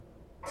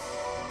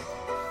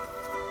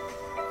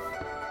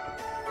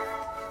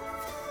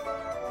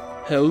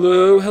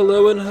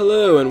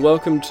Hello, and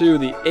welcome to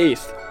the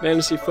 8th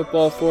Fantasy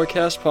Football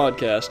Forecast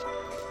podcast.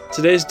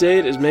 Today's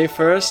date is May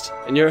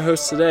 1st, and your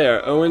hosts today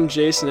are Owen,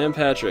 Jason, and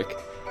Patrick.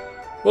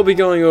 We'll be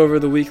going over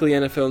the weekly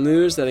NFL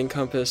news that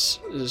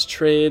encompasses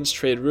trades,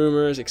 trade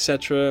rumors,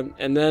 etc.,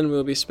 and then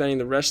we'll be spending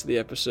the rest of the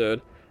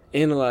episode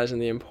analyzing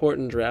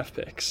the draft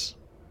picks.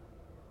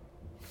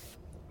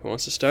 Who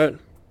wants to start?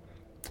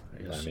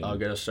 I'll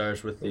get us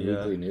started with the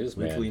weekly news,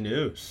 man. Weekly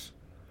news.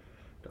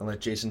 Don't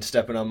let Jason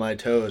stepping on my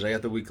toes. I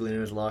got the weekly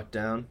news locked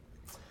down.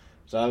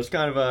 So I was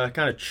kind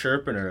of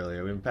chirping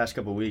earlier. In the past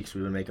couple of weeks,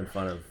 we've been making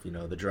fun of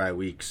the dry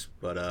weeks,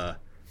 but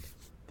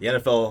the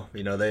NFL,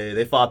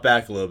 they fought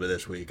back a little bit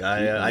this week.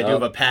 I do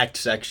have a packed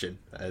section.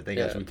 I think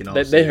as we can all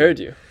see. They heard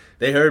you.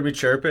 They heard me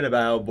chirping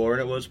about how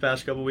boring it was the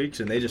past couple of weeks,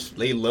 and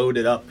they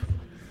loaded up.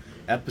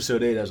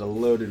 Episode 8 has a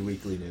loaded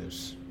weekly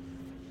news.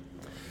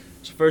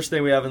 So first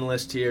thing we have on the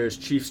list here is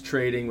Chiefs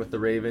trading with the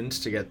Ravens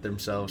to get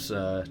themselves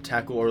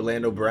tackle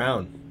Orlando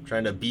Brown,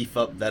 trying to beef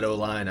up that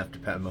O-line after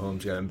Pat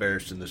Mahomes got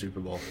embarrassed in the Super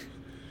Bowl.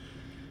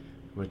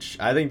 Which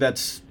I think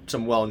that's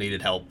some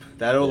well-needed help.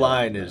 That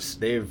O-line is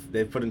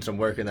they've put in some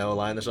work in that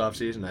O-line this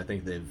offseason. I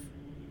think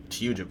it's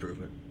huge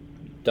improvement.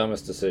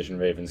 Dumbest decision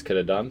Ravens could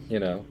have done,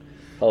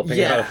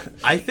 helping out.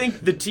 I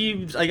think the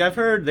teams, I've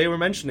heard they were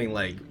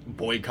mentioning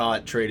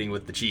boycott trading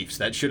with the Chiefs.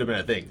 That should have been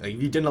a thing.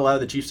 If you didn't allow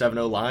the Chiefs to have an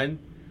O-line,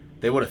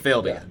 they would have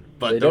failed again.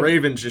 But the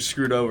Ravens just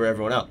screwed over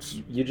everyone else.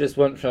 You just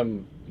went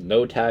from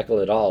no tackle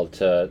at all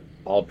to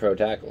all-pro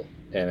tackle.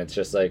 And it's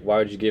just why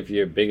would you give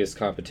your biggest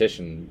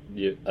competition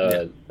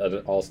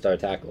an all-star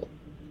tackle?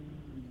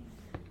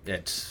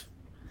 Chiefs'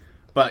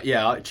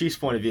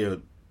 point of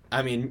view,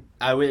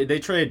 they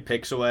trade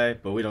picks away,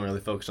 but we don't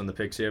really focus on the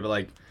picks here.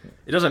 But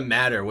it doesn't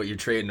matter what you're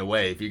trading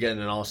away if you're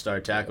getting an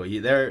all-star tackle.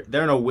 They're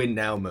in a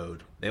win-now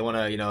mode. They want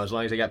to, as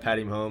long as they got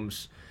Patty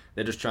Mahomes,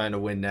 they're just trying to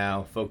win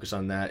now, focus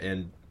on that,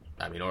 and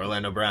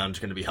Orlando Brown's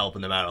going to be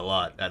helping them out a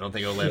lot. I don't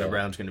think Orlando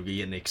Brown's going to be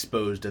getting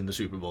exposed in the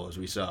Super Bowl, as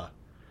we saw.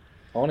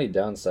 Only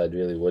downside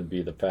really would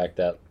be the fact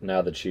that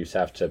now the Chiefs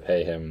have to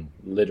pay him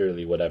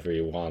literally whatever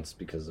he wants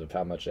because of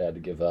how much they had to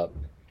give up.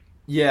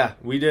 Yeah,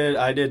 we did.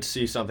 I did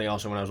see something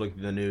also when I was looking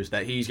at the news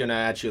that they're going to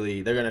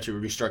actually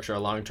restructure a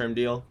long-term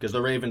deal because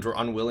the Ravens were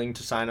unwilling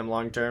to sign him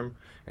long-term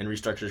and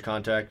restructure his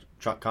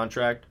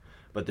contract.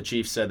 But the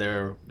Chiefs said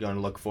they're going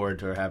to look forward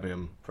to having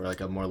him for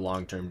a more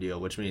long-term deal,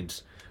 which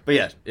means... But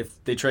yeah,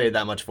 if they traded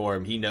that much for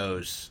him, he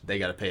knows they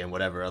got to pay him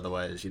whatever.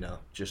 Otherwise,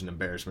 just an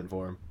embarrassment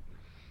for him.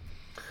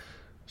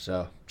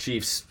 So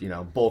Chiefs,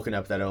 bulking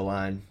up that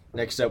O-line.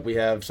 Next up, we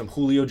have some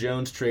Julio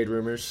Jones trade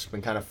rumors.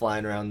 Been kind of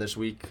flying around this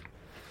week.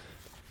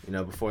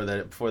 Before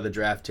the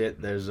draft hit,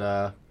 there's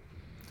I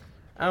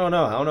don't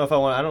know if I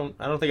want.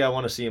 I don't think I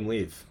want to see him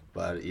leave.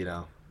 But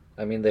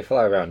they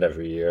fly around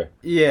every year.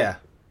 Yeah.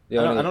 I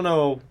don't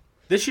know.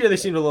 This year they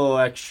seemed a little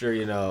extra.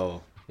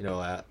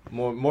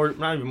 More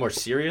not even more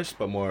serious,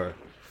 but more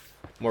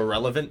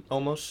relevant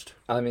almost.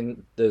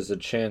 There's a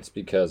chance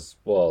because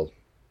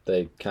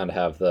they kind of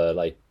have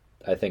the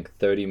I think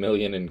 $30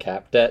 million in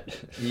cap debt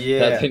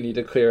that they need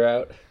to clear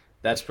out.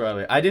 That's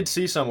probably. I did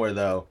see somewhere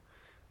though,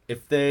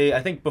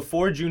 I think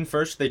before June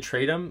 1st they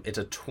trade him, it's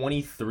a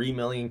 $23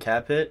 million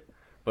cap hit.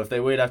 But if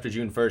they wait after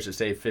June 1st, it's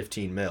say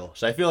 $15 million.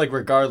 So I feel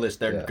regardless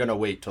they're gonna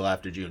wait till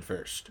after June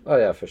 1st. Oh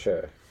yeah, for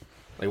sure.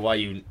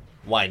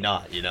 Why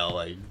not?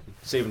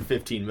 Saving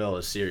 $15 million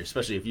is serious,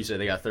 especially if you say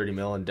they got $30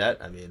 million in debt.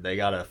 They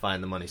gotta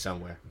find the money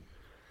somewhere.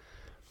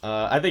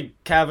 I think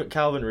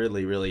Calvin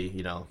Ridley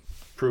really,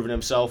 proven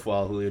himself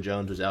while Julio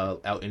Jones was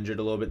out injured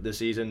a little bit this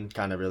season.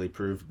 Kind of really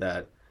proved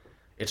that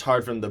it's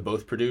hard for them to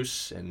both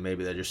produce, and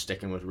maybe they're just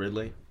sticking with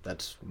Ridley.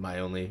 That's my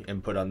only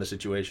input on the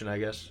situation, I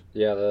guess.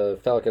 Yeah, the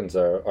Falcons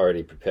are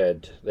already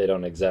prepared. They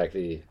don't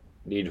exactly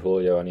need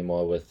Julio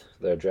anymore with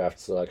their draft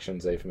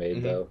selections they've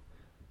made, though.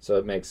 So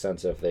it makes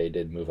sense if they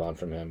did move on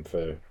from him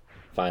for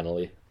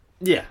finally.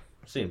 Yeah,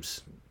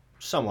 seems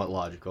somewhat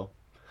logical.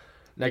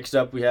 Next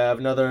up, we have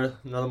another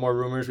more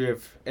rumors. We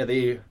have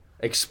the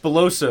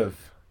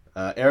explosive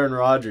Aaron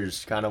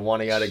Rodgers kind of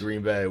wanting out of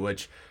Green Bay,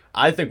 which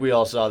I think we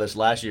all saw this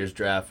last year's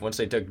draft. Once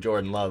they took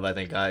Jordan Love, I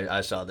think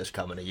I saw this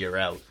coming a year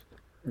out.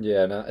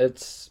 Yeah, no,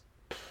 it's...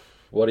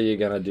 What are you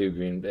going to do,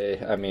 Green Bay?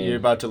 You're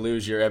about to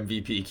lose your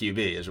MVP QB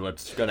is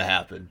what's going to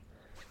happen.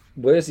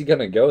 Where's he going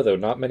to go, though?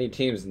 Not many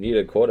teams need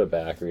a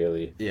quarterback,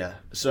 really. Yeah.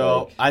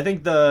 So I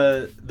think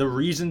the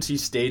reasons he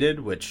stated,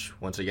 which,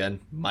 once again,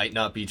 might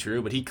not be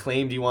true, but he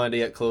claimed he wanted to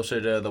get closer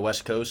to the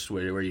West Coast,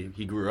 where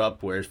he grew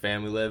up, where his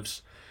family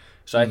lives.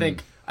 So I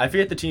think, I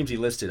forget the teams he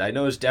listed. I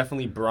know it's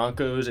definitely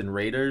Broncos and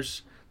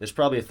Raiders. There's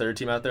probably a third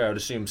team out there. I would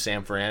assume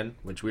San Fran,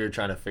 which we were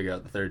trying to figure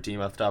out the third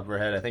team off the top of our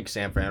head. I think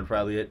San Fran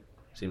probably it.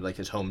 Seems like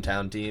his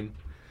hometown team.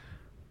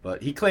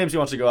 But he claims he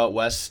wants to go out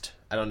west.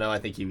 I don't know. I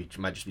think he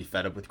might just be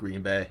fed up with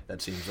Green Bay.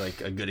 That seems like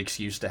a good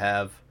excuse to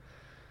have.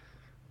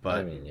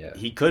 But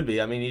he could be.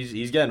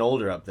 He's getting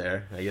older up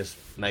there. I guess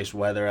nice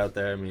weather out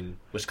there.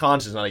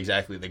 Wisconsin's not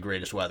exactly the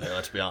greatest weather.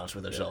 Let's be honest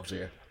with ourselves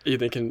here. You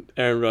thinking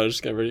Aaron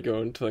Rodgers is ready to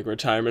go into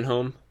retirement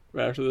home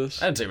right after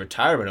this? I didn't say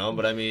retirement home,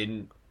 but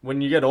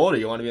when you get older,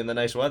 you want to be in the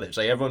nice weather. It's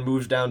like everyone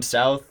moves down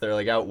south or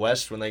like out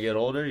west when they get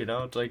older.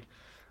 It's like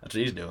that's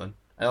what he's doing.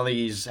 I don't think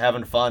he's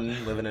having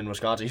fun living in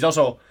Wisconsin.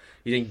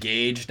 He's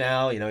engaged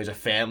now. He's a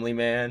family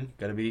man.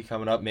 Gonna be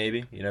coming up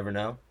maybe. You never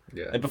know.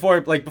 Yeah.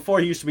 Like before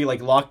he used to be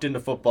like locked into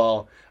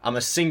football. I'm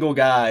a single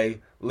guy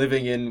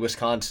living in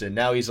Wisconsin.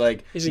 Now he's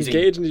like he's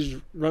engaged and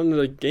he's running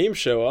a game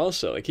show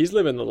also. Like he's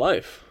living the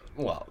life.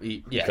 Well,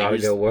 gotta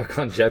go work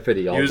on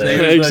Jeopardy all he was day.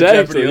 named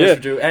Exactly,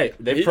 Jeopardy yeah. Hey,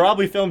 they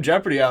probably filmed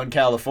Jeopardy out in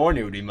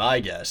California would be my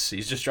guess.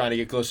 He's just trying to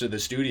get closer to the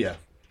studio.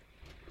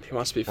 He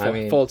wants to be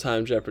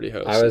full-time Jeopardy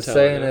host. I was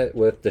saying it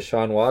with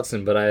Deshaun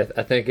Watson, but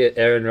I think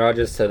Aaron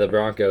Rodgers to the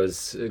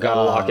Broncos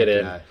gotta lock it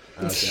in.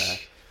 Okay.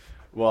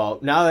 Well,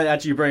 now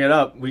that you bring it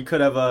up, we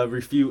could have a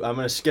refute. I'm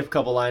going to skip a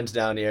couple lines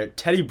down here.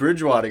 Teddy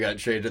Bridgewater got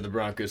traded to the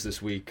Broncos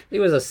this week. He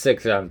was a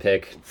 6th-round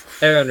pick.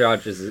 Aaron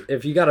Rodgers,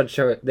 if you got a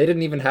choice, they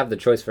didn't even have the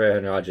choice for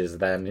Aaron Rodgers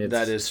then.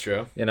 That is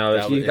true.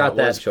 If you got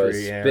that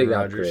choice, big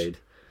upgrade.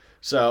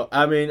 So,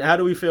 I mean, how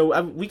do we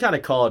feel? We kind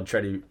of called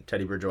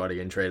Teddy Bridgewater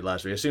getting traded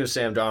last week. As soon as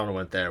Sam Darnold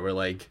went there, we're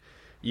like,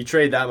 you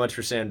trade that much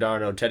for Sam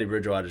Darnold, Teddy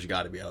Bridgewater's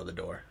got to be out of the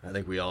door. I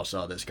think we all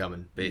saw this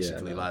coming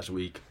basically last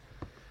week.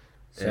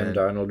 Sam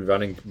Darnold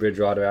running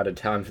Bridgewater out of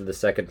town for the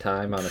second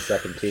time on a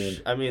second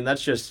team. I mean,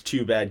 that's just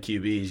two bad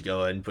QBs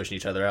going pushing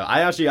each other out.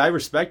 I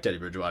respect Teddy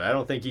Bridgewater.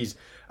 I think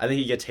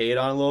he gets hated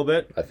on a little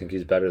bit. I think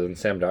he's better than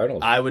Sam Darnold.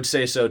 I would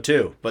say so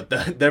too. But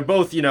they're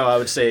both, I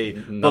would say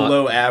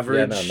below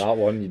average. Yeah, no, not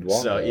one you'd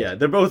want. So yeah,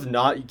 they're both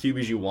not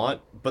QBs you want.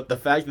 But the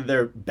fact that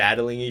they're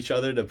battling each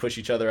other to push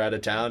each other out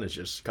of town is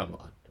just come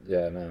on.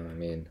 Yeah, no, I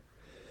mean,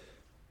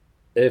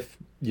 if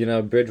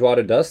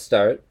Bridgewater does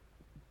start,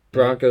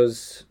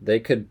 Broncos they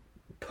could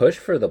push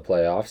for the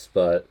playoffs,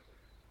 but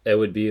it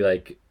would be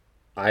like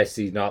I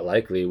see not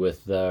likely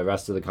with the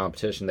rest of the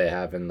competition they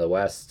have in the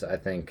West. I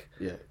think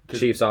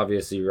Chiefs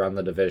obviously run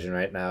the division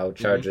right now.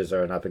 Chargers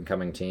are an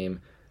up-and-coming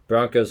team.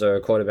 Broncos are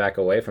a quarterback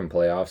away from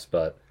playoffs,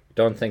 but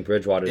don't think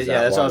Bridgewater's that.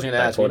 Yeah, that's what I was going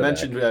to ask. You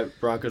mentioned that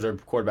Broncos are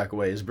quarterback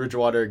away. Is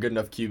Bridgewater a good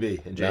enough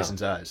QB in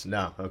Jason's eyes?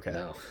 No. Okay.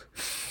 No.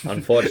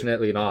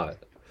 Unfortunately not.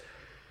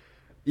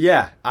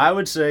 Yeah, I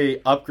would say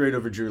upgrade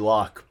over Drew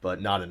Lock,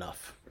 but not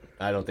enough.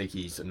 I don't think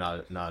he's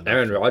not enough.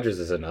 Aaron Rodgers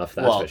is enough,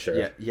 that's for sure.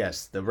 Yeah,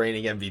 yes, the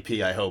reigning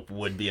MVP, I hope,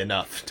 would be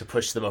enough to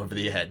push them over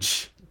the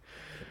edge.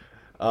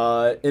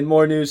 In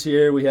more news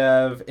here, we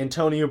have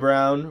Antonio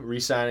Brown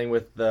re-signing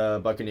with the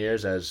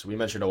Buccaneers. As we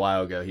mentioned a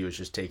while ago, he was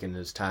just taking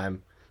his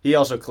time. He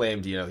also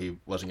claimed, he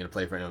wasn't going to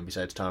play for anyone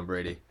besides Tom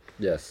Brady.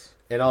 Yes.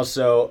 And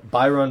also,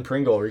 Byron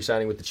Pringle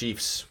re-signing with the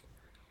Chiefs.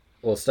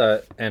 We'll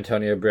start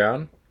Antonio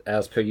Brown,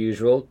 as per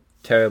usual.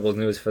 Terrible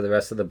news for the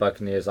rest of the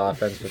Buccaneers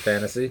offense for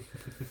fantasy.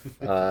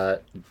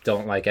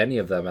 Don't like any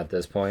of them at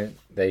this point.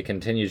 They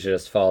continue to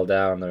just fall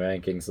down the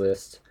rankings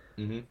list.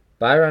 Mm-hmm.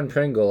 Byron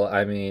Pringle,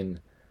 I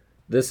mean,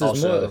 this is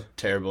also more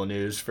terrible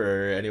news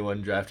for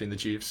anyone drafting the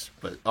Chiefs,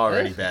 but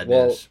already bad news.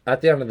 Well, at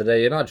the end of the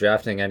day, you're not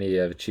drafting any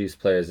of Chiefs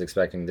players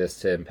expecting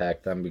this to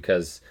impact them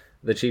because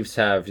the Chiefs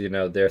have,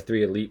 their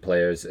 3 elite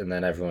players and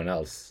then everyone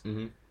else.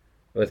 Mm-hmm.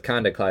 With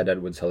kind of Clyde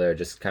Edwards-Helaire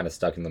just kind of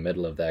stuck in the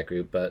middle of that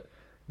group, but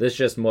this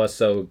just more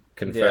so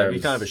confirms. Yeah, it'd be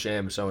kind of a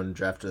shame if someone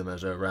drafted him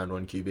as a round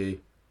 1 QB.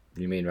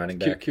 You mean running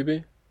back?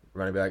 QB?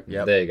 Running back,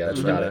 yep. There you go.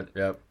 That's got it.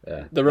 Yep.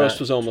 Yeah. The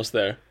roast was almost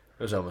there.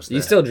 It was almost there.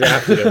 You still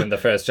drafted him in the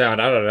first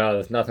round. I don't know.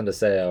 There's nothing to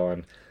say,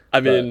 Owen. I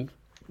mean,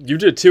 you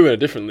did too in a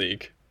different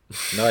league.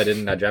 No, I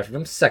didn't. I drafted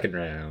him second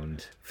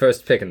round.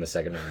 First pick in the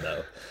second round,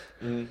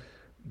 though.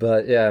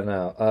 But yeah,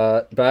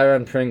 no.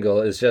 Byron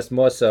Pringle is just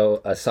more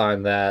so a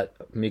sign that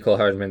Mecole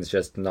Hardman's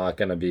just not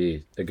going to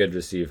be a good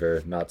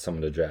receiver, not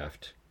someone to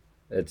draft.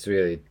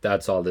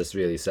 That's all this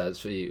really says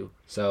for you.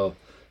 So,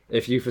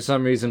 if you for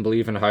some reason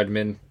believe in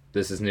Hardman,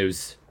 this is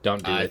news.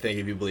 Don't do it. I think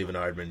if you believe in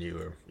Hardman,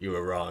 you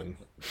were wrong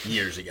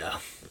years ago.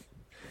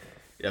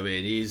 I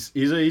mean, he's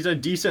a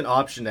decent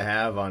option to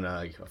have on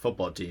a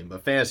football team,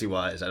 but fantasy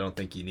wise, I don't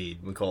think you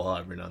need Mecole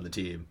Hardman on the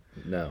team.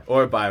 No.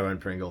 Or Byron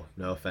Pringle.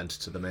 No offense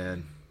to the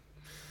man.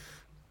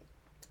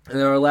 And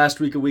then our last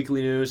week of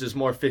weekly news is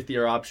more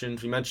 5th-year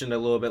options. We mentioned a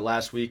little bit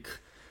last week.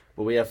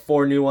 But we have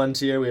 4 new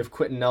ones here. We have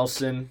Quentin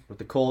Nelson with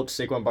the Colts,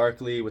 Saquon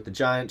Barkley with the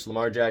Giants,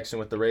 Lamar Jackson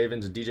with the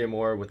Ravens, and DJ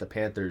Moore with the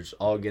Panthers,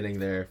 all getting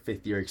their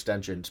 5th-year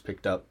extensions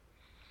picked up.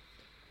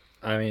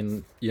 I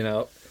mean,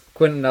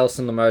 Quentin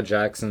Nelson, Lamar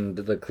Jackson,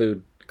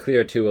 the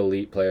clear 2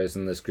 elite players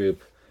in this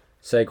group.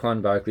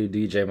 Saquon Barkley,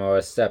 DJ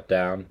Moore, step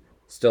down.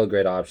 Still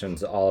great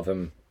options. All of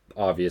them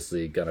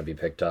obviously going to be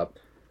picked up.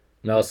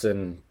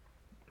 Nelson,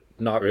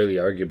 not really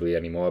arguably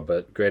anymore,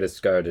 but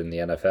greatest guard in the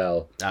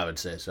NFL. I would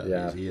say so.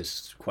 Yeah. He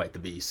is quite the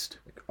beast.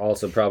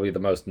 Also probably the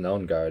most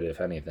known guard,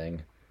 if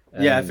anything.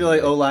 Yeah, I feel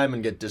like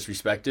O-linemen get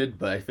disrespected,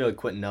 but I feel like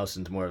Quentin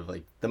Nelson's more of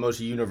like the most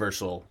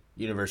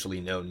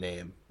universally known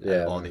name out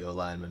of all the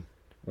O-linemen.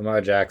 Lamar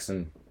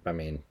Jackson, I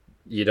mean,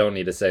 you don't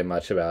need to say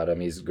much about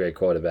him. He's a great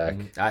quarterback.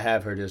 I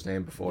have heard his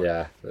name before.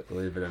 Yeah.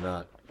 Believe it or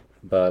not.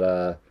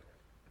 But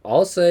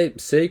I'll say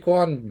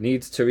Saquon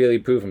needs to really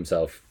prove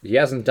himself. He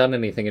hasn't done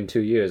anything in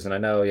 2 years, and I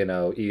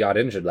know, he got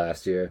injured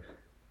last year.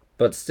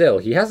 But still,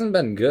 he hasn't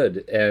been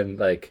good. And,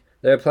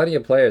 There are plenty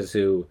of players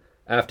who,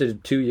 after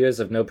 2 years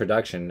of no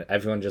production,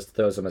 everyone just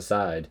throws them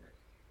aside.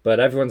 But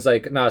everyone's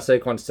like, nah,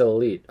 Saquon's still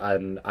elite.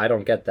 And I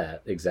don't get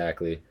that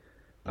exactly.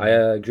 I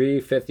agree,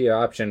 fifth-year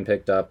option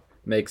picked up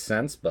makes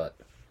sense, but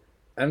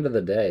end of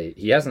the day,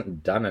 he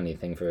hasn't done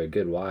anything for a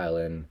good while,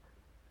 and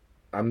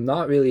I'm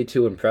not really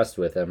too impressed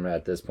with him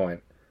at this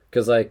point.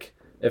 Because, like,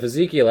 if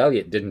Ezekiel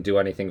Elliott didn't do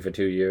anything for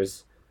 2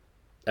 years,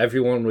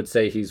 everyone would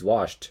say he's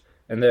washed.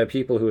 And there are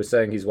people who are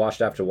saying he's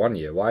washed after 1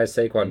 year. Why is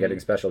Saquon getting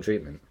special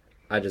treatment?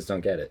 I just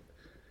don't get it.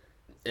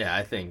 Yeah,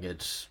 I think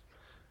it's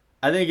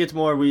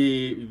more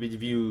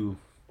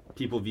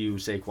people view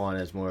Saquon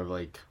as more of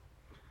like,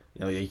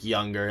 like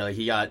younger. Like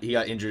he got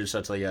injured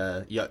such like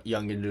a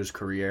young into his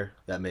career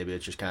that maybe it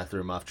just kind of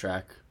threw him off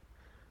track.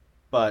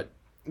 But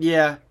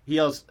yeah,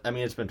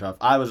 it's been tough.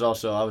 I was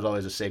always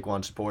a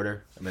Saquon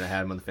supporter. I mean, I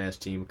had him on the fantasy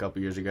team a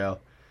couple years ago.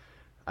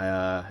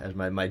 As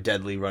my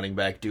deadly running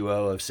back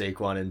duo of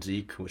Saquon and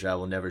Zeke, which I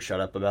will never shut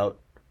up about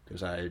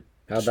because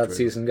How'd that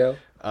season go?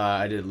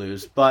 I did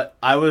lose, but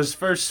I was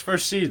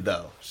first seed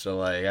though, so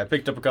like I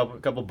picked up a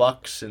couple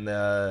bucks in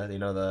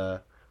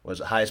the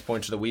highest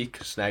points of the week,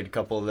 snagged a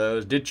couple of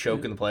those, did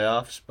choke in the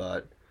playoffs,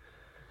 but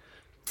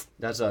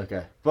that's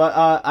okay. But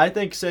I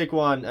think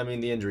Saquon, I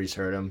mean the injuries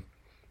hurt him.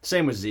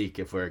 Same with Zeke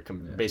if we're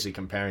basically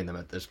comparing them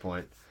at this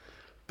point,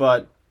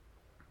 but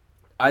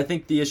I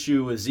think the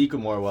issue with Zeke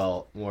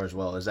more as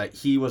well is that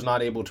he was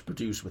not able to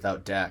produce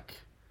without Dak,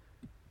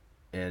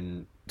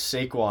 and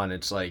Saquon,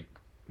 it's like.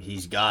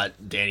 He's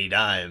got Danny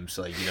Dimes,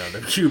 the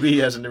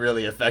QB hasn't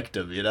really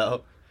affected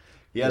him,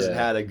 He hasn't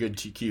had a good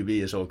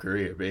QB his whole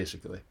career,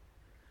 basically.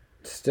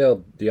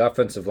 Still, the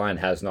offensive line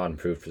has not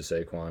improved for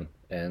Saquon,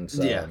 and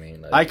so, yeah. I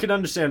mean... I could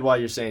understand why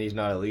you're saying he's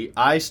not elite.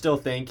 I still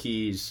think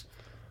he's...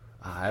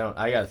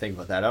 I gotta think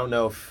about that. I don't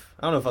know if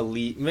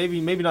elite,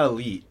 maybe not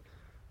elite,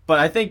 but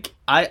I think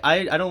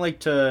I don't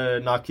like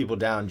to knock people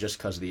down just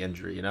because of the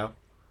injury,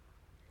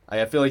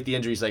 I feel like the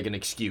injury is like an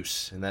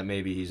excuse, and that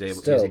maybe he has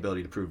the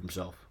ability to prove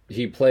himself.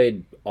 He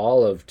played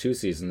all of 2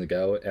 seasons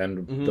ago,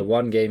 and the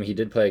one game he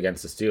did play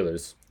against the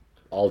Steelers,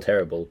 all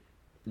terrible,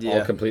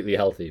 all completely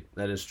healthy.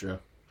 That is true.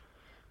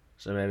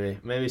 So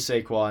maybe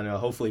Saquon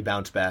hopefully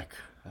bounce back.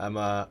 I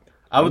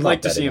would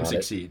like to see him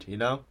succeed,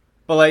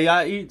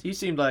 But he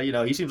seemed like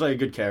he seems like a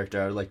good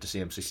character. I would like to see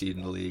him succeed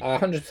in the league. I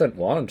 100%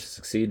 want him to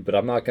succeed, but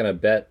I'm not gonna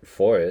bet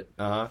for it.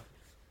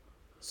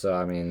 So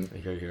I mean,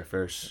 you heard it here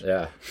first.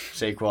 Yeah,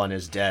 Saquon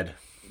is dead.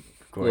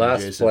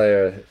 Last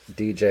player,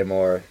 DJ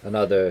Moore,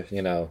 another,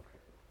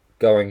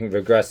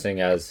 regressing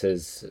as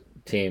his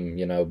team,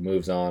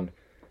 moves on.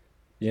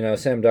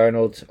 Sam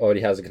Darnold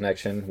already has a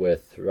connection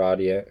with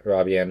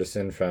Robbie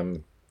Anderson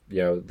from,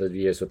 the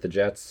years with the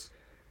Jets.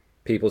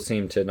 People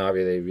seem to not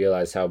really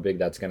realize how big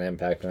that's going to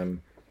impact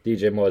him.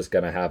 DJ Moore is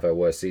going to have a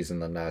worse season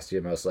than last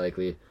year, most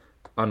likely.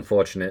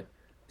 Unfortunate.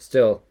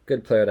 Still,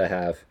 good player to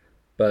have.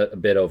 But a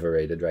bit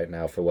overrated right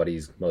now for what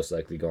he's most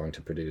likely going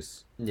to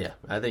produce. Yeah,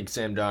 I think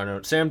Sam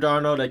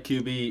Darnold at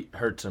QB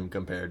hurts him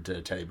compared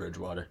to Teddy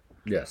Bridgewater.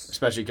 Yes.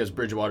 Especially because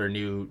Bridgewater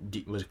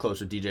was close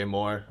with DJ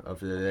Moore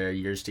over their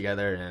years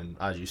together, and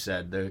as you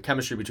said, the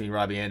chemistry between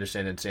Robbie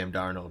Anderson and Sam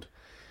Darnold,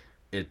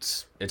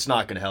 it's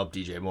not going to help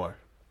DJ Moore.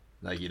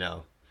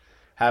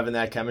 Having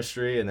that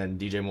chemistry, and then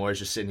DJ Moore is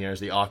just sitting here as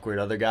the awkward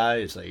other guy,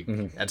 it's like,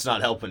 that's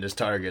not helping his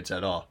targets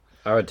at all.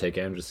 I would take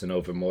Anderson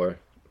over Moore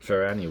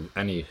for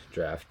any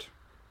draft.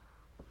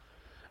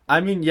 I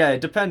mean, yeah,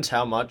 it depends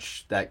how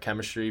much that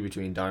chemistry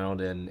between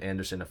Darnold and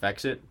Anderson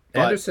affects it.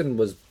 Anderson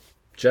was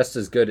just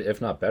as good, if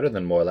not better,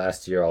 than Moore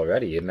last year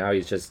already, and now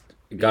he's just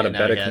got a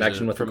better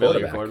connection with the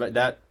quarterback.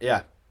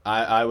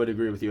 I would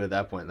agree with you at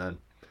that point then.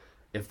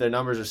 If their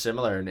numbers are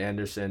similar and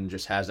Anderson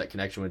just has that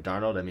connection with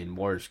Darnold, I mean,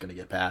 Moore's going to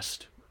get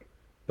passed.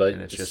 But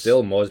it's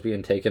still Moore's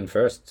being taken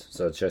first,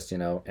 so it's just,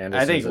 Anderson's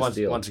I think a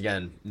steal. once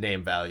again,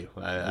 name value.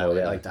 I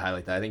would like to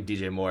highlight that. I think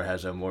DJ Moore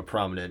has a more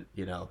prominent,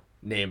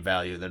 name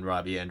value than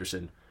Robbie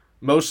Anderson.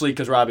 Mostly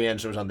because Robbie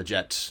Anderson was on the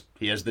Jets.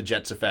 He has the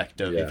Jets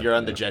effect of if you're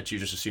on the Jets, you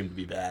just assume to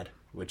be bad,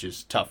 which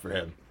is tough for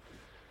him.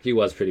 He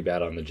was pretty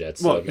bad on the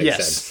Jets, so it makes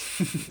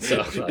sense.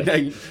 So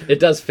like, it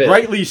does fit.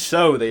 Rightly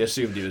so, they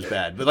assumed he was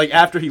bad. But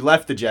after he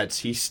left the Jets,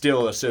 he's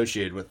still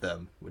associated with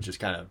them, which just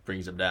kind of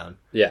brings him down.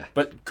 Yeah.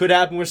 But could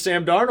happen with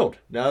Sam Darnold.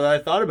 Now that I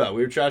thought about it,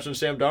 we were trashing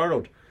Sam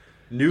Darnold.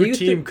 New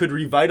team could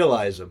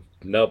revitalize him.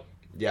 Nope.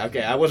 Yeah,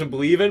 okay, I wasn't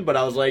believing, but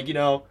I was like,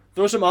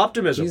 throw some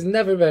optimism. He's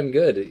never been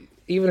good.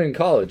 Even in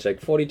college,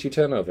 42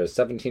 turnovers,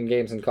 17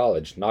 games in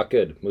college. Not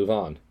good. Move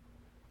on.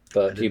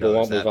 But people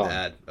won't move on.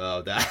 Bad.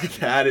 Oh,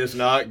 that is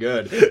not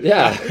good.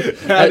 Yeah.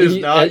 That is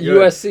not at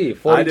good. USC,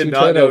 42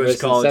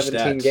 turnovers in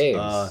 17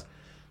 games.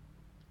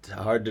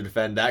 Hard to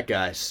defend that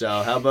guy. So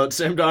how about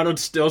Sam Darnold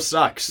still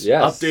sucks?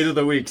 Yes. Update of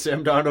the week.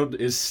 Sam Darnold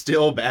is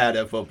still bad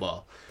at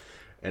football.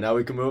 And now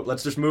we can move.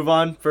 Let's just move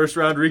on. First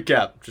round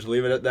recap. Just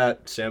leave it at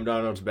that. Sam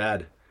Darnold's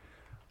bad.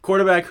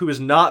 Quarterback who is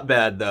not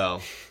bad,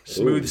 though.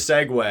 Smooth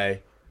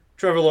segue.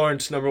 Trevor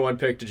Lawrence, number 1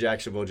 pick to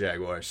Jacksonville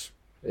Jaguars.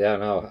 Yeah,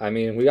 no. I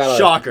mean, we got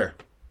shocker.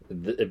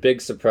 A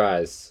big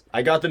surprise.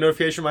 I got the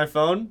notification on my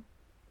phone.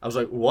 I was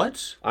like,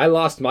 what? I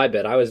lost my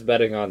bet. I was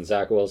betting on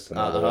Zach Wilson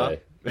all the way.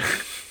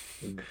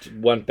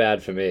 Went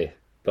bad for me.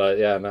 But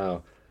yeah,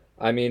 no.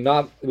 I mean,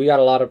 we got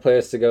a lot of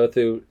players to go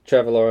through.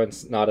 Trevor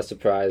Lawrence, not a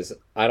surprise.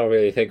 I don't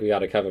really think we got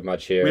to cover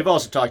much here. We've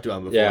also talked about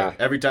him before. Yeah.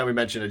 Every time we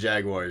mention the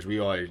Jaguars, we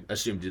always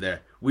assumed you're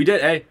there. We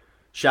did. Hey,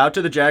 shout out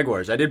to the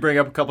Jaguars. I did bring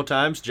up a couple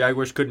times.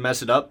 Jaguars couldn't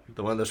mess it up.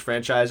 The one of those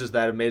franchises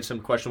that have made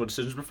some questionable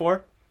decisions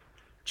before.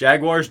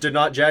 Jaguars did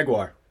not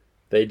Jaguar.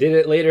 They did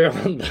it later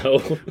on,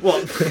 though.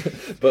 Well,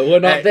 but we're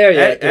not there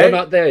yet. We're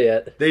not there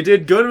yet. They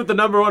did good with the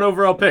number 1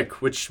 overall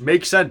pick, which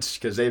makes sense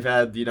because they've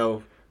had,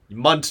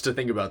 months to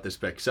think about this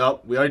pick.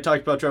 So we already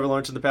talked about Trevor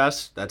Lawrence in the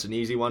past. That's an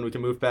easy one we can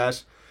move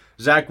past.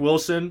 Zach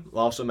Wilson, we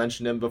also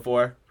mentioned him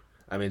before.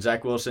 I mean,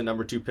 Zach Wilson,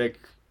 number 2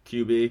 pick,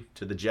 QB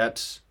to the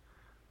Jets.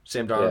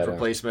 Sam Darnold's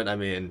replacement. I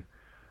mean,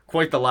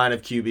 quite the line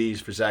of QBs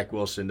for Zach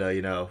Wilson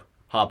to,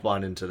 hop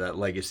on into that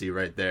legacy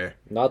right there.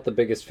 Not the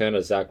biggest fan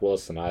of Zach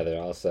Wilson either,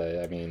 I'll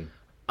say. I mean,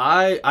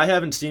 I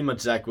haven't seen much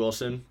Zach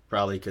Wilson,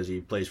 probably because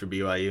he plays for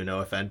BYU. No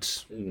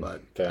offense,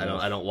 but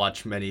I don't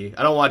watch many.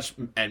 I don't watch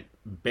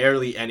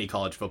barely any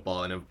college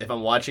football, and if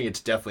I'm watching, it's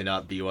definitely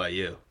not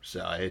BYU.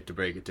 So I hate to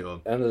break it to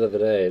him. End of the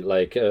day,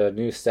 like a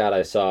new stat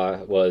I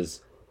saw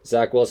was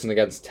Zach Wilson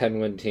against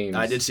 10-win teams.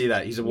 I did see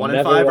that. He's a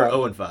 1-5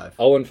 or 0-5.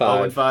 0-5.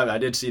 0-5. I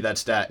did see that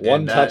stat.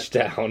 One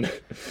touchdown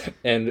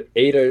and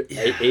eight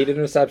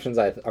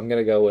interceptions. I'm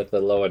gonna go with the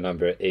lower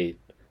number 8.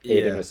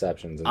 8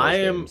 interceptions in those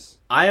games.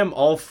 I am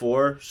all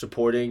for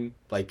supporting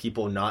like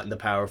people not in the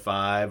Power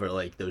 5 or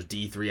like those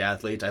D3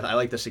 athletes. I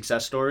like the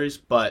success stories,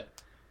 but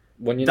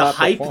when you're the not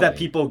hype performing, that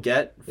people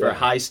get for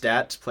high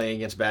stats playing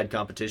against bad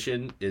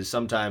competition is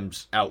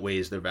sometimes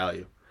outweighs their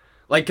value.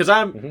 Like, because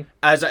I'm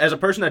as a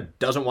person that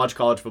doesn't watch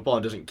college football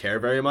and doesn't care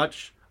very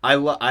much, I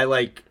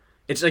like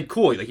it's like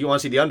cool. Like you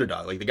want to see the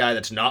underdog, like the guy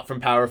that's not from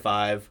Power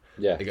 5,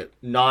 like a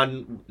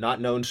not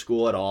known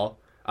school at all.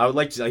 I would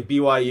like to see like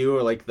BYU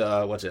or like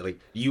like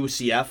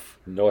UCF,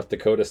 North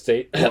Dakota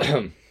State.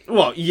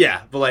 Well,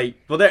 yeah, but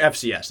they're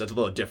FCS. That's a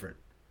little different.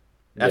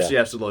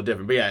 FCS is a little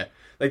different, but yeah,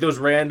 like those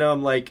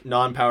random like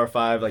non-Power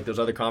 5, like those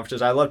other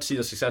conferences. I love to see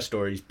the success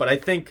stories, but I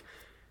think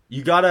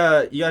you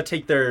gotta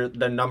take their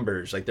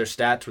numbers, like their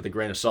stats, with a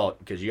grain of salt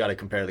because you gotta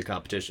compare the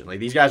competition.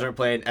 Like these guys aren't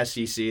playing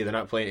SEC, they're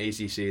not playing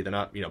ACC, they're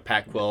not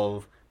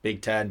Pac-12,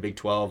 Big 10, Big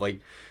 12, like.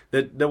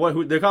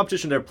 The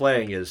competition they're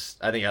playing is,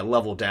 I think, a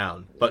level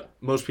down, but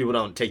most people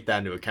don't take that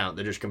into account.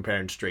 They're just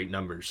comparing straight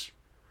numbers.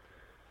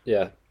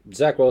 Yeah,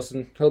 Zach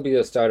Wilson, he'll be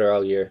a starter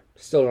all year.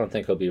 Still don't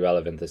think he'll be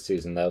relevant this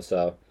season, though,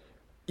 so...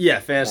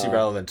 Yeah, fantasy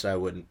relevance, I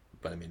wouldn't,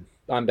 but I mean...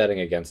 I'm betting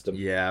against him.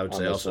 Yeah, I would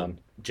say also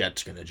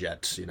Jets gonna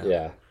Jets,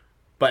 Yeah.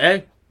 But,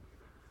 hey,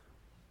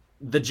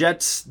 the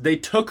Jets, they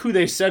took who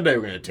they said they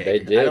were going to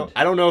take. They did.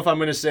 I don't know if I'm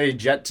going to say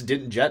Jets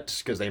didn't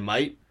Jets, because they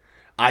might.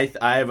 I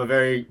have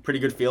a pretty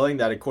good feeling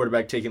that a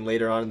quarterback taken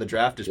later on in the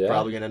draft is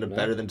probably going to end up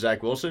better than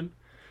Zach Wilson.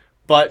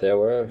 But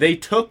they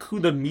took who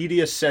the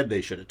media said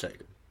they should have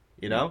taken.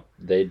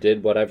 They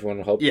did what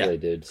everyone hoped they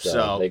did.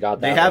 So they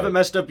got that. They haven't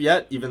messed up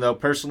yet, even though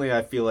personally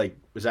I feel like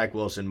Zach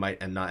Wilson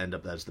might not end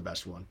up as the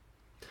best one.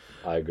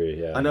 I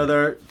agree, yeah.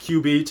 Another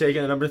QB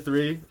taken at number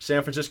 3.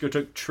 San Francisco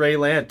took Trey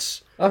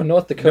Lance. Oh,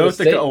 North Dakota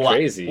State,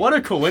 crazy. What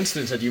a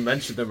coincidence that you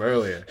mentioned them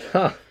earlier.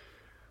 Huh.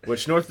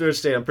 Which North Dakota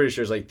State, I'm pretty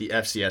sure, is like the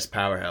FCS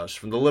powerhouse.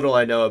 From the little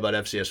I know about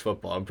FCS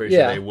football, I'm pretty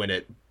sure they win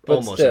it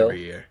almost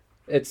every year.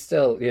 It's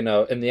still, in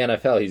the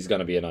NFL, he's going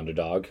to be an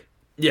underdog.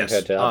 Yes,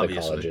 compared to obviously.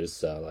 other colleges,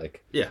 so,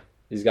 yeah.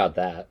 He's got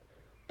that.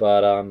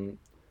 But,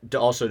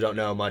 also don't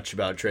know much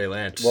about Trey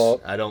Lance.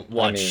 Well, I don't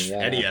watch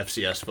any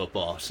FCS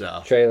football,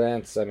 so. Trey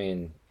Lance,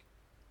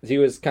 he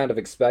was kind of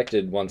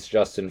expected once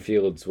Justin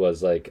Fields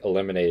was,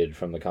 eliminated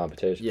from the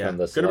competition. Yeah, from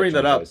the gonna bring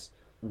that up. choice.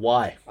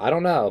 Why? I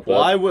don't know. But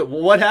Why?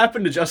 What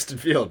happened to Justin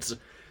Fields?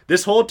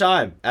 This whole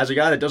time, as a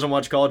guy that doesn't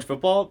watch college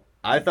football,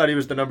 I thought he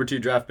was the number 2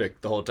 draft pick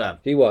the whole time.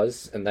 He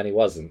was, and then he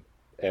wasn't.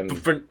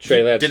 And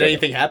Trey Lance did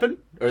anything happen?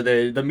 Or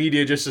the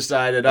media just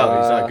decided, he's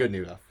not good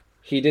enough?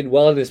 He did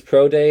well in his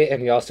pro day,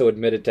 and he also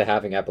admitted to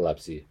having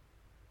epilepsy.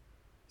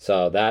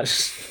 So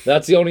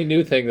that's the only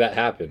new thing that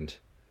happened.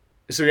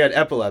 So he had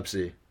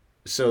epilepsy.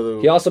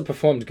 So he also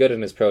performed good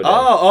in his pro day.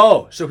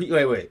 So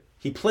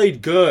he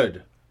played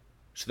good.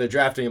 So they're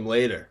drafting him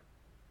later.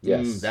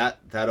 Yes. That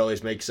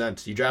always makes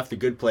sense. You draft the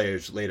good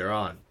players later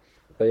on.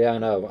 But yeah,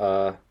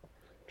 no.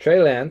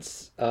 Trey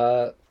Lance,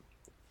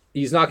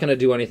 he's not going to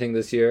do anything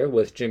this year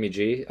with Jimmy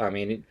G.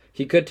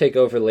 He could take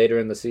over later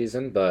in the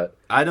season, but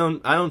I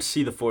don't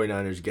see the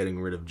 49ers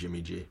getting rid of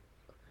Jimmy G.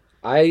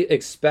 I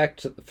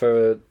expect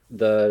for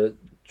the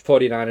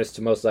 49ers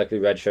to most likely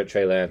redshirt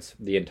Trey Lance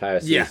the entire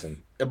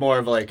season. Yeah. More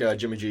of like a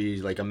Jimmy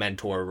G, like a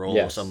mentor role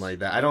or something like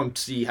that. I don't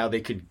see how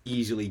they could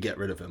easily get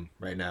rid of him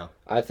right now.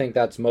 I think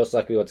that's most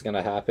likely what's going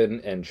to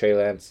happen, and Trey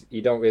Lance,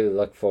 you don't really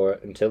look for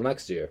until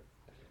next year,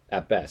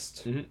 at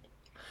best.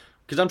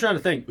 Because I'm trying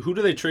to think, who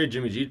do they trade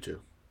Jimmy G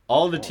to?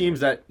 All the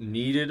teams that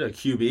needed a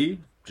QB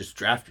just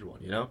drafted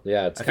one,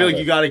 Yeah, I feel like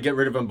you got to get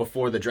rid of him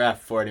before the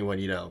draft, before anyone,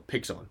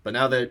 picks someone. But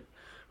now that,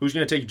 who's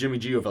going to take Jimmy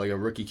G over like a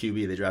rookie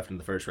QB they drafted in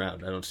the first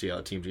round? I don't see how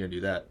a team's going to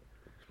do that.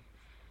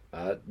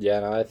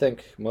 No, I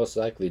think most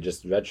likely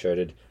just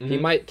redshirted. He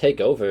might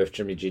take over if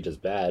Jimmy G does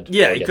bad.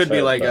 Yeah, or it gets could be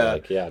hurt, like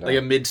but, a like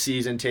a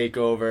mid-season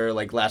takeover,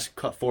 like last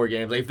 4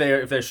 games. Like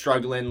if they're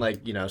struggling,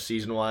 like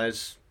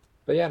season-wise.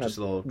 But yeah, Just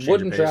a little change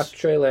wouldn't of draft pace.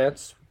 Trey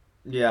Lance.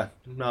 Yeah,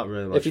 not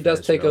really much. If he does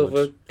fantasy take relevance.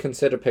 over,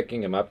 consider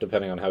picking him up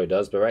depending on how he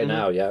does. But right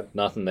now, yeah,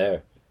 nothing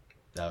there.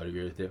 I would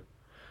agree with you.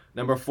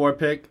 Number 4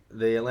 pick,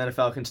 the Atlanta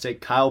Falcons take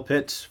Kyle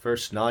Pitts,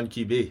 first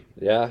non-QB.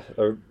 Yeah,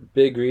 a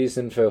big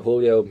reason for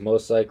Julio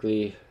most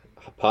likely,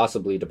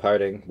 possibly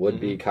departing would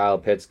be Kyle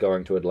Pitts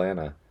going to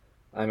Atlanta.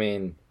 I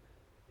mean,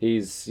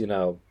 he's,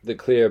 the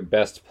clear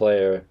best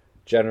player,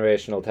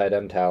 generational tight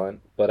end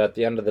talent. But at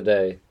the end of the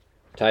day,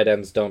 tight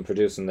ends don't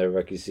produce in their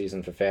rookie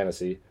season for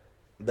fantasy.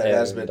 That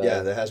has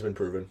been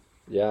proven.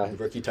 Yeah,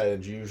 Rookie tight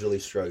ends usually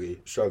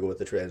struggle with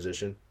the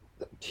transition.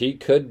 he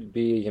could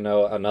be,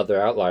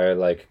 another outlier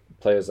like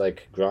players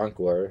like Gronk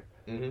were,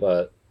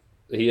 but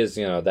he is,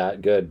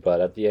 that good.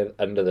 But at the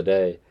end of the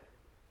day,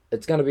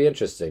 it's going to be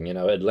interesting.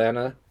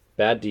 Atlanta,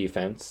 bad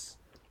defense,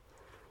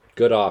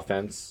 good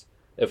offense.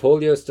 If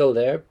Julio's still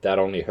there, that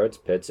only hurts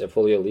Pitts. If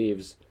Julio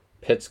leaves,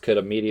 Pitts could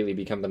immediately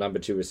become the number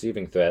 2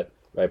 receiving threat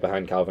right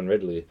behind Calvin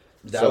Ridley.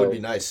 That would be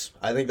nice.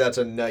 I think that's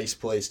a nice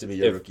place to be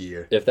your rookie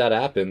year. If that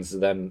happens,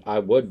 then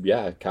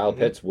Kyle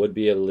Pitts would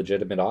be a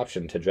legitimate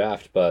option to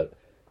draft. But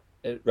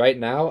right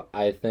now,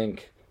 I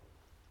think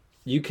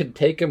you could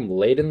take him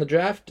late in the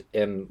draft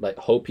and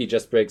hope he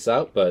just breaks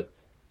out, but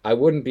I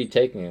wouldn't be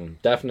taking him.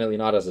 Definitely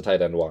not as a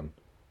tight end 1.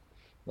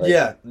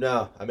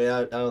 No. I mean,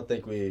 I don't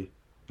think we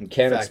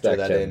can't factor expect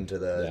that him into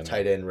the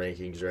tight end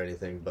rankings or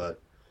anything, but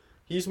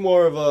he's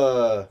more of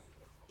a...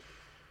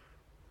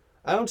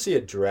 I don't see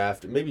a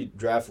draft. Maybe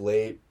draft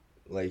late,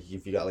 like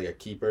if you got like a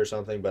keeper or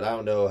something, but I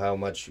don't know how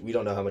much... We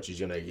don't know how much he's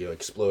going to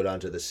explode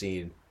onto the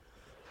scene.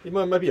 He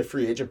might be a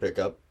free agent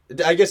pickup.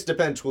 I guess it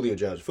depends Julio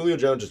Jones. If Julio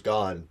Jones is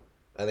gone,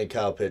 I think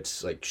Kyle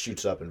Pitts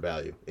shoots up in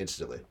value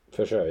instantly.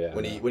 For sure, yeah.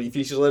 If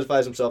he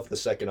solidifies himself the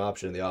second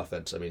option in the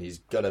offense, I mean, he's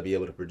gonna be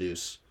able to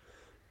produce.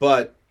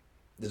 But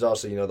there's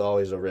also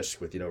always a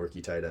risk with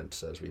rookie tight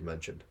ends, as we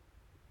mentioned.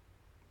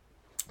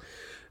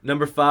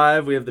 Number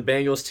 5, we have the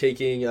Bengals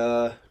taking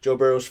Joe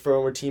Burrow's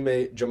former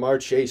teammate Jamar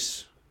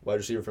Chase, wide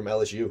receiver from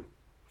LSU.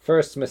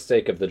 First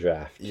mistake of the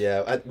draft.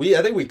 Yeah, I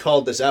think we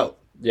called this out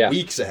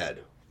weeks ahead.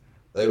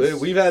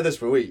 We've had this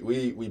for weeks.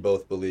 We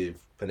both believe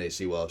Penei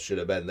Sewell should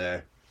have been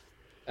there.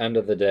 End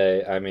of the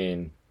day, I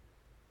mean,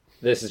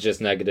 this is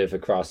just negative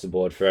across the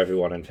board for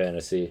everyone in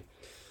fantasy.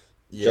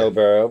 Yeah. Joe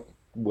Burrow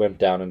went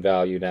down in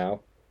value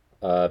now.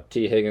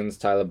 T. Higgins,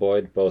 Tyler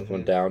Boyd both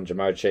went down.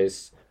 Jamar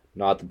Chase,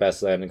 not the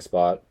best landing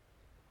spot,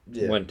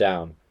 went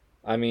down.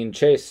 I mean,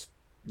 Chase,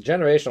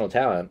 generational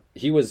talent.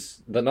 He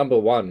was the number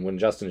 1 when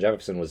Justin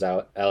Jefferson was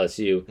out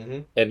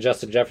LSU, and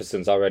Justin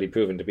Jefferson's already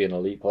proven to be an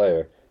elite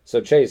player. So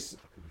Chase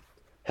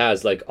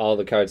has all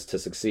the cards to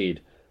succeed,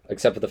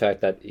 except for the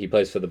fact that he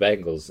plays for the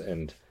Bengals,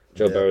 and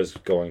Joe Burrow's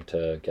going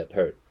to get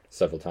hurt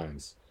several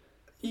times.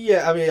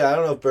 Yeah, I mean, I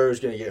don't know if Burrow's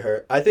going to get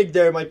hurt. I think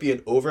there might be an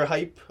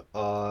overhype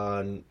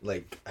on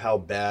how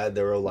bad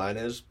their O-line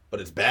is, but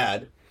it's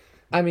bad.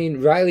 I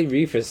mean, Riley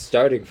Reif is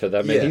starting for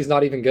them, and he's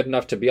not even good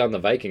enough to be on the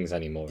Vikings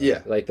anymore. Yeah.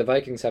 The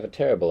Vikings have a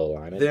terrible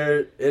O-line.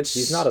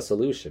 He's not a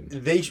solution.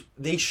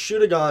 They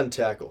should have gone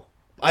tackle.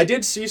 I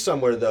did see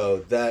somewhere, though,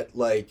 that,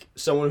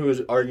 someone who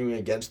was arguing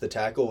against the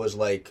tackle was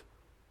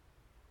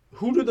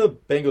who do the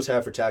Bengals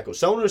have for tackle?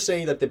 Someone was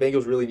saying that the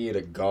Bengals really needed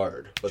a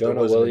guard. But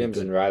Jonah Williams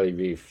and Riley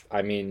Reif.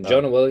 I mean,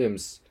 Jonah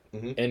Williams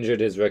injured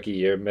his rookie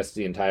year, missed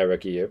the entire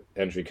rookie year.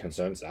 Injury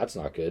concerns, that's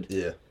not good.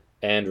 Yeah.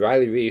 And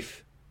Riley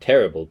Reif,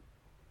 terrible.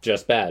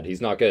 Just bad.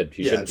 He's not good.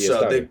 He shouldn't be a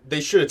starter. They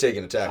should have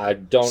taken a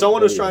tackle.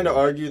 Someone was trying to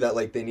argue that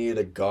they needed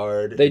a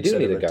guard. They do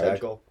need a guard.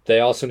 Tackle.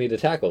 They also need a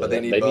tackle. But they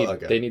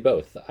need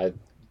both. I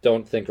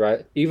don't think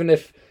even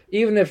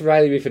if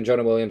Riley Reif and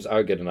Jonah Williams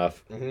are good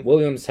enough,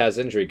 Williams has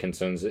injury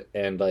concerns,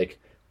 and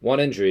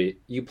one injury,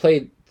 you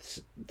played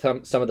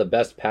some of the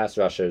best pass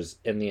rushers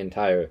in the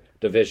entire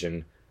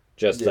division,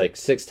 just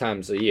 6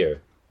 times a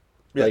year.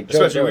 Yeah,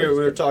 especially we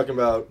were talking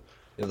about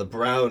the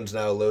Browns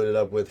now loaded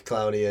up with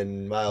Clowney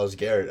and Myles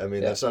Garrett. I mean,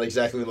 that's not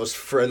exactly the most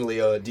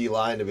friendly D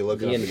line to be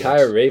looking at. The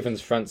entire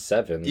Ravens front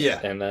 7. Yeah,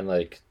 and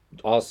then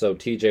also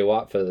T.J.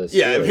 Watt for the Steelers.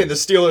 Yeah, I mean, the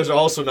Steelers are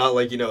also not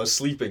a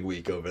sleeping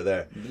week over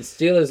there. The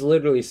Steelers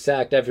literally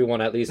sacked everyone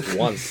at least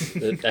once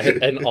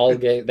in all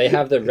games. They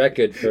have the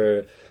record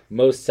for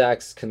most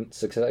sacks,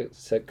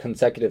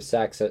 consecutive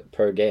sacks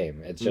per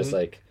game. It's just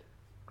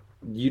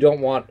you don't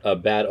want a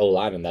bad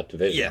O-line in that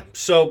division. Yeah,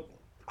 so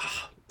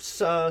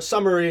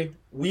summary,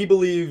 we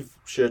believe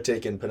should have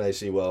taken Penei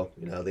Sewell.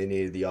 They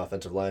needed the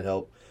offensive line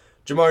help.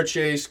 Jamar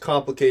Chase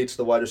complicates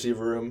the wide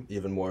receiver room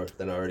even more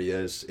than it already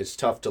is. It's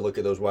tough to look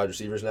at those wide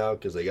receivers now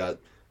because they got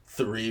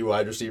 3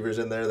 wide receivers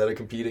in there that are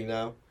competing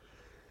now.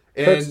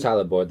 And hurts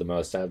Tyler Boyd the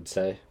most, I would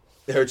say.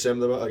 It hurts him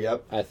the most,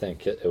 yep. I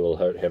think it will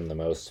hurt him the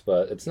most,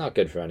 but it's not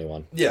good for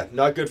anyone. Yeah,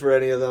 not good for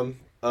any of them.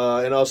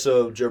 And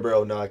also, Joe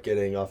Burrow not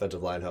getting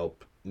offensive line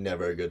help,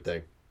 never a good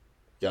thing.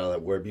 Gotta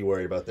be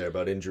worried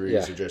about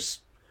injuries or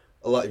just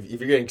a lot. If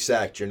you're getting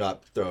sacked, you're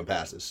not throwing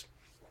passes.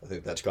 I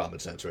think that's common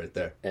sense right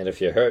there. And if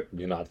you're hurt,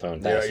 you're not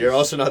throwing Yeah, passes. you're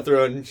also not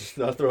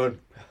throwing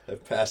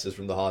passes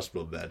from the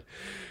hospital bed.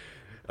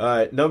 All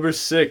right, number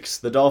 6,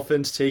 the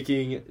Dolphins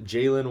taking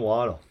Jalen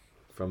Waddle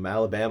from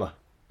Alabama.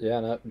 Yeah,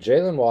 no,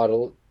 Jalen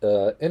Waddle,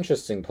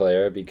 interesting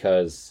player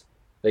because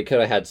they could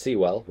have had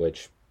Sewell,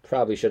 which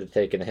probably should have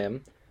taken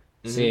him,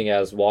 seeing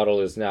as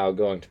Waddle is now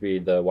going to be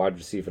the wide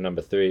receiver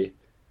number 3,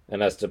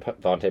 and as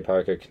Devontae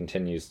Parker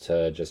continues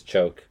to just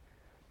choke.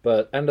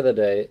 But end of the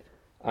day,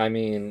 I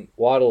mean,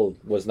 Waddle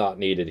was not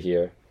needed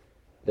here.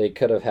 They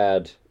could have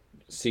had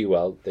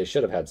Sewell. They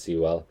should have had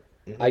Sewell.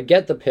 I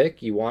get the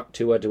pick. You want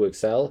Tua to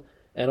excel,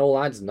 and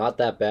O-line's not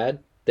that bad.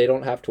 They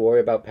don't have to worry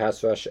about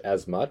pass rush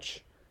as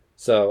much.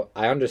 So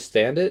I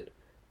understand it.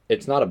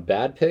 It's not a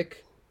bad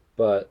pick,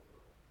 but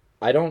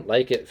I don't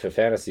like it for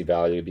fantasy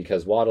value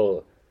because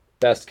Waddle,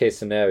 best case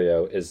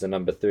scenario, is the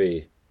number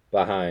 3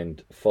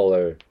 behind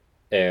Fuller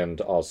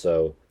and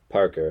also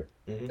Parker.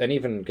 And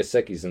even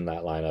Gesicki's in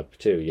that lineup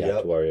too, you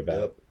have to worry about.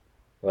 Yep.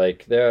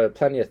 Like, there are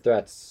plenty of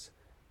threats,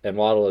 and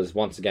Waddle is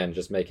once again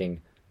just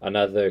making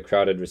another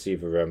crowded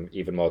receiver room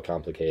even more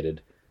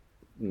complicated.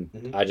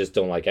 I just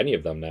don't like any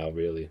of them now,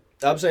 really.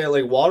 I'm saying,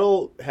 like,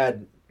 Waddle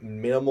had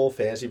minimal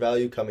fantasy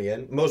value coming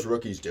in. Most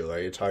rookies do,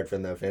 right? It's hard for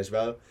them to have fantasy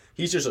value.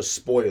 He's just a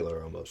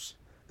spoiler almost.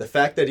 The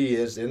fact that he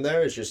is in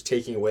there is just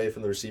taking away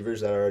from the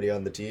receivers that are already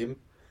on the team.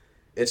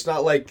 It's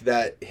not like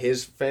that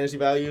his fantasy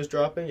value is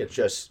dropping. It's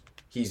just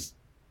he's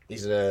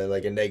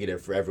a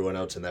negative for everyone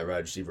else in that wide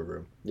receiver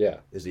room. Yeah.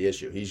 Is the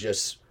issue. He's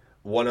just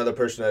one other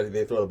person that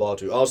they throw the ball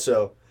to.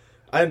 Also,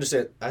 I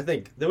understand. I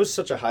think there was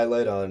such a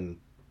highlight on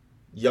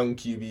young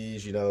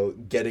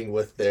QBs, getting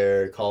with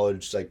their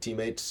college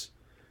teammates.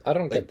 I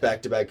don't get that.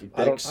 Back-to-back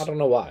picks. I don't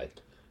know why.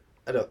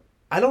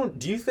 I don't.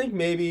 Do you think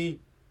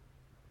maybe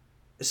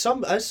I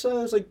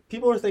saw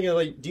people were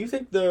thinking do you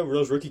think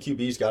those rookie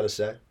QBs got a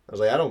say? I was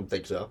like, I don't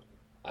think so.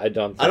 I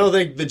don't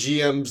think the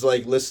GM's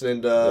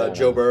listening to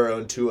Joe Burrow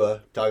and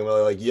Tua talking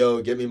about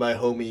yo, get me my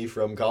homie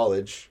from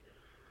college.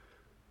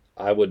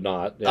 I would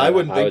not. I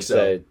wouldn't think so.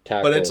 Say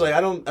tackle. But it's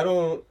I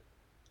don't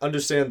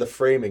understand the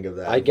framing of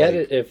that. I get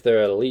it if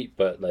they're elite,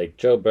 but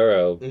Joe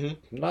Burrow,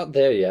 not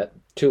there yet.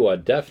 Tua,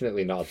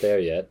 definitely not there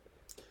yet.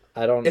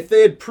 I don't. If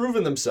they had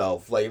proven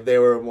themselves, if they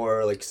were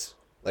more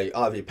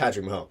obviously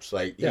Patrick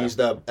Mahomes, he's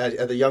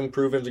at the young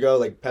proven to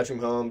go, Patrick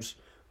Mahomes,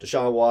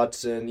 Deshaun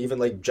Watson,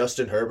 even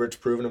Justin Herbert's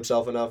proven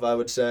himself enough, I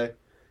would say,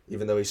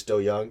 even though he's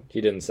still young. He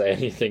didn't say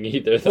anything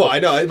either. Though. Well, I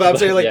know, but I'm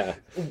saying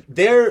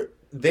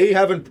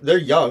they're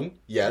young,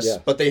 yes,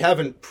 but they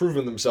haven't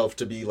proven themselves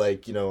to be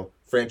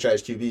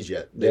franchise QBs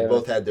yet. They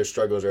both had their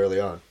struggles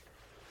early on,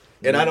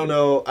 and I don't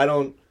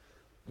know.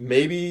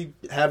 Maybe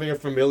having a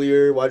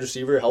familiar wide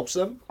receiver helps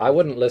them. I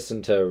wouldn't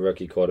listen to a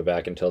rookie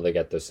quarterback until they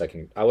get their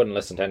second. I wouldn't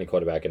listen to any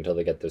quarterback until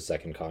they get their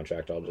second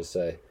contract. I'll just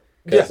say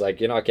because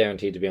you're not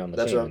guaranteed to be on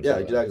the team.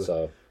 Exactly.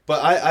 So,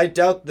 but I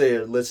doubt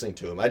they're listening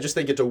to him. I just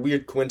think it's a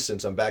weird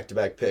coincidence on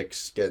back-to-back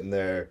picks getting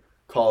their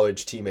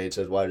college teammates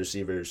as wide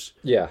receivers.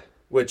 Yeah,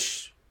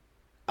 which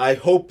I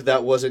hope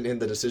that wasn't in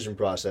the decision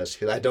process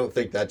because I don't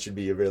think that should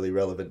be a really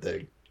relevant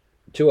thing.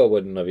 Tua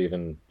wouldn't have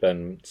even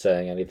been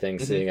saying anything,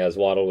 seeing as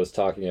Waddle was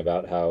talking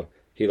about how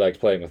he liked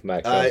playing with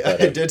Mac Jones.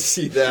 I did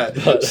see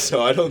that,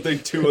 so I don't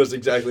think Tua's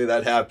exactly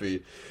that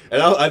happy.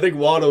 And I think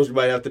Waddle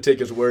might have to take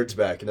his words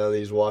back now that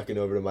he's walking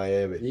over to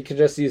Miami. You can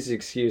just use the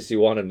excuse he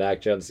wanted Mac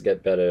Jones to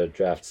get better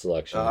draft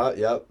selection.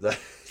 Yep.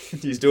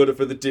 He's doing it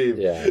for the team.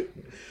 Yeah.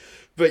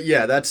 But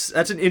yeah, that's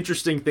an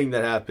interesting thing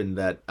that happened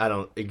that I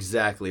don't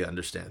exactly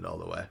understand all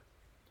the way.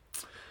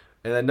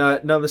 And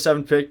then number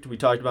 7 pick, we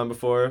talked about him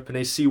before,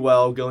 Penei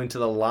Sewell going to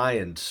the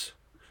Lions.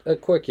 A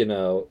quick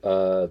look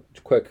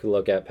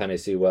at Penei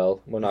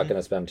Sewell. We're not going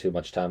to spend too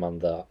much time on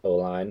the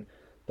O-line,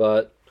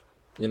 but,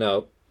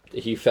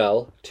 he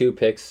fell 2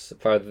 picks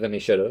farther than he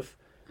should have,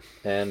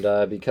 and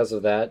because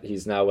of that,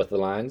 he's now with the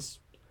Lions.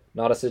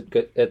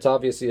 It's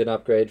obviously an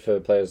upgrade for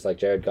players like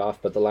Jared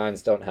Goff, but the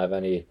Lions don't have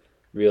any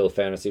real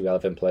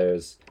fantasy-relevant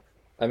players.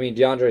 I mean,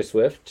 DeAndre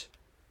Swift,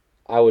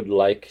 I would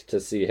like to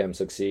see him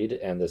succeed,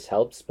 and this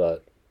helps,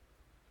 but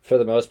for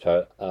the most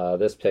part,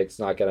 this pick's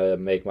not going to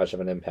make much of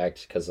an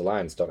impact because the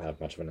Lions don't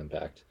have much of an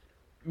impact.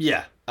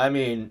 Yeah, I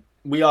mean,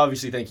 we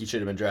obviously think he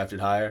should have been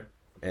drafted higher,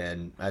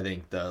 and I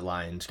think the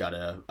Lions got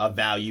a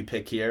value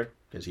pick here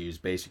because he was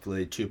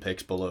basically 2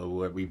 picks below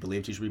where we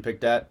believed he should be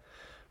picked at.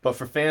 But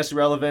for fantasy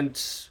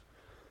relevance,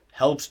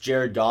 helps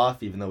Jared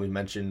Goff, even though we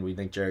mentioned we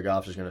think Jared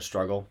Goff is going to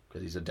struggle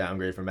because he's a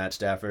downgrade for Matt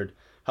Stafford.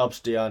 Helps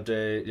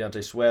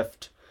DeAndre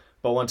Swift.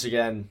 But once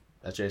again,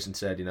 as Jason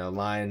said,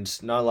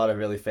 Lions, not a lot of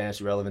really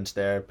fantasy relevance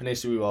there. Penei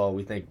Sewell,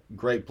 we think,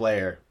 great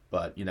player,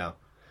 but, not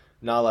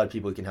a lot of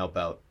people who can help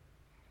out.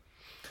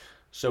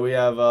 So we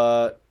have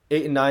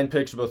 8 and 9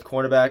 picks for both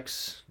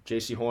cornerbacks.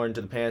 J.C. Horn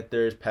to the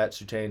Panthers, Pat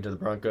Surtain to the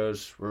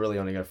Broncos. We're really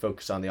only going to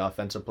focus on the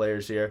offensive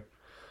players here.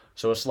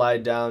 So we'll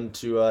slide down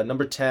to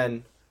number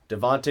 10,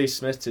 Devontae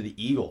Smith to the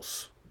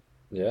Eagles.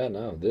 Yeah,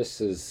 no, this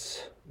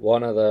is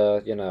one of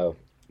the,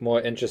 more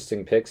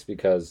interesting picks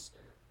because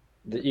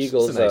the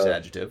Eagles... It's a nice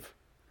adjective.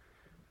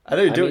 I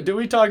think. Do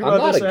we talk I'm about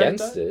not this?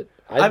 against it.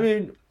 I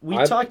mean, we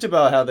talked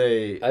about how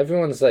they.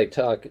 Everyone's like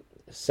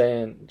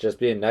saying just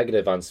being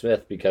negative on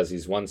Smith because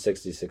he's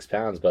 166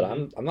 pounds, but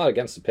I'm not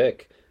against the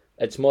pick.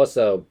 It's more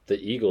so the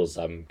Eagles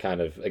I'm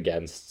kind of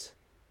against,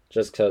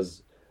 just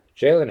because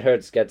Jalen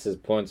Hurts gets his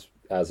points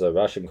as a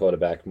rushing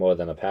quarterback more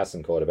than a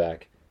passing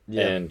quarterback,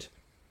 and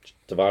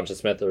Devonta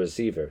Smith a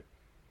receiver.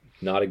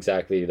 Not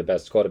exactly the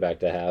best quarterback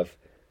to have,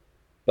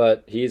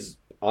 but he's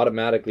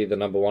automatically the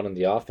number one in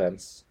the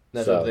offense.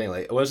 That's the thing.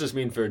 Like, what does this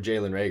mean for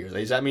Jalen Reagor?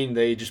 Does that mean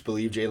they just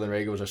believe Jalen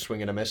Reagor was a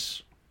swing and a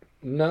miss?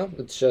 No,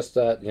 it's just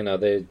that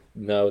they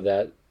know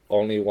that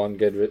only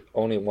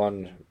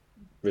one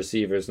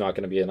receiver is not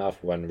going to be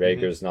enough when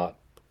Rager's not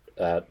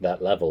at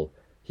that level.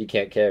 He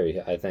can't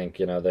carry. I think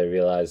they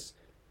realize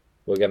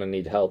we're going to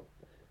need help,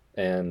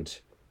 and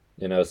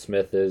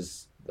Smith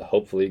is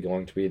hopefully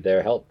going to be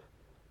their help.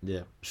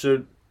 Yeah.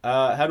 So,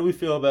 how do we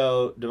feel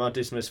about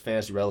Devontae Smith's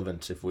fantasy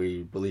relevance if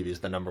we believe he's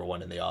the number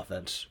one in the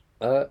offense?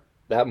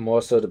 That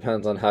more so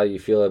depends on how you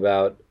feel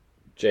about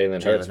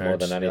Jalen Hurts more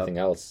than anything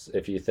else.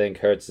 If you think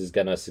Hurts is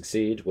going to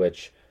succeed,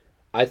 which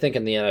I think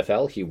in the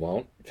NFL he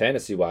won't.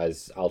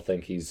 Fantasy-wise, I'll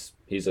think he's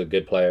a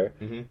good player.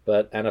 Mm-hmm.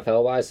 But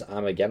NFL-wise,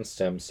 I'm against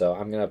him, so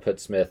I'm going to put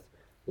Smith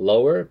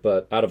lower.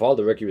 But out of all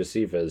the rookie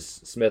receivers,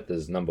 Smith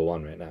is number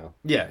one right now.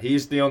 Yeah,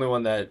 he's the only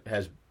one that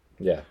has...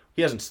 Yeah.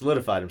 He hasn't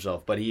solidified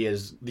himself, but he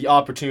has the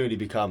opportunity to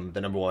become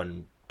the number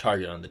one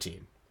target on the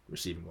team,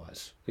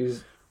 receiving-wise.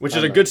 Which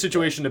is a good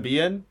situation to be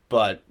in,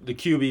 but the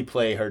QB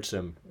play hurts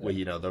him with,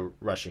 the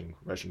rushing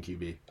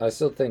QB. I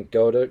still think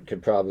Goddard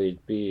could probably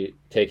be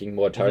taking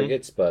more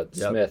targets, but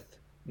Smith,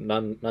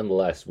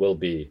 nonetheless, will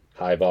be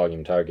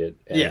high-volume target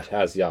and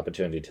has the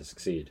opportunity to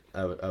succeed.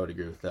 I would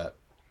agree with that.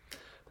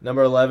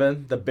 Number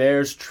 11, the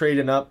Bears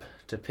trading up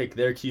to pick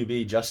their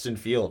QB, Justin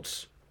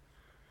Fields.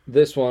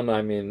 This one,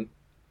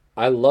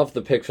 I love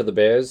the pick for the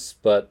Bears,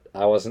 but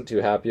I wasn't too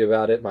happy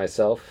about it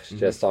myself,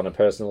 just on a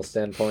personal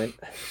standpoint.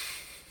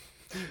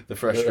 The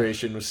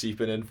frustration was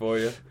seeping in for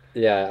you.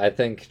 Yeah, I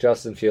think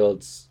Justin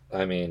Fields,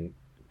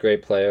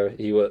 great player.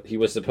 He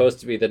was supposed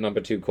to be the number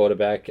 2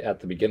 quarterback at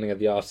the beginning of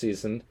the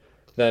offseason,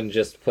 then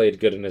just played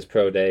good in his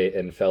pro day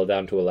and fell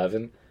down to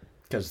 11.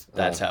 Because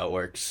that's how it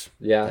works.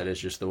 Yeah. That is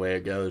just the way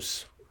it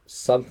goes.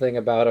 Something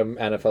about him,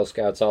 NFL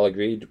scouts all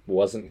agreed,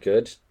 wasn't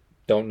good.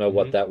 Don't know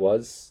what that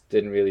was.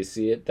 Didn't really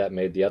see it. That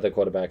made the other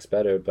quarterbacks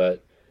better,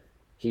 but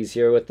he's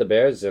here with the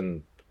Bears,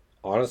 and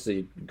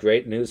honestly,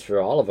 great news for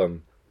all of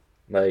them.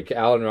 Like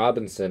Allen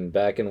Robinson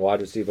back in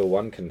wide receiver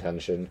 1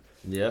 contention.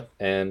 Yeah.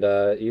 And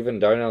even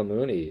Darnell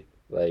Mooney.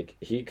 Like,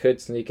 he could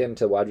sneak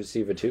into wide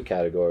receiver 2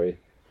 category.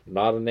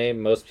 Not a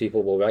name most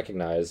people will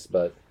recognize,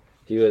 but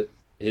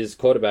his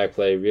quarterback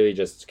play really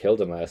just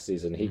killed him last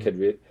season.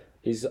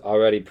 He's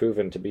already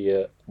proven to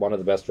be one of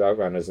the best route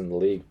runners in the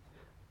league,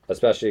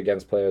 especially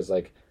against players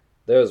like...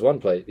 There was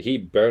one play, he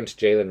burnt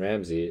Jalen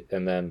Ramsey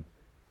and then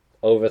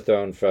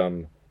overthrown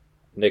from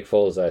Nick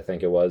Foles, I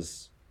think it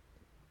was.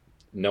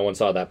 No one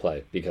saw that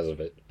play because of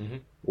it. Mm-hmm.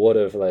 Would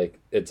have,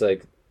 it's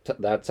like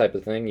that type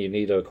of thing. You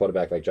need a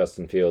quarterback like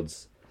Justin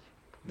Fields.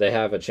 They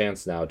have a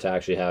chance now to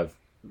actually have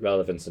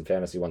relevance in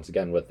fantasy once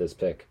again with this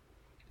pick.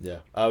 Yeah,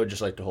 I would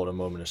just like to hold a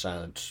moment of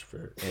silence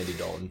for Andy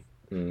Dalton.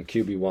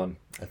 QB1.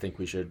 I think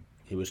we should.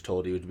 He was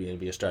told he would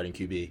be a starting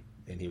QB,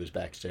 and he was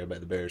backstabbed by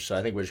the Bears. So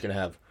I think we're just going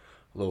to have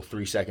a little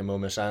 3-second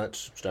moment of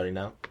silence starting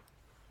now.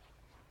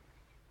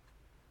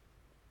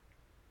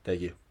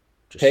 Thank you.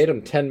 Paid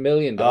him $10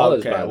 million, by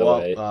the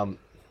way.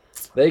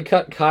 They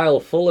cut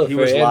Kyle Fuller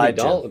for Andy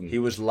Dalton. He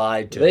was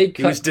lied to.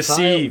 He was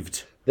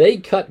deceived. They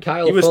cut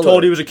Kyle Fuller. He was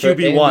told he was a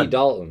QB1. Andy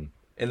Dalton.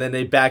 And then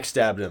they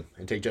backstabbed him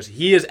and take Justin.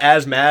 He is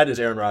as mad as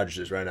Aaron Rodgers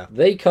is right now.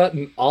 They cut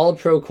an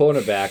all-pro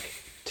cornerback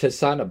to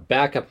sign a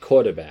backup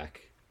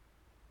quarterback.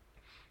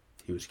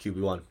 He was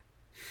QB1.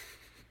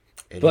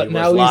 But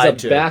now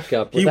he's a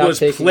backup without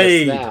taking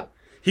a snap.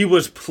 He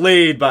was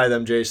played by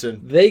them,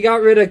 Jason. They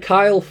got rid of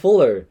Kyle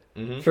Fuller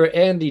for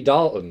Andy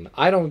Dalton.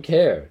 I don't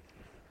care.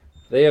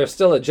 They are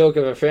still a joke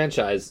of a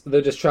franchise.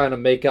 They're just trying to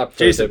make up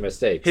for their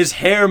mistakes. His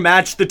hair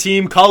matched the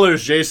team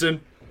colors,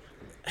 Jason.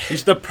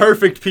 He's the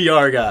perfect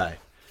PR guy.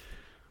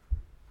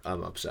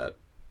 I'm upset.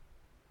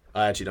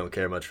 I actually don't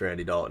care much for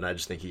Andy Dalton. I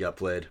just think he got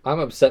played. I'm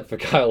upset for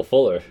Kyle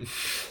Fuller.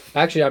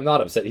 Actually, I'm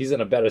not upset. He's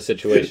in a better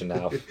situation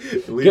now.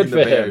 Good for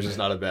the Bears is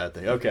not a bad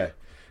thing. Okay.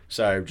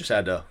 Sorry, just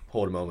had to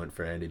hold a moment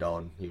for Andy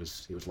Dalton. He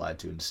was lied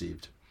to and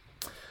deceived.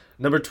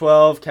 Number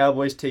 12,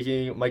 Cowboys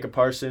taking Micah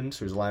Parsons,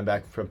 who's a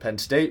linebacker from Penn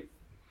State.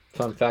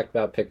 Fun fact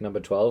about pick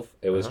number 12.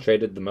 It was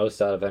traded the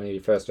most out of any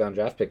first-round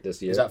draft pick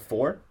this year. Is that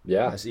 4?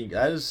 Yeah. I see.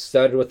 That is...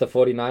 Started with the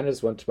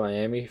 49ers, went to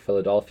Miami,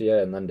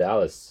 Philadelphia, and then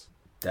Dallas.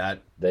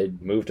 They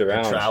moved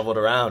around. They traveled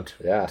around.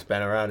 Yeah. It's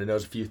been around. It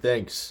knows a few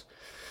things.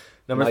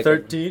 Number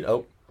 13.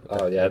 Oh,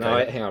 yeah. Okay.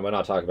 No, hang on. We're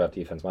not talking about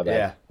defense. My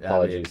bad. Yeah.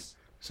 Apologies.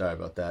 Sorry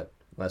about that.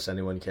 Unless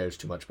anyone cares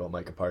too much about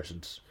Micah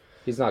Parsons.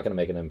 He's not going to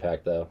make an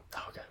impact, though.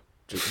 Oh, okay.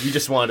 You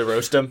just wanted to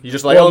roast him? You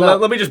just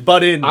let me just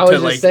butt in. I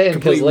was just saying,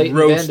 because Leighton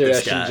Vander Vander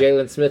Esch and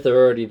Jalen Smith are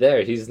already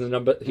there. He's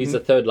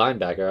the third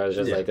linebacker. I was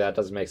just like, that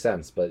doesn't make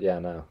sense. But yeah,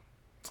 no.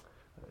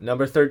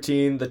 Number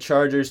 13, the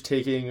Chargers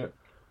taking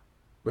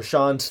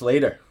Rashawn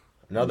Slater,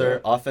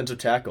 another offensive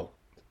tackle.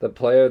 The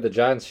player the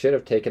Giants should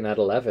have taken at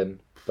 11,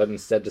 but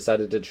instead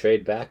decided to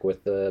trade back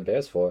with the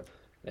Bears for.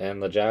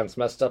 And the Giants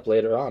messed up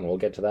later on. We'll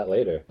get to that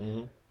later.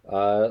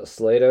 Mm-hmm.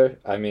 Slater,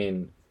 I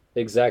mean,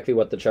 exactly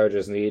what the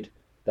Chargers need.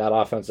 That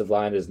offensive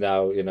line is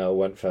now,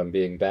 went from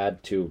being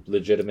bad to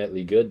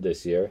legitimately good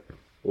this year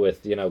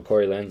with,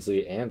 Corey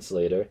Linsley and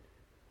Slater.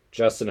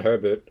 Justin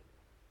Herbert,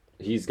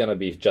 he's going to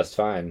be just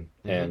fine.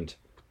 Mm-hmm. And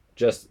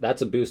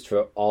that's a boost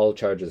for all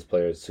Chargers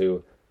players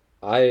who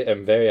I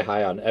am very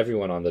high on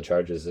everyone on the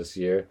Chargers this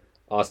year.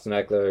 Austin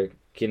Eckler,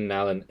 Keenan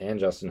Allen, and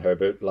Justin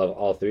Herbert. Love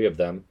all three of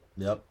them.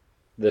 Yep.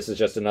 This is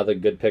just another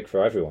good pick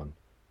for everyone.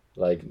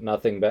 Like,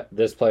 nothing but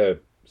this player,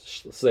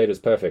 Slater's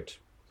perfect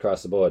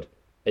across the board.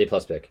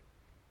 A-plus pick.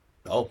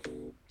 Oh.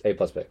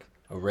 A-plus pick.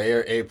 A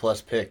rare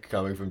A-plus pick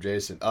coming from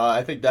Jason.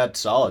 I think that's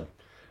solid.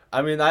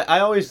 I mean, I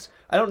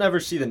don't ever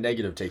see the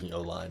negative taking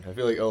O-line. I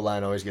feel like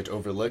O-line always gets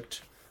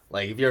overlooked.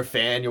 Like, if you're a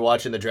fan, you're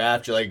watching the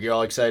draft, you're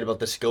all excited about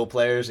the skill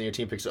players, and your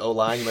team picks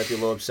O-line, you might be a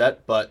little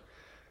upset, but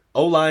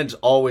O-line's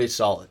always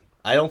solid.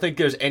 I don't think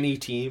there's any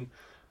team,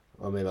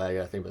 well, maybe I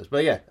gotta think about this,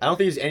 but yeah, I don't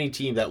think there's any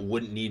team that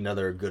wouldn't need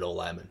another good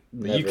O-lineman.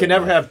 You can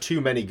never have too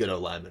many good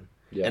O-linemen.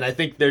 Yeah. And I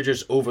think they're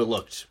just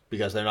overlooked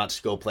because they're not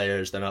skill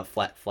players, they're not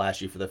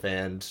flashy for the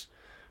fans.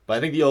 But I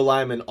think the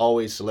O-lineman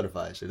always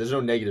solidifies. There's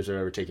no negatives of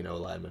ever taking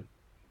O-lineman.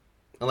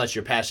 Unless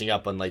you're passing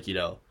up on,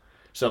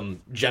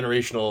 some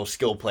generational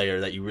skill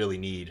player that you really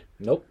need.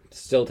 Nope.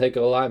 Still take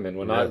O-lineman.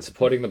 We're not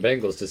supporting the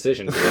Bengals'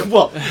 decision.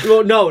 well,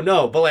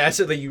 no. But I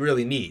said that you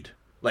really need.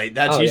 He's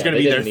going to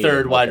be their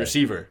third wide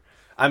receiver.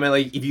 I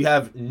mean, if you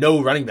have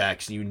no running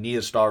backs and you need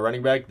a star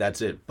running back, that's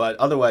it. But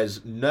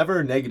otherwise,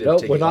 never negative.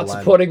 Nope, we're not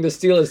supporting the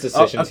Steelers'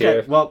 decisions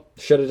here. Well,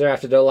 should have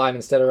drafted O-line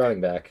instead of running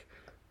back.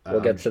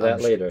 We'll get to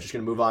that later. Just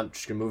going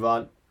to move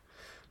on.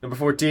 Number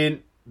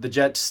 14, the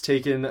Jets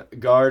taking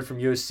guard from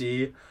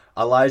USC,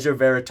 Elijah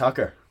Vera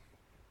Tucker.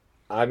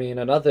 I mean,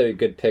 another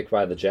good pick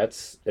by the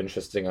Jets,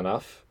 interesting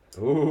enough.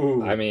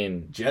 Ooh. I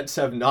mean, Jets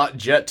have not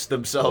jets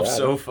themselves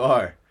so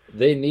far.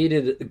 They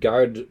needed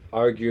guard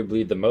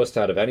arguably the most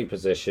out of any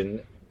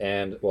position,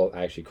 and,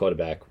 actually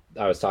quarterback.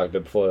 I was talking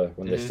about before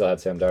when they still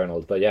had Sam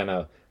Darnold. But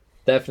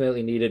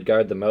definitely needed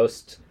guard the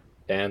most,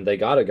 and they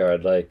got a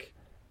guard.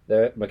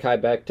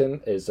 Mekhi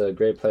Becton is a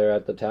great player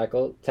at the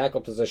tackle. Tackle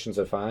positions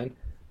are fine.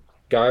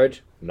 Guard,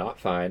 not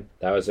fine.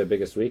 That was their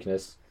biggest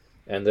weakness,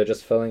 and they're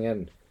just filling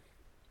in.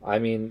 I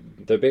mean,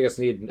 their biggest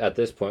need at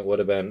this point would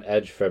have been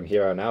edge from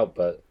here on out,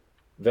 but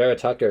Vera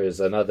Tucker is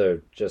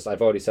another,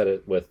 I've already said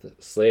it with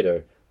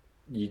Slater,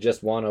 you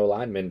just want a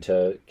lineman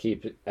to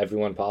keep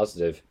everyone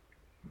positive.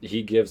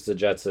 He gives the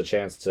Jets a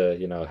chance to,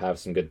 have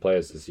some good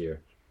players this year.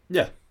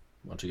 Yeah.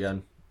 Once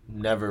again,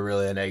 never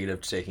really a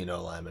negative to taking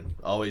no lineman.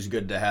 Always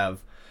good to have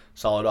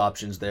solid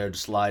options there to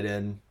slide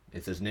in.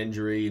 If there's an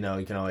injury, you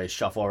can always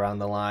shuffle around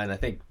the line. I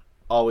think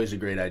always a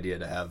great idea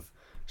to have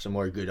some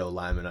more good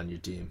O-linemen on your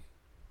team.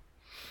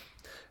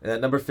 And at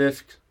number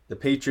 5, the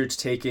Patriots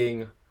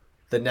taking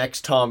the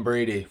next Tom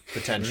Brady,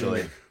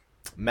 potentially.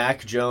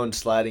 Mac Jones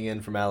sliding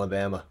in from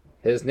Alabama.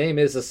 His name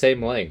is the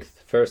same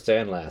length, first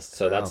and last,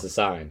 so that's a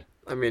sign.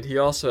 I mean, he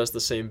also has the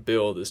same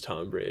build as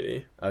Tom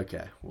Brady.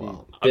 Okay,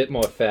 well. A bit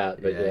more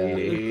fat, but yeah.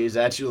 He's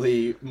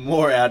actually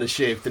more out of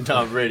shape than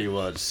Tom Brady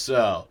was,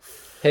 so.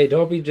 Hey,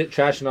 don't be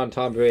trashing on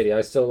Tom Brady.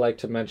 I still like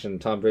to mention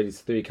Tom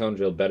Brady's 3-cone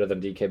drill better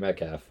than DK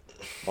Metcalf.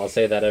 I'll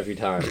say that every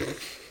time.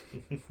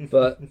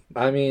 But,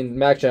 I mean,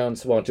 Mac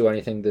Jones won't do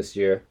anything this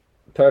year.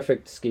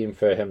 Perfect scheme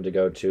for him to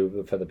go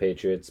to for the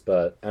Patriots,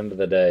 but end of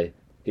the day,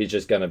 he's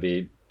just going to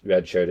be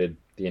redshirted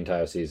the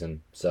entire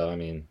season. So, I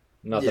mean,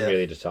 nothing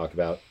really to talk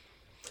about.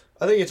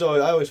 I think I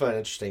always find it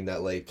interesting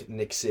that,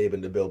 Nick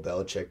Saban to Bill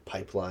Belichick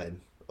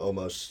pipeline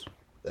almost.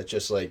 That's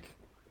just,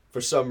 for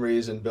some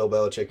reason, Bill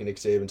Belichick and Nick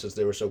Saban, since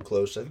they were so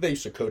close, I think they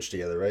used to coach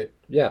together, right?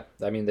 Yeah,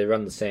 I mean, they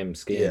run the same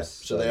schemes. Yeah,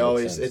 so they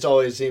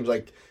always seems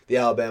like the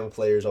Alabama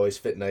players always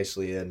fit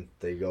nicely in.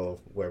 They go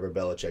wherever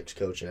Belichick's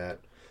coaching at.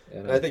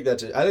 And I think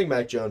that's it. I think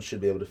Mac Jones should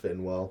be able to fit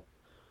in well.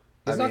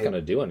 He's not going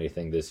to do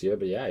anything this year,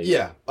 but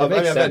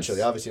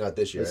eventually. Obviously not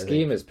this year. The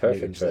scheme is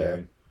perfect for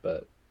him,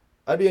 but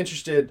I'd be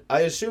interested.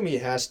 I assume he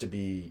has to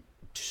be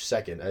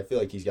second. I feel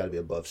like he's got to be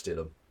above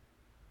Stidham.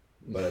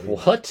 But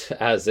what?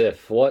 As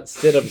if. What?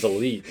 Stidham's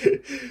elite.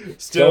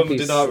 Stidham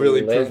did not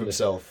really prove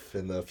himself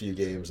in the few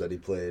games that he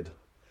played.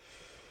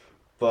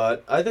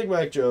 But I think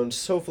Mac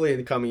Jones, hopefully in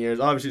the coming years,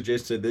 obviously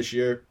Jason said this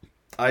year,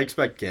 I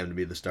expect Cam to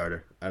be the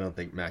starter. I don't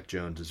think Mac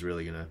Jones is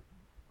really going to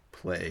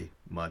play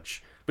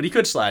much. But he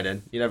could slide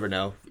in. You never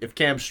know. If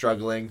Cam's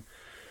struggling,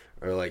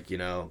 or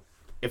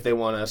if they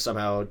want to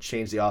somehow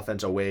change the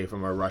offense away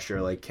from a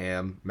rusher like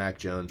Cam, Mac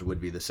Jones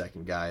would be the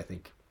second guy, I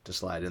think, to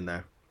slide in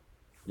there.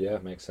 Yeah,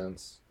 makes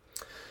sense.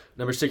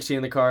 Number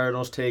 16, the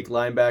Cardinals take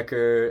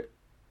linebacker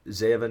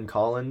Zaven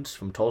Collins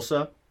from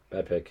Tulsa.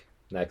 Bad pick.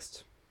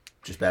 Next.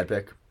 Just bad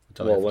pick?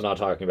 Well, we're not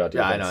talking about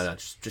defense. Yeah, I know.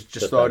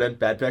 Just throw it in.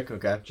 Bad pick?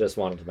 Okay. Just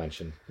wanted to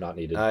mention. Not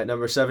needed. All right,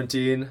 number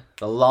 17,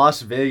 the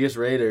Las Vegas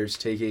Raiders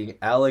taking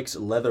Alex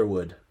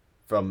Leatherwood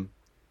from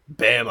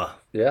Bama.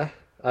 Yeah.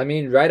 I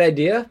mean, right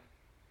idea,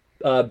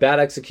 bad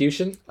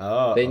execution.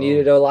 Oh. They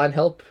needed O-line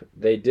help.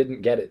 They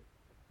didn't get it.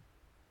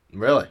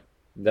 Really?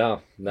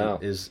 No.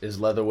 Is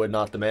Leatherwood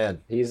not the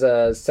man? He's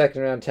a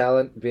second-round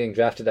talent being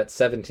drafted at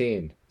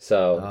 17.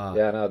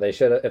 So, they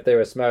should have, if they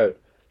were smart,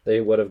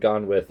 they would have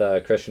gone with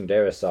Christian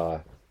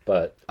Darrisaw.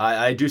 But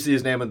I do see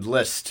his name on the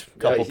list.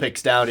 Couple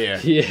picks down here.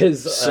 he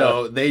is.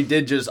 So they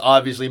did just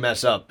obviously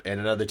mess up, and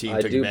another team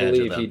took advantage of them. I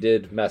do believe he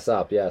did mess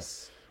up,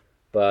 yes.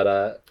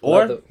 But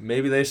or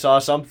maybe they saw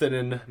something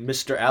in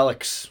Mr.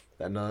 Alex.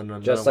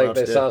 That just like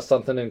they saw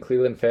something in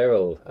Cleveland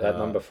Farrell at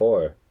number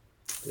 4.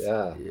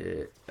 Yeah.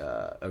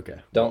 Okay.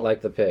 Don't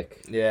like the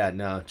pick. Yeah,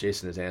 no,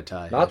 Jason is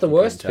anti. Not the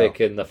worst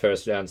pick in the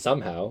first round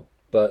somehow,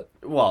 but...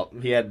 Well,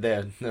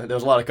 there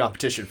was a lot of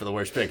competition for the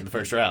worst pick in the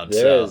first round.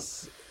 There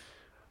is.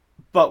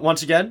 But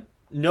once again,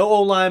 no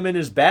O-lineman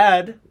is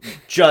bad,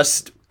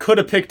 just could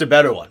have picked a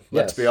better one.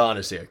 Let's be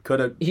honest here.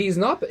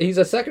 He's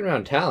a second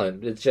round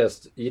talent. It's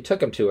just, you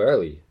took him too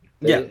early.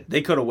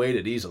 They could have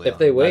waited easily. If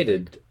they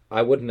waited...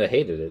 I wouldn't have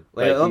hated it.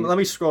 Let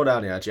me scroll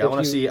down here, actually. I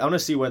want to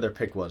see where their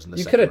pick was in the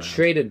second round. You could have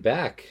traded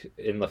back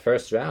in the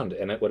first round,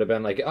 and it would have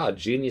been like,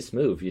 genius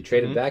move. You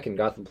traded back and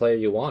got the player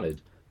you wanted.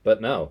 But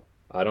no,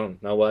 I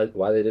don't know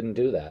why they didn't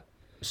do that.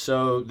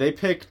 So they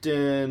picked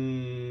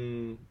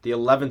in the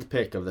 11th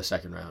pick of the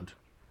second round.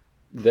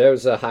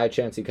 There's a high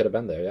chance he could have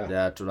been there, yeah.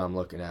 That's what I'm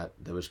looking at.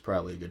 There was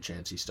probably a good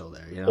chance he's still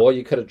there, you know? Or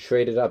you could have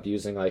traded up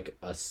using like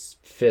a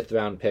 5th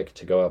round pick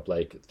to go up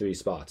like 3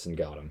 spots and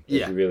got him.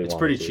 Yeah, if you really it's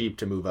pretty cheap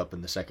to move up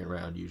in the second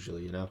round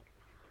usually, you know?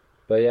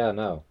 But yeah,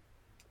 no.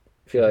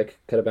 I feel like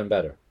could have been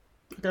better.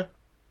 Okay.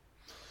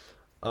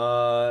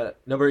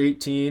 Number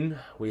 18,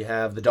 we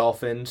have the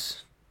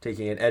Dolphins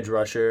taking an edge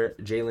rusher,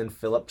 Jalen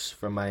Phillips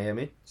from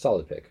Miami.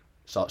 Solid pick.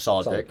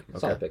 Solid pick. Okay.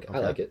 Solid pick.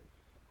 Okay.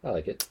 I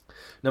like it.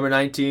 Number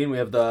 19, we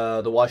have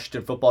the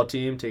Washington football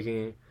team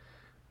taking...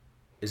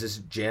 Is this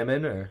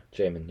Jamin or...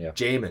 Jamin, yeah.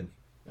 Jamin.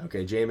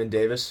 Okay, Jamin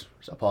Davis.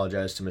 So I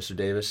apologize to Mr.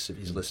 Davis if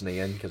he's listening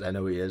in, because I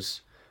know he is.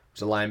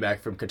 He's a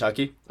linebacker from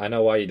Kentucky. I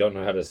know why you don't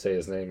know how to say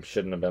his name.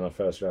 Shouldn't have been a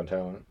first-round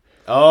talent.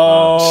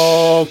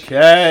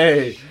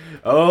 Okay.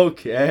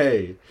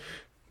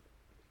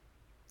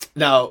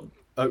 Now,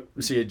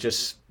 see,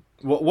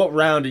 what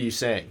round are you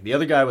saying? The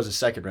other guy was a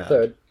second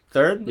round.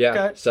 Third? Yeah,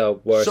 okay.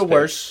 So worse.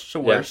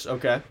 Yeah.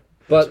 Okay.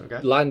 But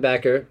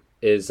linebacker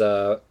is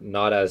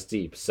not as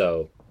deep,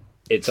 so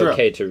it's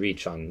okay to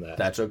reach on that.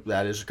 That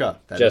is okay.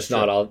 Just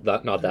not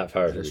that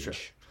far to reach. True.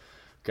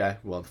 Okay,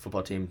 well, the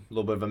football team, a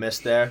little bit of a miss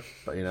there,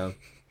 but you know.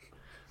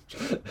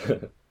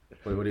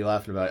 What are you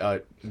laughing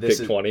about?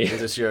 Big 20.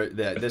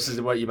 This is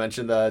what you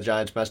mentioned the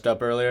Giants messed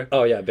up earlier?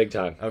 Oh, yeah, big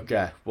time.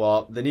 Okay,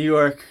 well, the New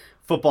York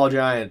Football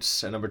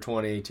Giants at number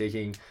 20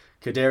 taking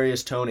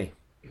Kadarius Toney,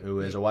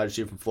 who is a wide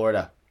receiver from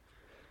Florida.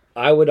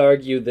 I would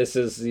argue this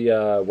is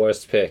the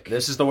worst pick.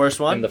 This is the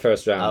worst one? In the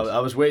first round. I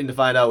was waiting to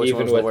find out which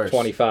one was the worst. Even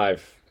with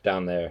 25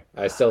 down there,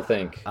 I still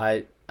think.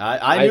 I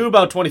knew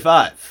about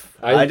 25.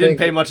 I didn't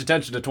pay much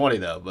attention to 20,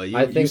 though. But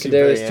I think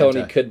Kadarius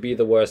Toney could be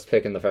the worst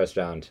pick in the first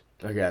round.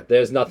 Okay.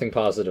 There's nothing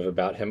positive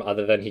about him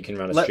other than he can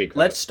run a streak.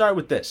 Let's start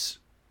with this.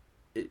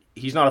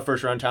 He's not a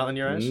first-round talent in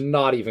your eyes?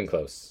 Not even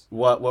close.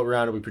 What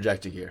round are we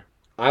projecting here?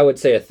 I would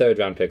say a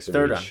third-round pick's a reach.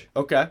 Third round.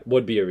 Okay.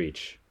 Would be a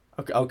reach.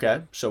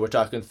 Okay. So we're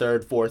talking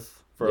third, fourth.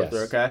 Yes.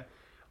 Okay.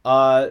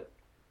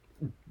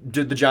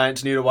 Did the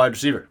Giants need a wide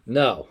receiver?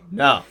 No.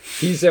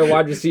 He's their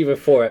wide receiver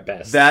 4 at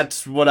best.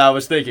 That's what I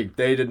was thinking.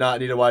 They did not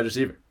need a wide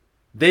receiver.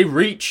 They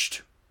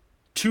reached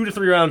 2 to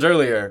 3 rounds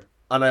earlier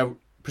on a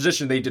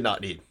position they did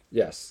not need.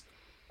 Yes.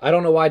 I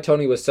don't know why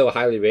Toney was so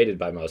highly rated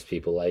by most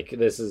people. Like,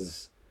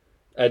 it's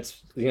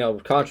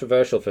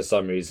controversial for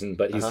some reason,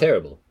 but he's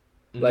terrible.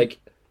 Mm-hmm. Like,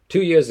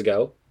 2 years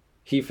ago,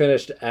 he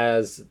finished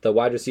as the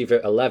wide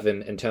receiver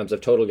 11 in terms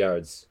of total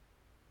yards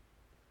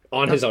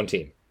on his own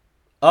team.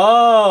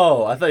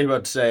 Oh, I thought you were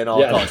about to say in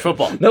all college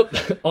football. Nope,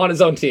 on his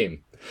own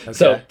team. Okay.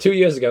 So, 2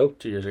 years ago.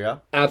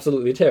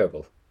 Absolutely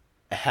terrible.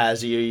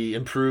 Has he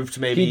improved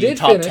maybe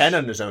top 10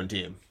 on his own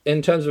team?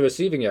 In terms of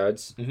receiving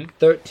yards,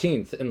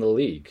 13th in the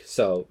league.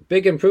 So,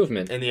 big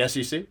improvement. In the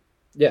SEC?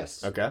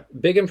 Yes. Okay.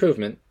 Big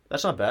improvement.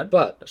 That's not bad.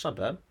 But that's not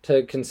bad.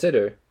 To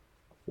consider,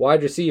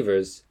 wide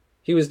receivers,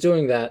 he was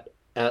doing that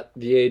at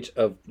the age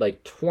of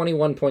like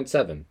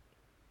 21.7.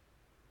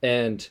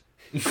 And...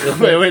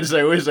 wait a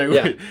second.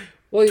 Yeah.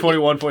 Well,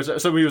 21.7.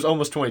 So he was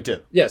almost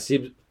 22. Yes,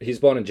 he's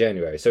born in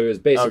January, so he was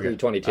basically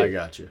 22. I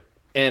got you.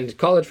 And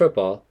college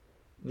football,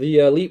 the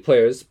elite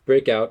players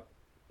break out.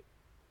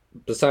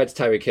 Besides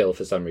Tyreek Hill,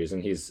 for some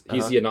reason, he's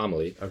the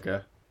anomaly. Okay.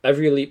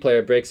 Every elite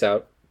player breaks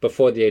out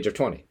before the age of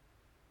 20,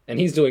 and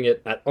he's doing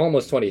it at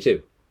almost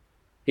 22.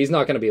 He's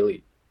not going to be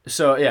elite.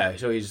 So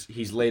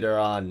he's later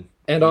on,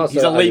 and also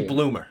he's a late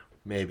bloomer,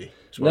 maybe.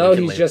 No,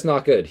 he's just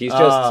not good. He's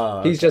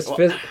just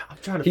I'm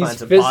trying to find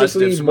some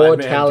physically more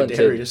talented.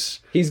 Kadarius.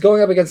 He's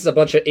going up against a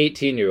bunch of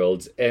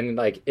 18-year-olds, and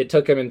like it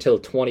took him until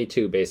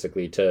 22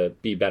 basically to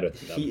be better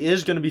than them. He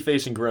is going to be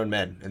facing grown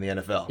men in the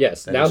NFL.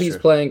 Yes, now he's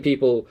playing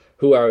people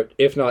who are,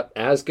 if not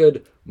as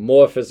good,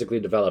 more physically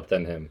developed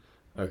than him.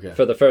 Okay.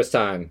 For the first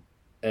time,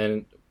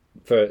 and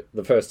for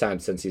the first time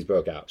since he's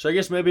broke out. So I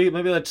guess maybe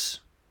let's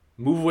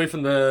move away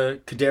from the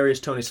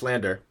Kadarius Toney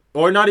slander,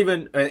 or not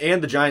even,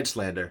 and the Giants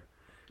slander.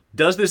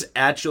 Does this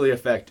actually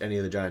affect any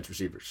of the Giants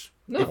receivers?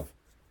 No.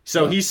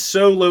 So he's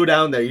so low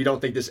down there, you don't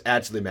think this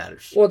actually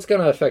matters? Well, it's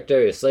going to affect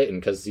Darius Slayton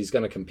because he's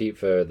going to compete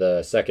for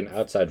the second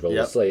outside role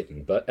Yep. with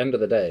Slayton. But end of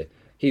the day,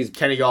 he's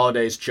Kenny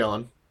Galladay's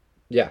chilling.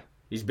 yeah.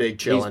 He's big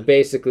He's chilling.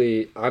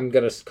 basically, I'm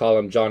going to call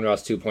him John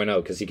Ross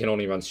 2.0 because he can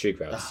only run streak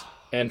routes.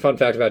 And fun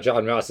fact about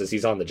John Ross is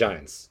he's on the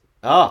Giants.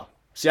 Oh,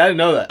 see, I didn't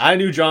know that. I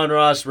knew John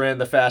Ross ran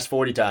the fast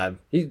 40 time,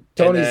 Tony's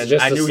then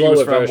just I a knew he was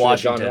slower from version of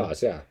John Washington.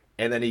 Ross, yeah.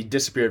 and then he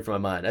disappeared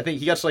from my mind. I think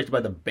he got selected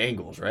by the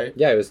Bengals, right?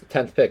 Yeah, he was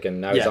 10th pick,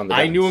 and now he's on the I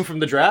Giants. knew him from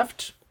the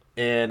draft,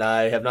 and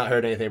I have not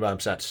heard anything about him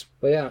since.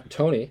 But yeah,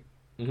 Tony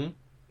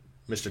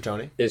Mr.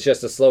 Toney. is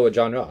just a slower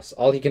John Ross.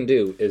 All he can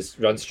do is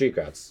run streak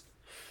routes.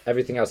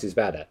 Everything else he's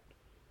bad at.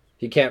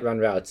 He can't run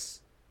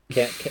routes.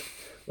 Can't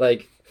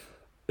like,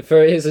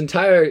 for his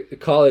entire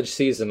college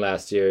season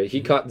last year,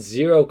 he caught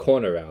 0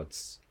 corner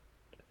routes.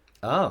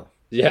 Oh,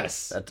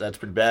 Yes. that's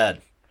pretty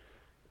bad.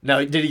 Now,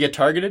 did he get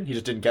targeted? He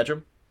just didn't catch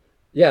him?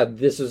 Yeah,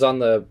 this was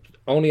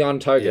only on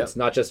targets, Yep.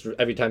 not just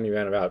every time he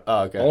ran a route.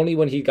 Oh, okay. Only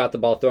when he got the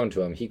ball thrown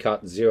to him, he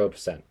caught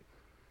 0%.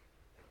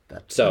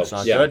 That's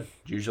not yeah. good.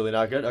 Usually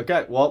not good.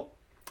 Okay, well,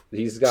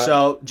 He's got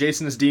so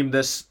Jason has deemed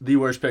this the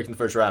worst pick in the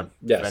first round,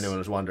 Yes. if anyone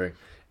was wondering.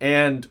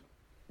 And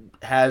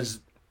has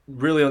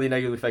really only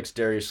negatively affects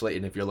Darius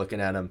Slayton if you're looking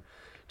at him.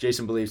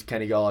 Jason believes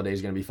Kenny Galladay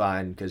is going to be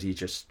fine because he's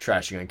just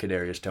trashing on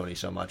Kadarius Toney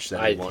so much that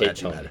I it won't hate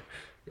actually Toney. matter.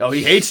 Oh,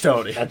 he hates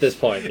Toney. at this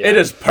point. Yeah. It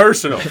is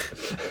personal.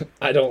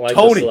 I don't like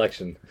Tony. the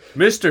selection.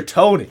 Mr.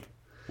 Toney,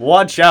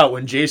 watch out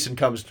when Jason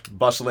comes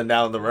bustling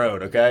down the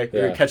road, okay? You're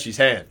going Yeah. to catch these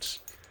hands.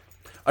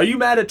 Are you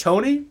mad at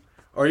Toney?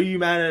 Or are you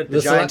mad at the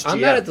Giants I'm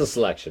GM? mad at the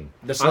selection.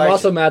 The I'm selection.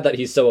 also mad that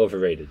he's so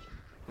overrated.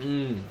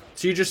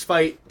 So you just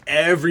fight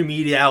every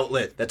media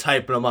outlet that's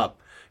hyping him up.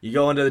 You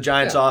go into the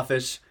Giants' Yeah.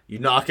 office, you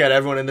knock out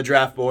everyone in the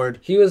draft board.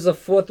 He was the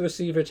 4th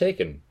receiver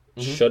taken.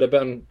 Mm-hmm. Should have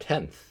been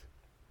 10th.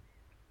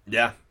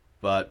 Yeah,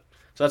 but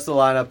so that's the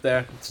lineup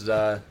there.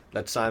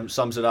 That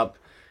sums it up.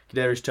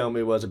 Kadarius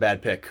Toney was a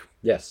bad pick.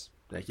 Yes.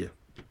 Thank you.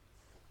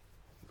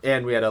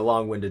 And we had a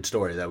long-winded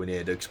story that we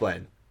needed to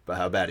explain about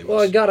how bad he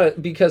Well, was.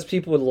 because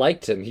people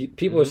liked him. People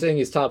Mm-hmm. were saying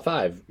he's top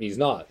 5. He's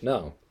not.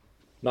 No.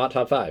 Not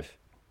top 5.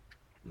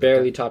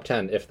 Barely top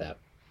 10, if that.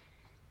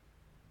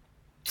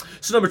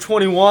 So number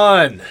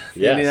 21, the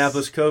Yes.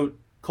 Indianapolis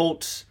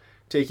Colts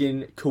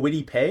taking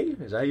Kwity Paye.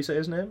 Is that how you say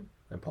his name?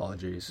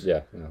 Apologies.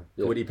 Yeah. No.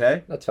 Yeah. Kwity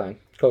Paye? That's fine.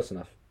 Close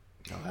enough.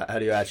 How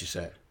do you actually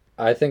say it?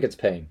 I think it's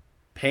Payne.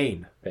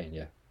 Payne. Payne,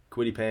 yeah.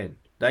 Kwity Paye.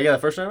 Did I get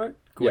that first name right?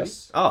 Kwity?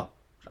 Yes. Oh,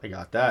 I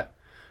got that.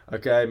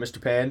 Okay, Mr.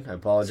 Payne, I Solid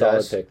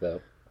apologize. pick,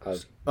 though. Oh,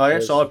 yeah, It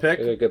was solid pick.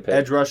 a good pick.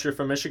 Edge rusher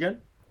from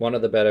Michigan. One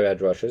of the better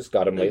edge rushers.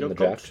 Got him There late you in the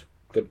go, draft.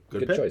 Good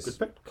pick, choice. good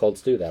pick.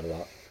 Colts do that a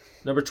lot.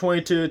 Number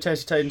 22,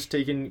 Tennessee Titans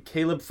taking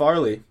Caleb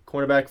Farley,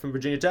 cornerback from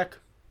Virginia Tech.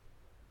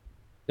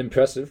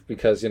 Impressive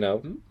because,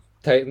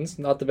 Titans,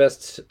 not the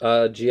best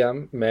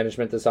GM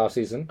management this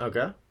offseason.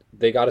 Okay.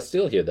 They got a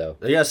steal here, though.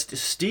 Yes,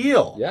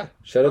 Steele. Yeah,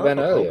 should have been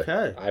Oh, earlier.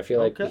 okay. I feel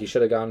like Okay. he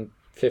should have gone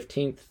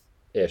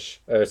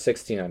 15th-ish. Or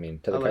 16, I mean,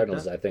 to the I like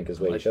Cardinals, that. I think is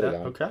I where he like should have that.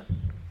 gone. Okay.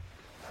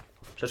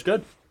 That's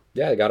good.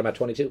 Yeah, they got him at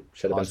 22.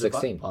 Should have been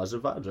 16.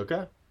 Positive vibes,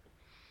 okay.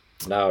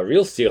 Now, a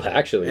real steal,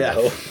 actually, Yeah.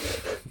 though.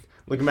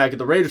 Looking back at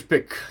the Raiders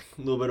pick,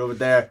 a little bit over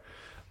there.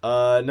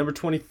 Number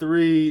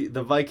 23,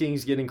 the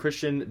Vikings getting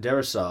Christian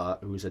Darrisaw,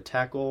 who's a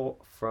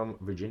tackle from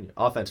Virginia.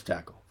 Offensive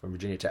tackle from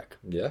Virginia Tech.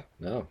 Yeah,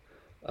 no.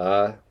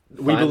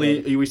 We Finally-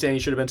 believe, are we saying he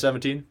should have been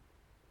 17?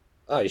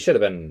 Oh, he should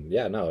have been,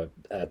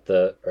 at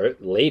the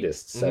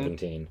latest Mm-hmm.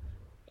 17.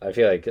 I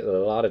feel like a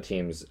lot of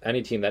teams,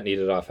 any team that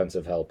needed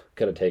offensive help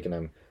could have taken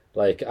him.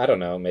 Like, I don't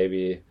know,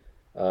 maybe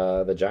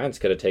the Giants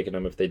could have taken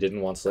him if they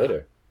didn't want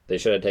Slater. They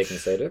should have taken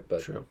Slater,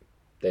 but True.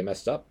 they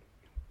messed up.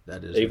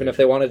 That is Even if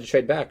they wanted to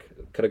trade back,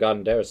 could have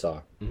gotten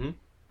Darrisaw. Mhm.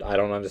 I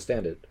don't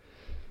understand it.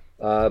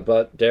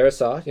 But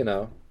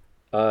Darrisaw,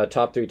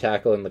 top 3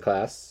 tackle in the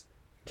class,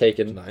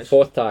 taken Nice.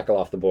 4th tackle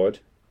off the board.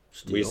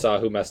 Steal. We saw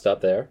who messed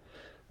up there.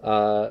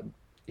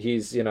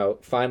 He's,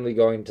 finally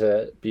going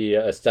to be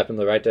a step in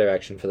the right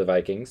direction for the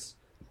Vikings.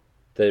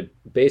 They're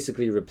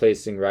basically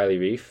replacing Riley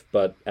Reif,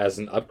 but as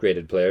an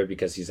upgraded player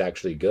because he's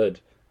actually good,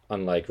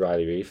 unlike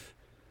Riley Reif.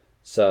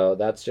 So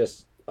that's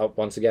just,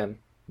 once again,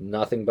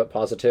 nothing but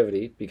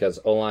positivity because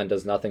O-line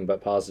does nothing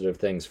but positive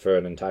things for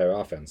an entire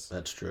offense.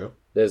 That's true.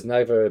 There's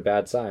never a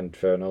bad sign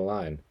for an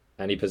O-line.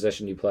 Any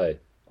position you play,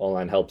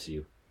 O-line helps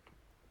you.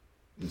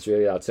 It's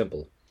really that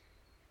simple.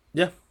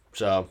 Yeah.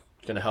 So,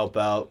 it's going to help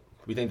out.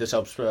 We think this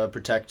helps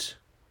protect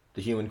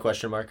the human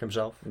question mark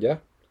himself. Yeah.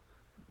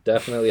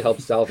 Definitely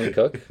helps Dalvin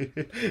Cook.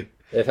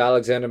 If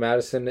Alexander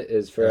Madison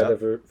is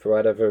for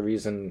whatever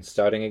reason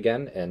starting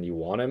again and you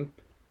want him,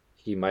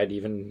 he might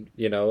even,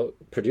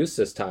 produce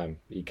this time.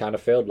 He kind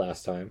of failed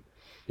last time.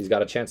 He's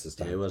got a chance this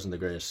Yeah, it time. wasn't the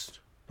greatest.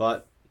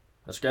 But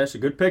that's guys a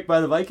good pick by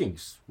the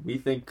Vikings. We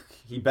think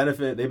they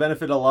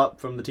benefit a lot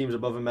from the teams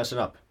above him messing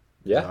up.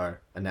 Yeah. Our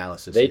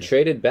analysis. They here.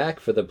 traded back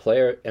for the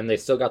player and they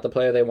still got the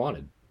player they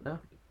wanted.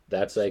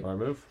 that's like Smart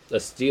move. a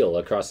steal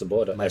across the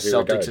board. My every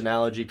Celtics regard.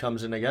 analogy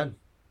comes in again.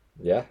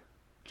 Yeah.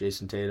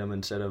 Jason Tatum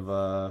instead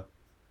of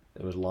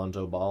it was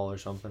Lonzo Ball or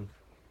something,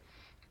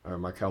 or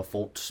Markelle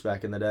Fultz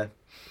back in the day.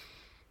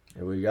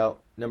 Here we go.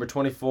 Number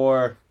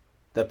 24,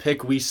 the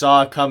pick we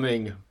saw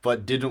coming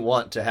but didn't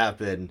want to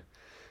happen.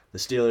 The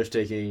Steelers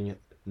taking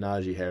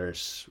Najee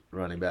Harris,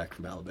 running back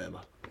from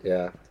Alabama.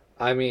 Yeah.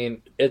 I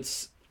mean,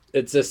 it's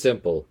this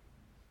simple.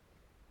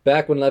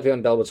 Back when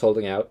Le'Veon Bell was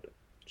holding out,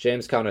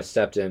 James Conner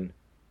stepped in,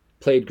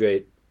 played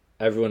great,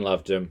 everyone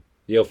loved him.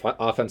 The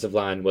offensive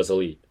line was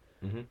elite.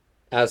 Mhm.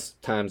 As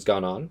time's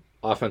gone on,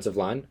 offensive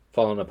line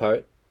fallen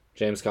apart.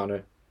 James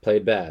Conner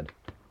played bad.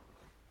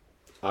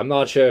 I'm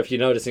not sure if you're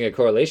noticing a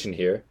correlation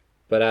here,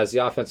 but as the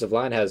offensive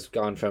line has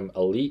gone from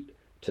elite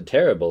to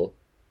terrible,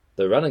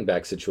 the running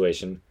back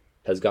situation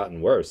has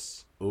gotten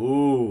worse.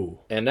 Ooh.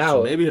 And now,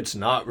 So maybe it's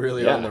not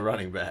really Yeah. on the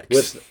running backs.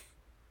 with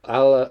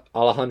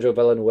Alejandro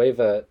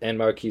Villanueva and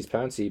Marquise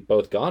Pouncey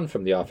both gone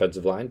from the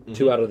offensive line,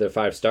 2 out of their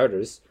 5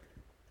 starters,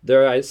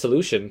 their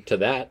solution to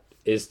that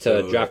is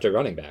to draft a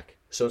running back.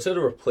 So instead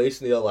of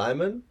replacing the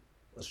alignment,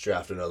 let's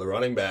draft another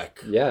running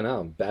back. Yeah,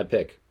 no, bad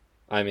pick.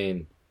 I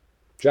mean,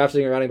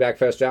 drafting a running back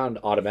first round,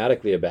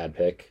 automatically a bad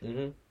pick.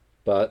 Mm-hmm.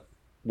 But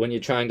when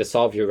you're trying to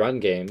solve your run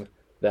game,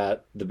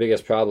 that the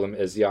biggest problem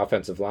is the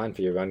offensive line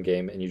for your run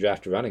game, and you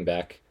draft a running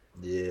back,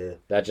 Yeah.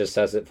 that just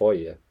says it for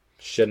you.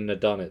 Shouldn't have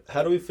done it.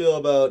 How do we feel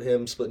about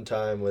him splitting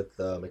time with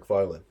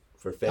McFarland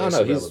for I don't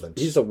fantasy know. relevance?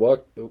 He's a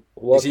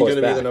workhorse Is he going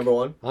to be the number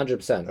one?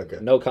 100%. Okay.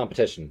 No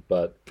competition,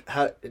 but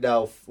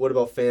Now, what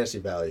about fantasy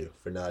value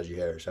for Najee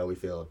Harris? How we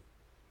feeling?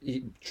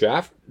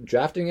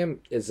 drafting him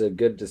is a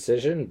good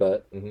decision,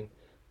 but Mhm.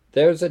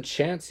 there's a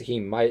chance he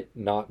might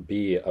not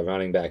be a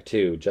running back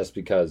too, just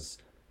because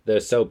they're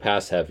so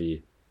pass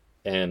heavy,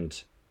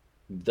 and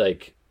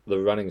like the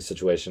running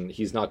situation,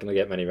 he's not going to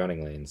get many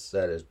running lanes.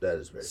 That is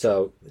very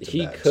So true. It's a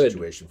he bad could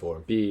situation for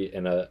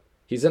him.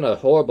 he's in a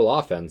horrible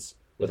offense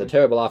with a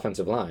terrible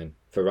offensive line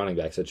for running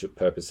back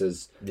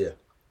purposes. Yeah.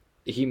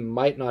 He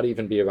might not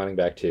even be a running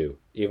back too,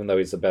 even though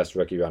he's the best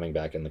rookie running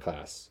back in the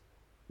class.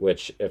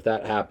 Which, if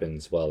that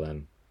happens, well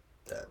then,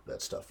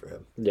 That's tough for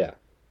him. yeah.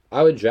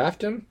 I would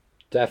draft him,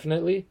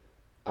 definitely.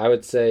 I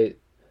would say,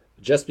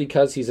 just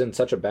because he's in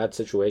such a bad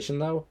situation,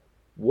 though,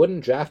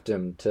 wouldn't draft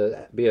him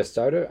to be a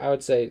starter. I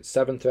would say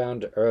 7th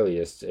round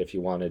earliest if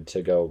you wanted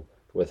to go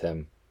with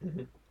him.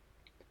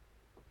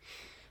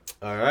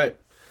 All right.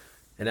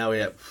 And now we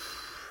have...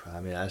 I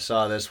mean, I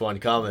saw this one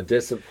coming.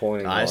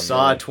 Disappointing. I one,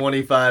 saw man.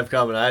 25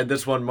 coming. I had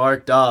this one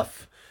marked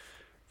off.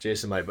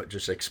 Jason might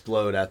just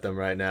explode at them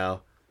right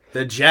now.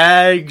 The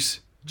Jags.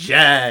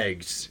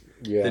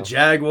 Yeah. The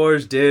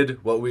Jaguars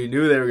did what we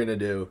knew they were going to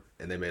do,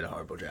 and they made a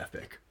horrible draft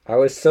pick. I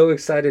was so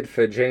excited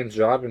for James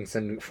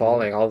Robinson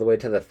falling all the way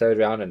to the 3rd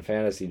round in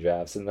fantasy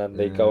drafts, and then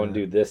they go and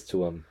do this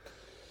to him.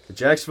 The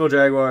Jacksonville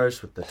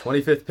Jaguars, with the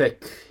 25th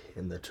pick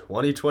in the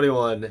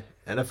 2021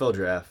 NFL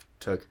Draft,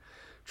 took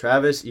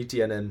Travis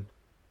Etienne,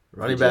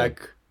 running Etienne.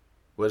 back.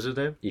 What's his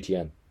name?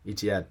 Etienne.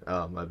 Etienne.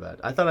 Oh, my bad.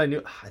 I thought I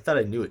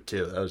knew it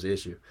too. That was the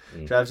issue.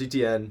 Mm. Travis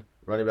Etienne,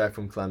 running back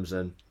from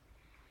Clemson.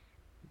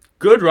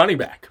 Good running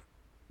back.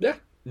 Yeah.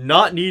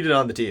 Not needed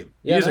on the team.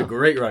 Yeah, He's a no.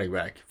 great running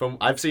back.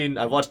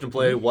 I've watched him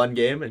play one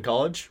game in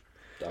college.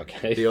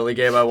 Okay. The only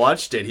game I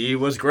watched, and he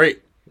was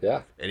great.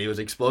 Yeah. And he was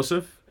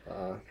explosive.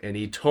 And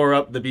he tore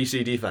up the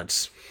BC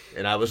defense.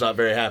 And I was not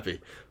very happy.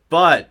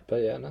 But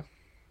But yeah, no.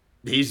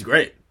 he's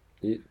great.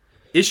 He-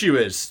 Issue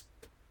is,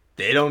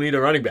 they don't need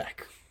a running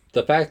back.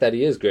 The fact that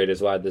he is great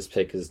is why this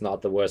pick is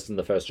not the worst in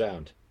the first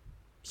round.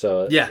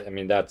 So Yeah. I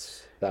mean that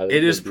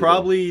It is would be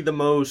probably the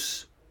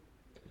most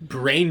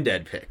brain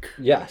dead pick.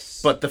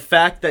 yes. But the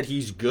fact that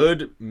he's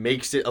good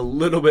makes it a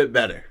little bit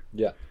better.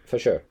 yeah, for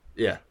sure.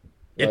 Yeah.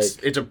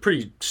 It's a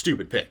pretty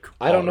stupid pick.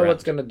 I don't know all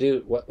what's around. gonna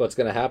do what's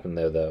gonna happen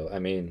there though. I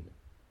mean,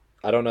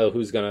 I don't know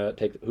who's gonna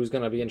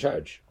be in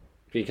charge.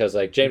 Because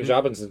like James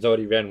Robinson's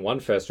already ran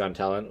one first round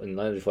talent and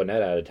Leonard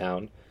Fournette out of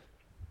town.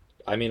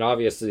 I mean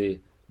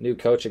obviously new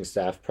coaching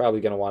staff probably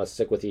gonna want to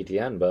stick with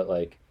ETN, but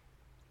like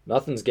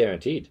nothing's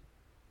guaranteed.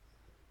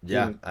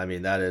 Yeah, I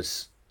mean that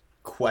is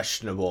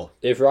questionable.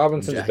 If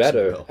Robinson's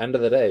better, Jacksonville. end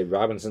of the day,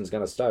 Robinson's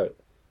going to start.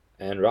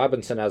 And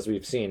Robinson, as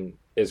we've seen,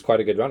 is quite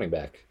a good running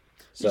back.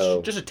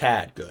 So Just a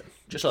tad good.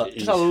 Just a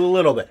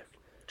little bit.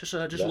 Just a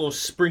little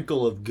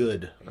sprinkle of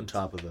good on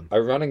top of him.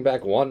 a running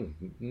back one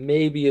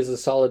maybe is a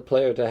solid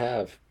player to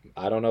have.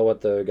 I don't know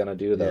what they're going to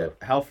do, though.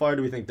 How far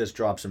do we think this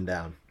drops him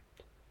down?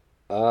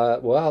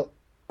 Well,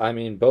 I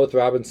mean, both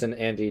Robinson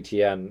and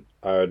ETN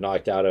are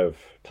knocked out of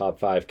top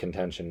 5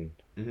 contention.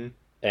 Mm-hmm.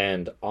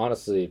 And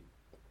honestly,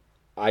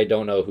 I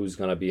don't know who's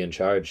going to be in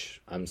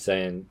charge. I'm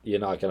saying you're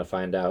not going to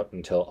find out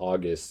until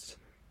August.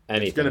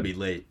 Anything. It's going to be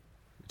late.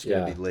 It's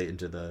going to Yeah. be late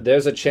into the...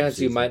 There's a chance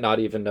you season. might not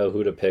even know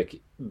who to pick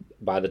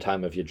by the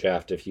time of your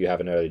draft if you have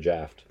an early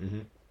draft.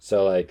 Mhm.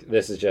 So, like,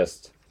 this is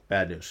just...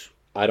 Bad news.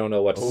 I don't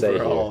know what to say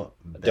here. Overall,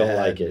 Don't bad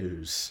like it.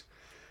 news.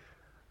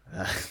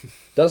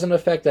 Doesn't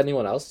affect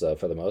anyone else, though,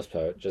 for the most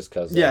part, just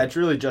because... Yeah, it's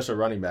really just a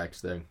running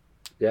backs thing.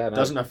 Yeah, no.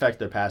 Doesn't affect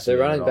their passing. Their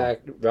game running at all.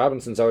 back,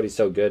 Robinson's already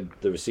so good,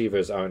 the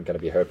receivers aren't going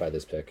to be hurt by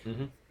this pick.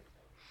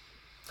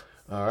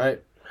 All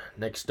right.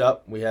 Next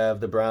up, we have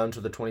the Browns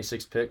with the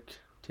 26th pick,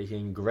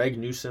 taking Greg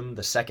Newsome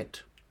II,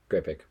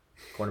 Great pick.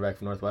 cornerback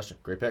from Northwestern.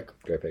 Great pick.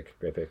 Great pick.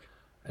 Great pick.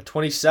 At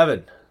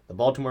 27, the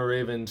Baltimore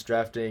Ravens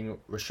drafting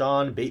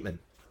Rashawn Bateman,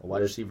 a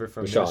wide receiver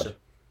from Rashad. Minnesota.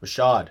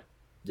 Rashad.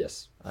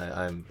 Yes.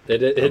 I'm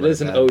It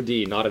is an bad.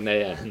 OD, not an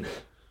AN.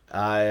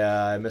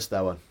 I missed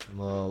that one. I'm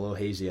a little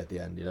hazy at the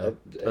end, you know.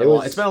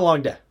 It It's been a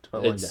long day. It's been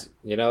a long day. It's,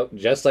 you know,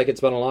 just like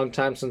it's been a long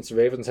time since the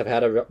Ravens have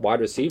had a wide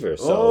receiver.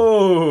 So,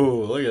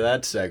 Oh, look at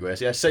that segue.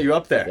 See, I set you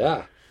up there.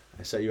 yeah.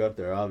 I set you up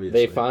there,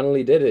 obviously. They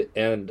finally did it,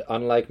 and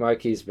unlike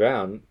Marquise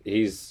Brown,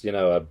 he's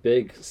a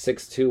big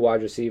 6'2"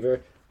 wide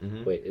receiver.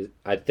 Wait,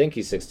 I think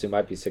he's 6'2",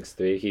 might be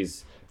 6'3".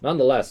 He's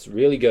nonetheless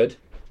really good.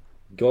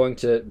 Going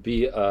to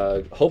be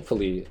a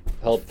hopefully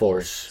helpful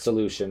Force.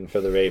 solution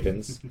for the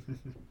Ravens.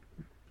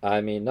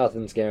 I mean,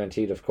 nothing's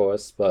guaranteed, of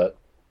course, but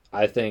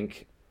I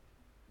think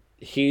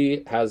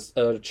he has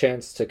a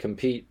chance to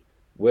compete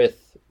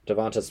with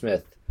Devonta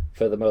Smith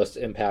for the most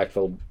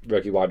impactful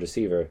rookie wide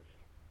receiver.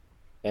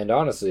 And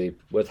honestly,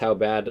 with how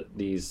bad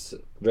these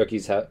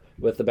rookies have,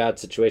 with the bad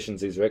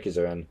situations these rookies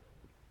are in,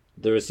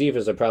 the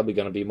receivers are probably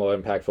going to be more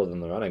impactful than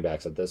the running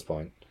backs at this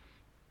point.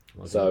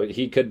 So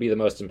he could be the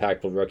most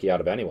impactful rookie out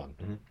of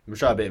anyone.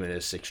 Rashad Bateman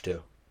is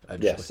 6'2".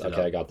 Yes,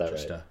 okay, I got that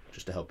right.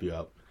 Just to help you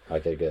out.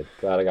 Okay, good.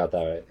 Glad I got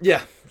that right.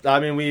 Yeah, I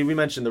mean, we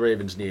mentioned the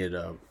Ravens needed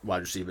a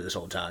wide receiver this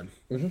whole time.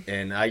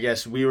 And I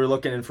guess we were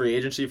looking in free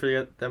agency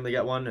for them to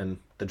get one, and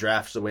the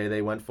draft's the way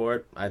they went for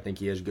it. I think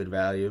he has good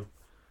value.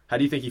 How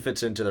do you think he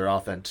fits into their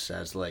offense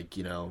as,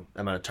 amount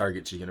of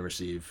targets he's going to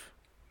receive?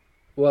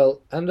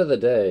 Well, end of the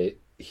day,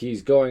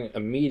 he's going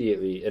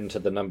immediately into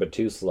the number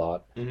 2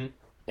 slot.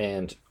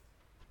 And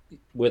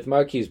with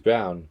Marquise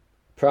Brown,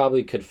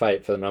 probably could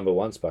fight for the number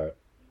 1 spot.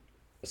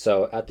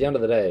 So at the end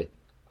of the day,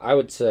 I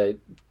would say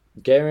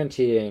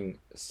guaranteeing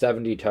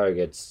 70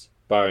 targets,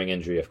 barring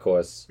injury, of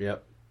course.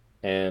 Yep.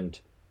 And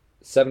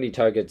 70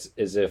 targets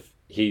is if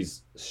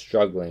he's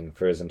struggling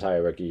for his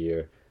entire rookie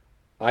year.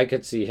 I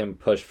could see him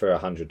push for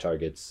 100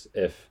 targets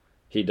if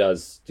he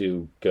does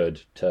do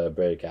good to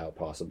break out,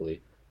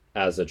 possibly,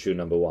 as a true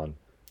number 1.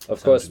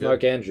 Of course, good.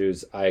 Mark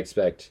Andrews, I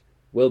expect,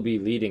 will be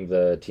leading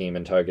the team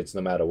in targets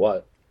no matter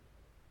what.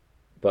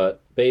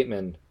 But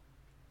Bateman,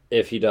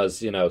 if he does,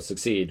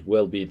 succeed,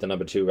 will be the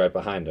number 2 right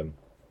behind him.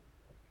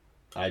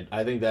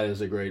 I think that is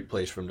a great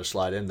place for him to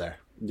slide in there.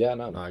 Yeah,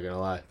 no. Not going to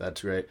lie.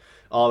 That's great.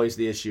 Always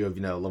the issue of,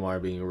 Lamar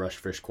being a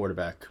rush-first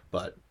quarterback.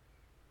 But,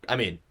 I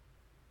mean,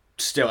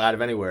 still out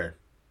of anywhere,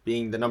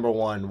 being the number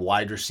 1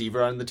 wide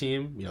receiver on the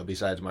team,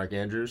 besides Mark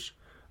Andrews,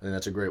 I think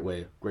that's a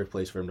great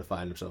place for him to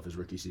find himself his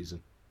rookie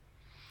season.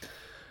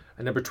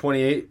 At number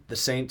 28, the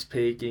Saints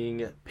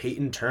picking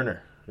Peyton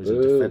Turner, who's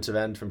a defensive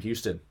end from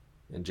Houston.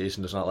 And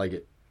Jason does not like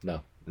it.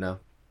 No?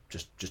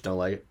 Just don't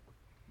like it?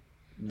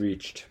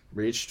 Reached.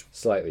 Okay.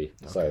 Slightly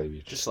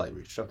reached. Just slightly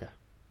reached, okay.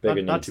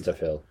 Bigger not needs too to bad.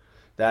 fill.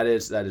 That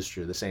is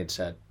true. The Saints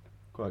had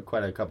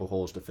quite a couple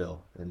holes to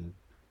fill, and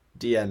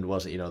D-end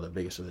wasn't, the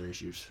biggest of their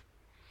issues.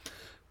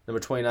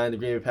 Number 29, the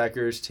Green Bay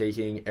Packers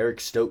taking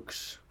Eric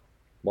Stokes,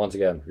 Once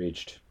again,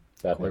 reached.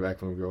 Bad pick. quarterback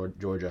from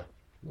Georgia.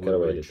 Could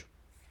have waited.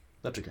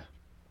 That's okay.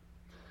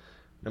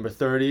 Number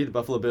 30, the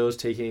Buffalo Bills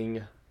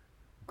taking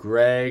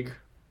Greg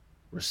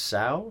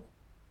Rousseau,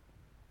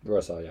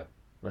 Rousseau, yeah.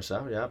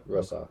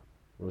 Rousseau,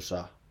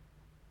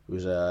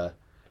 who's a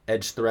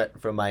edge threat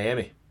from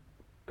Miami.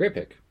 Great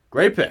pick.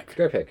 Great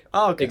pick.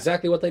 Oh, okay.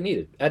 Exactly what they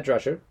needed. Edge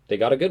rusher. They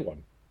got a good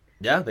one.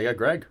 Yeah, they got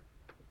Greg.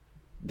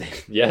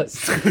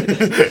 Yes.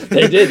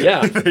 They did,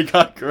 yeah. They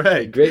got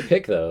Greg. Great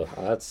pick, though.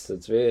 It's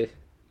really...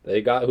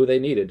 They got who they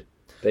needed.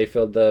 They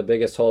filled the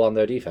biggest hole on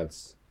their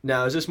defense.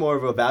 Now, is this more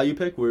of a value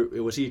pick?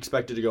 Was he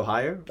expected to go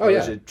higher? Oh, or yeah.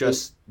 was it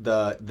just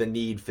the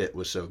need fit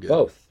was so good?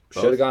 Both.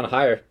 Should have gone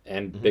higher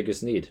and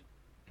biggest need.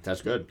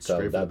 That's good. It's So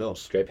great for the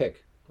Bills. Great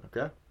pick.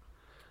 Okay.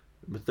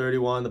 Number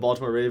 31, the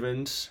Baltimore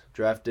Ravens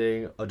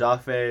drafting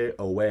Odafe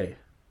Owe.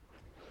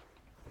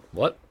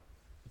 What?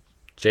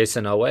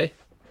 Jason Owe?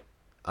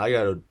 I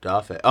got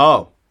Odafe.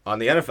 Oh, on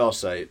the NFL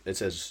site it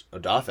says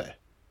Odafe.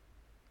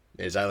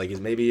 Is that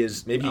maybe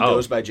he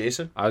goes by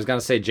Jason? I was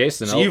gonna say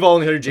Jason. So you've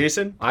only heard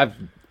Jason?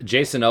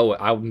 Jason Owe.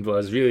 I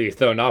was really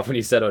thrown off when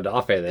he said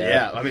Odafe there.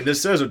 Yeah, I mean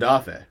this says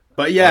Odafe.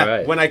 But yeah,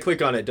 Right. when I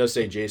click on it, it does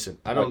say Jason.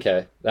 I don't.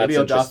 Okay, that's maybe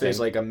Odafe interesting.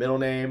 is a middle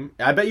name.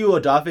 I bet you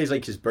Odafe is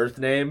his birth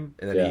name,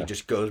 and then he Yeah.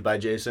 just goes by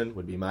Jason.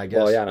 Would be my guess.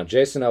 Well, yeah, no.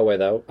 Jason Owe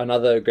though,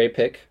 another great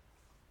pick,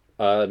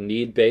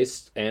 need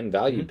based and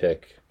value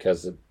pick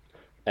because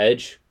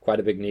edge quite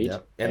a big need.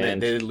 Yep. And they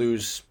did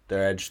lose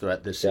their edge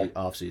threat this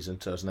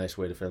offseason, so it's a nice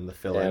way for him to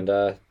fill in.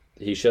 And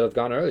he should have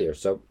gone earlier.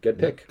 So good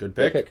pick. Good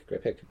pick.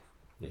 Great pick.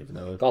 Even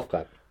though Golf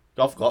clap.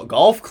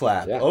 golf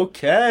clap. Yeah.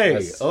 Okay.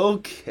 Yes.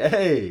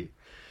 Okay.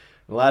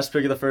 The last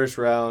pick of the first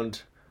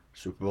round,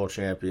 Super Bowl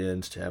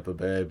champions, Tampa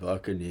Bay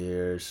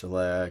Buccaneers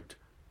select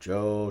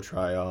Joe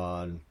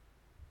Tryon,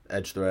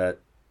 edge threat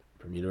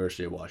from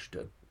University of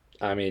Washington.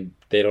 I mean,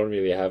 they don't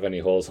really have any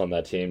holes on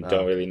that team.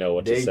 Don't really know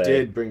what to They say.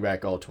 did bring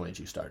back all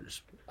 22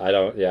 starters.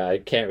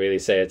 I can't really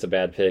say it's a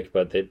bad pick,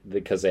 but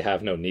because they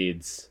have no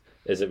needs,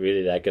 is it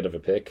really that good of a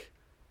pick?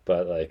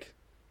 But like,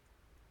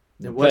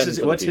 What's depends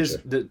on what's the his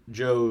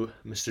future.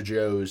 Mr.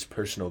 Joe's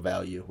personal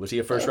value? Was he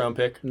a first round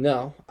pick?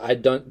 No, I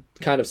don't.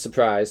 Kind of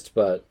surprised,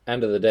 but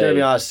end of the To be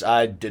day, honest,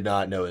 I did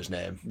not know his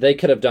name. they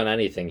could have done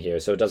anything here,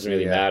 so it doesn't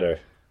really Yeah. matter.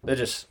 They're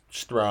just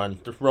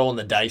rolling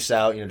the dice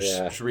out, Yeah.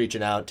 just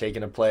reaching out,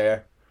 taking a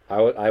player.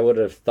 I would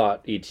have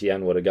thought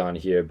ETN would have gone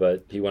here,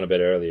 but he went a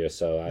bit earlier,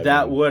 so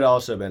That would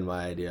also have been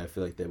my idea. I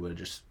feel like they would have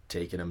just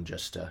taken him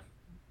just to,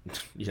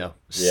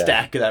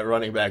 stack that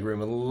running back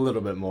room a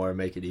little bit more,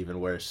 make it even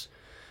worse.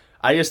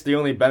 I guess the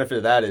only benefit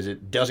of that is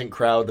it doesn't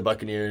crowd the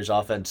Buccaneers'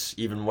 offense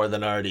even more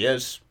than it already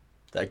is.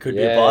 That could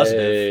be a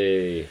positive.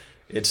 Yay.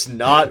 It's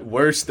not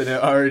worse than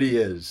it already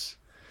is,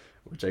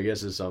 which I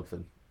guess is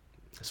something.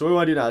 So what do we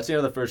want to do now? It's the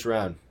end of the first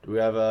round. Do we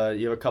have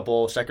you have a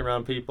couple second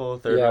round people,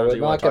 third rounds we're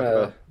you want to talk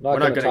about? not We're gonna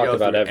not going talk to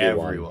go about through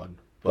everyone,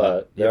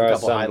 but you there have a are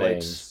couple some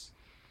highlights. names.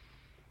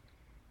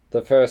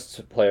 The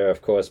first player,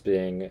 of course,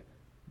 being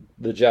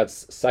the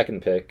Jets'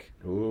 second pick,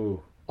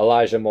 Ooh,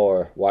 Elijah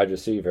Moore, wide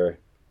receiver.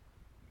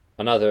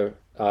 Another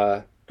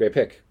great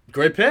pick.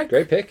 great pick.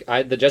 Great pick.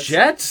 The Jets.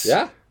 Jets.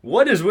 Yeah,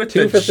 What is with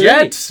 2 the for 3.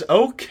 Jets?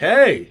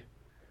 Okay.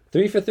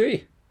 3 for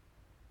 3.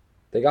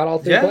 They got all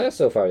 3 Yeah. players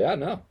so far. Yeah,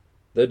 no,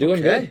 they're doing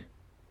Okay. good.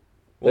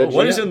 Well, The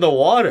what G- is in the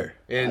water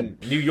in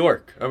New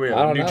York? I mean,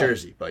 I don't New know.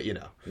 Jersey, but you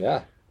know.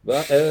 Yeah,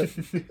 but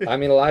I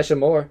mean, Elijah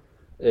Moore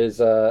is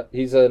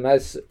he's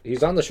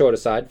on the shorter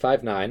side,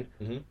 5'9",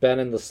 Mhm. been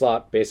in the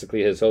slot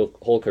basically his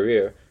whole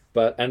career.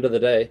 But end of the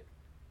day,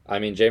 I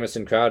mean,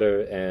 Jamison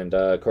Crowder and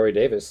Corey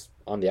Davis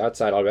on the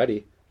outside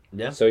already,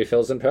 Yeah. so he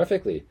fills in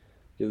perfectly.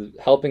 He's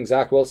helping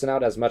Zach Wilson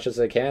out as much as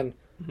they can,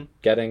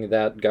 getting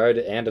that guard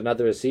and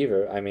another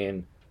receiver. I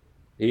mean,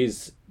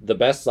 he's the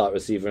best slot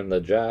receiver in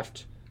the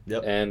draft.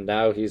 Yep. And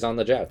now he's on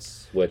the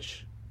Jets,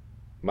 which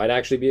might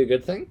actually be a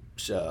good thing.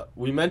 So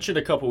we mentioned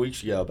a couple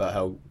weeks ago about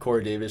how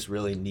Corey Davis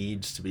really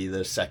needs to be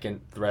the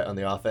second threat on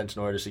the offense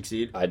in order to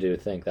succeed. I do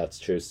think that's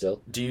true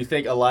still. Do you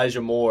think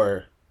Elijah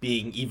Moore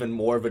being even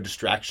more of a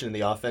distraction in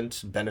the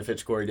offense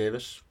benefits Corey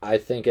Davis? I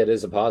think it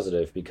is a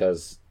positive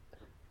because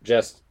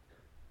just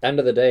end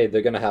of the day,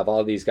 they're going to have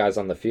all these guys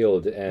on the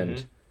field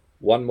and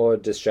one more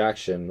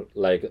distraction,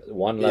 like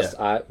one less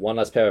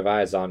pair of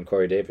eyes on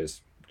Corey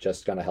Davis,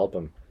 just going to help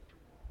him.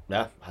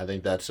 Yeah, I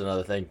think that's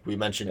another thing. We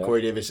mentioned Yeah.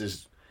 Corey Davis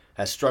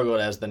has struggled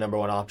as the number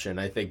one option.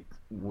 I think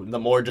the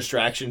more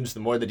distractions, the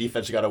more the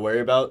defense got to worry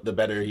about, the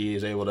better he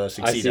is able to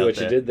succeed. I see out what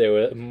there. you did there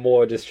with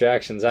more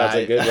distractions. That's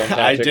a good one, Patrick.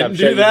 I I'm didn't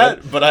sure do you that,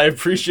 meant- but I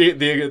appreciate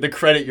the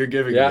credit you're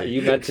giving Yeah, me.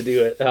 you meant to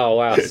do it. Oh,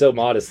 wow. So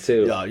modest,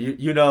 too. Yeah,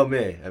 you know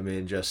me. I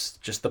mean,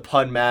 just the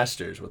pun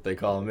masters, what they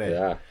call me.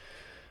 Yeah.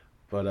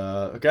 But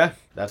okay,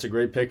 that's a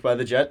great pick by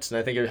the Jets, and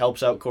I think it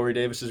helps out Corey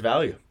Davis's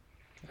value.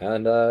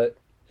 And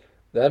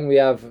then we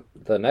have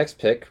the next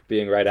pick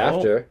being right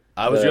after.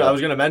 I was the-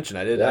 gonna mention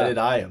I did Yeah.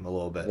 eye him a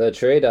little bit. The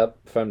trade up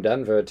from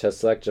Denver to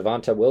select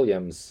Javonte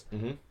Williams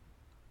Mhm.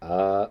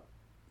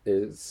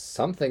 is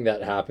something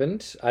that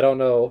happened. I don't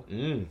know.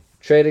 Mm.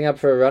 Trading up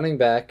for a running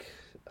back,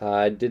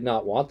 I did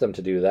not want them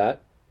to do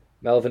that.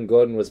 Melvin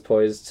Gordon was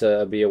poised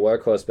to be a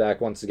workhorse back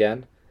once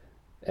again.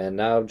 And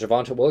now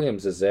Javonte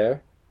Williams is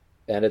there,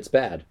 and it's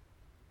bad.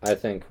 I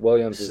think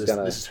Williams This is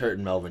going is to...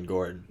 hurting Melvin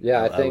Gordon.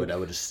 Yeah, I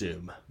would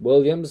assume.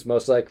 Williams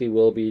most likely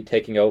will be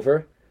taking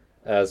over,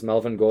 as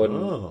Melvin Gordon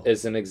Oh.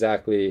 isn't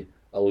exactly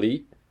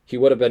elite. He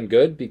would have been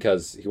good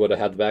because he would have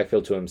had the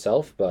backfield to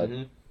himself, but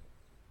Mhm.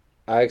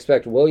 I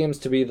expect Williams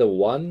to be the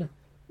one,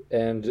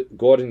 and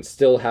Gordon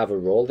still have a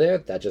role there.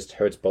 That just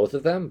hurts both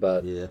of them,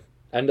 but Yeah.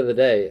 end of the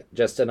day,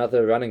 just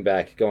another running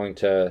back going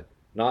to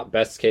not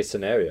best case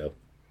scenario.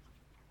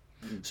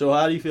 So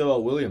how do you feel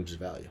about Williams'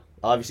 value?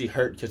 Obviously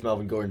hurt because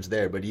Melvin Gordon's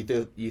there, but do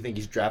you think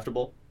he's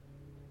draftable?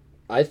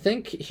 I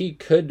think he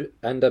could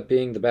end up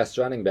being the best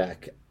running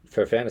back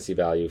for fantasy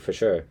value, for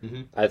sure.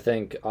 Mhm. I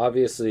think,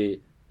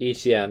 obviously,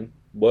 ETN,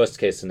 worst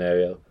case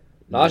scenario.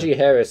 Najee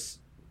Harris,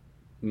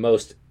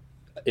 most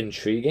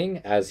intriguing,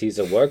 as he's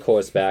a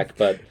workhorse back,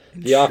 but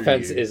the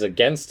offense Intriguing. is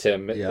against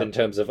him Yeah. in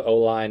terms of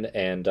O-line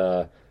and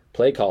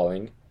play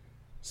calling.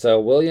 So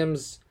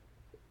Williams,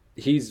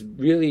 he's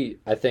really,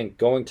 I think,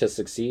 going to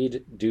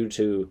succeed due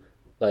to,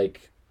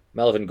 like,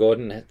 Melvin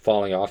Gordon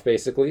falling off,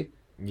 basically.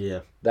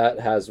 Yeah, That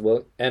has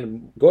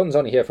and Gordon's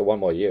only here for one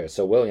more year,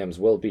 so Williams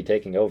will be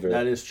taking over.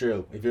 that is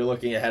true. If you're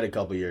looking ahead a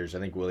couple years, I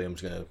think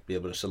Williams going to be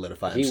able to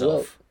solidify He will.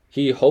 himself.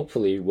 He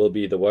hopefully will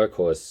be the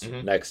workhorse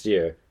Mhm. next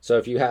year. So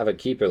if you have a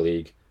keeper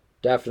league,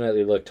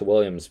 definitely look to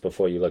Williams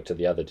before you look to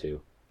the other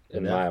two.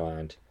 In Yeah. my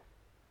mind,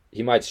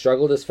 he might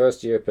struggle this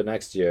first year, but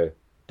next year,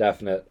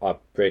 definite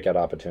breakout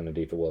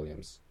opportunity for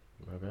Williams.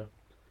 Okay.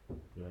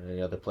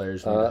 Any other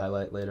players we need to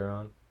highlight later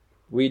on?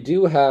 We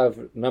do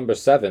have number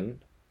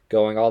 7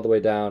 going all the way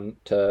down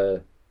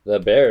to the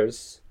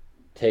Bears,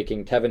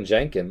 taking Tevin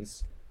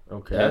Jenkins.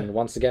 Okay. And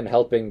once again,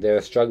 helping their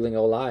struggling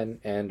O-line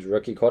and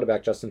rookie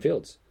quarterback Justin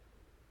Fields.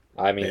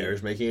 I mean,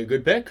 Bears making a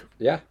good pick.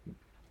 yeah,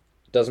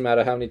 doesn't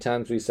matter how many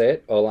times we say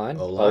it, O-line,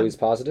 O-line. always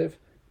positive.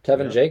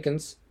 Tevin Yeah.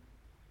 Jenkins,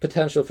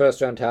 potential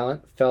first-round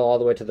talent, fell all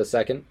the way to the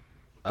second.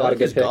 I Got a like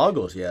good his pick.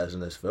 goggles he has in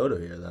this photo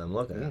here that I'm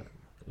looking Yeah. at.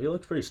 He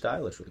looks pretty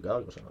stylish with the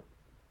goggles on.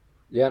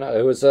 Yeah, no,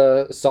 it was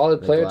a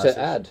solid The player glasses.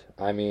 to add.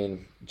 I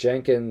mean,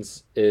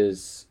 Jenkins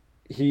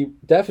he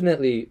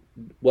definitely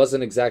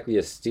wasn't exactly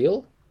a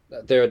steal.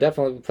 There are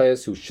definitely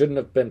players who shouldn't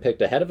have been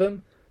picked ahead of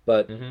him,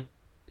 but Mm-hmm.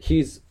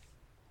 he's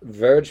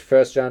verge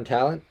first-round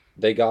talent.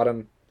 They got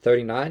him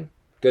 39.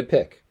 Good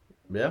pick.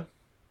 Yeah.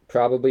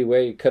 Probably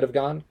where he could have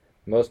gone,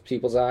 most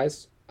people's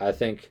eyes. I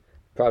think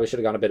probably should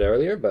have gone a bit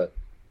earlier, but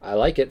I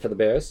like it for the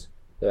Bears.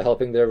 They're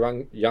helping their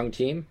young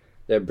team.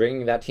 They're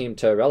bringing that team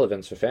to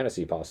relevance for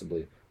fantasy,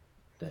 possibly.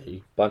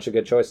 Bunch of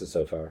good choices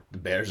so far. The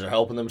Bears are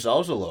helping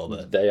themselves a little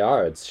bit. They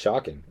are. It's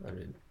shocking. I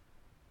mean,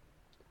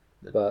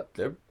 But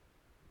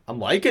I'm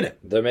liking it.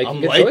 they're making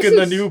I'm good liking choices.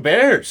 the new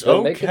Bears.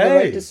 They're making the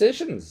right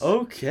decisions.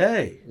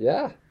 Okay.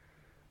 Yeah.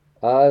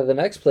 The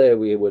next player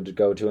we would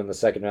go to in the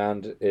second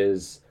round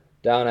is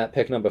down at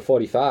pick number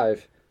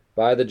 45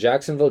 by the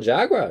Jacksonville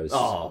Jaguars.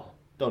 Oh,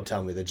 don't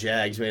tell me the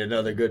Jags made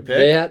another good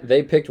pick.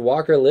 They picked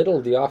Walker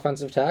Little, the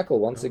offensive tackle,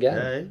 once again.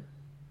 Okay.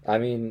 I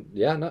mean,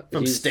 yeah, no,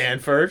 From he's-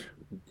 Stanford.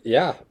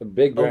 Yeah, a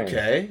big brain.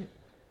 Okay.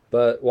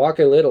 But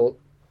Walker Little,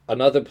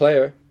 another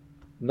player,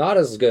 not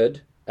as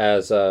good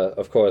as,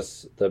 of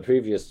course, the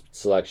previous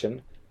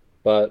selection,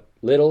 but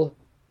Little,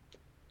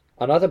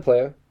 another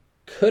player,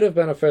 could have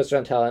been a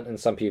first-round talent in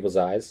some people's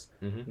eyes.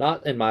 Mhm.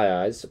 Not in my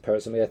eyes,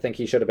 personally. I think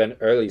he should have been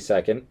early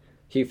second.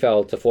 He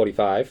fell to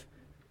 45.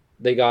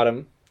 They got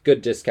him.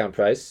 Good discount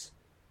price.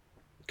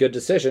 Good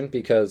decision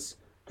because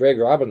Greg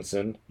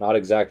Robinson, not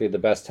exactly the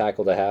best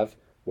tackle to have.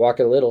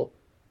 Walker Little,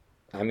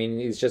 I mean,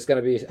 he's just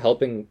going to be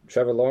helping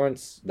Trevor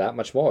Lawrence that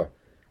much more.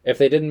 If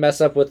they didn't mess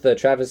up with the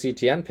Travis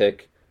Etienne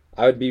pick,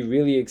 I would be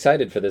really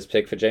excited for this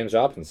pick for James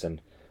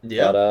Robinson.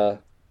 Yeah.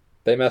 But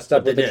they messed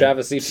up with the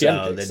Travis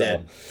Etienne pick. They so.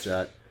 did.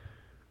 So,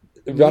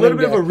 a Running little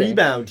bit of a back thing.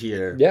 rebound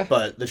here. Yeah.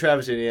 But the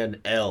Travis Etienne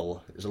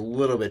L is a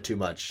little bit too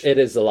much. It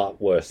is a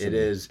lot worse. It than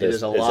is. It this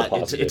is a is lot.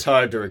 positive. It's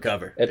hard to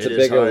recover. It's It a is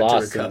bigger hard to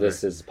loss than recover.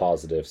 this is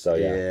positive. So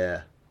yeah.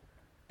 Yeah.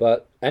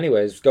 But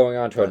anyways, going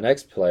on to our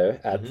next player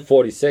at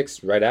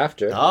 46, right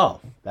after, Oh,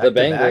 The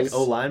back-to-back Bengals-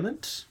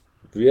 O-linement?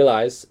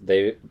 realize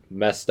they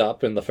messed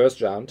up in the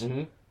first round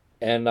Mhm.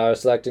 and are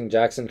selecting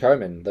Jackson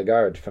Carman, the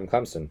guard from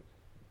Clemson.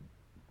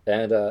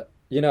 And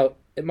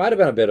it might have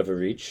been a bit of a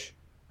reach,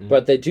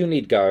 but they do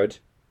need guard.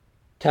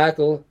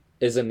 Tackle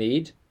is a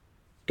need.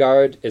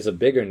 Guard is a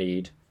bigger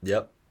need.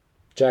 Yep.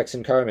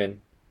 Jackson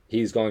Carman,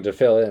 he's going to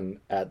fill in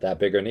at that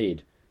bigger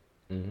need.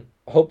 Mhm.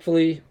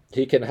 Hopefully,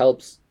 he can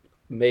help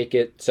make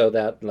it so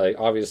that, like,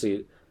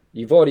 obviously,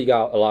 you've already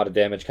got a lot of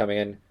damage coming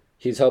in.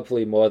 He's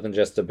hopefully more than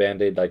just a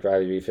Band-Aid like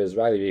Riley Reif is.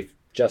 Riley Reif,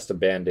 just a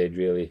Band-Aid,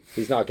 really.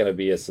 He's not going to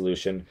be a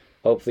solution.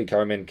 Hopefully,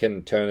 Carman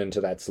can turn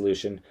into that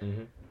solution.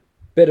 Mhm.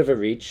 Bit of a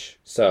reach,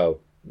 so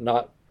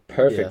not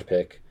perfect Yeah.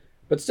 pick,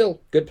 but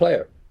still good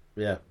player.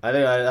 Yeah, I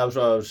think that was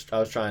what I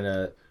was trying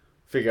to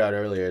figure out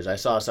earlier. Is I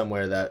saw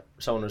somewhere that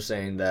someone was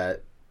saying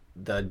that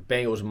the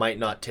Bengals might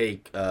not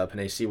take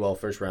Penei Sewell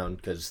first round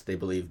because they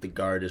believe the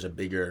guard is a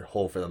bigger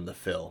hole for them to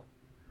fill.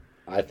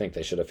 I think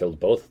they should have filled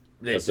both.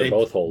 Because they're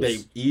both holes. They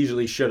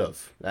easily should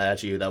have.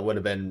 Actually, that would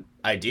have been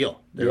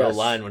ideal. Their Yes.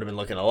 line would have been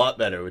looking a lot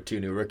better with two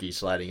new rookies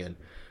sliding in.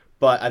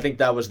 But I think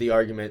that was the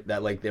argument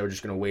that like they were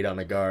just going to wait on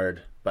a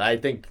guard. But I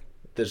think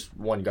this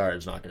one guard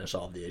is not going to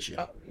solve the issue.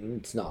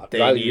 It's not. They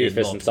Riley needed Reif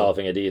isn't multiple.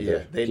 solving it either.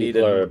 Yeah, they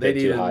People are a needed bit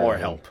too high more on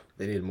him. help.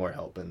 They needed more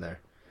help in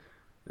there.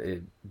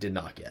 They did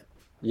not get.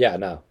 Yeah,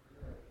 no.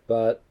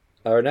 But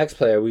our next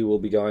player we will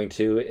be going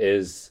to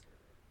is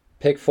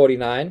pick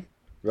 49,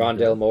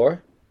 Rondale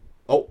Moore.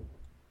 Oh,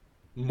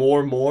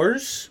 more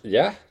Moors?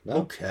 Yeah, no.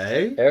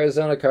 Okay.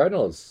 Arizona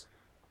Cardinals.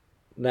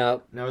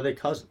 Now, Now are they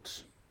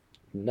cousins?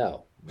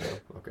 no.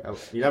 Okay.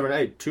 You never know.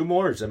 Hey, two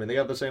Moors. I mean, they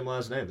got the same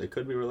last name. They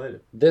could be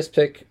related. This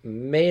pick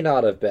may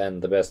not have been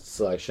the best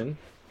selection.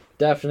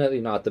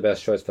 Definitely not the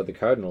best choice for the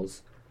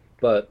Cardinals.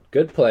 But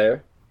good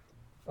player.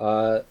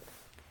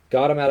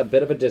 Got him at a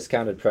bit of a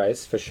discounted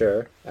price, for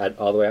sure, at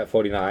all the way at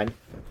 49.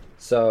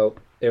 So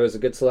it was a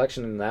good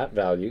selection in that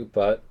value.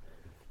 But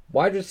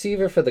wide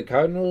receiver for the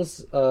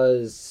Cardinals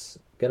is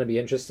going to be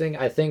interesting.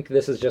 I think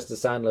this is just a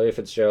sign Larry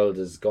Fitzgerald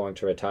is going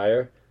to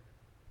retire.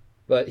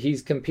 But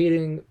he's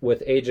competing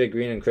with A.J.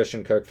 Green and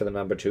Christian Kirk for the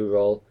number 2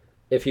 role.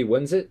 If he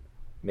wins it,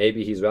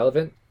 maybe he's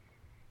relevant.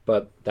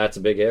 But that's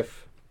a big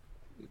if.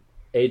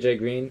 A.J.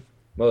 Green,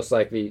 most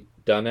likely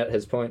done at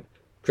his point.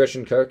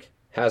 Christian Kirk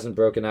hasn't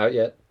broken out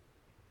yet.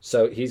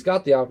 So he's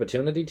got the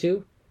opportunity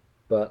to,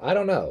 but I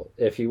don't know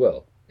if he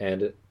will.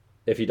 And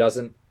if he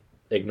doesn't,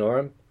 ignore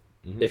him.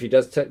 Mhm. If he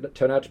does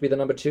turn out to be the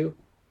number 2,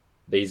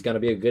 he's going to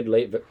be a good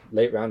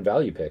late round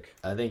value pick.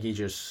 I think he's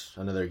just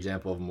another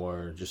example of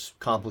more just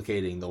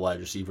complicating the wide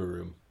receiver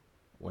room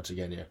once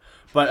again here.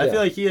 But I Yeah. feel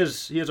like he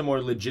has a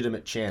more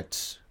legitimate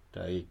chance.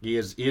 He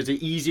has an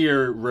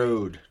easier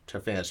road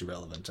to fantasy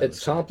relevance. I would It's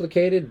say.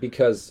 complicated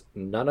because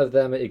none of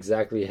them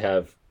exactly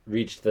have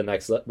reached the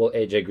next level. Well,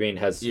 AJ Green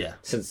has Yeah.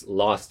 since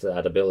lost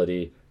that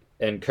ability.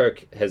 and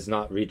Kirk has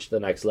not reached the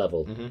next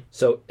level. Mm-hmm.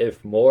 So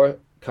if Moore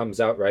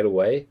comes out right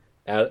away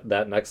at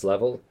that next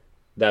level,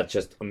 that's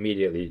just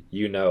immediately,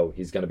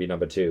 he's going to be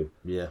number 2.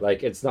 Yeah.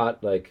 Like, it's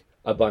not like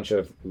a bunch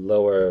of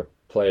lower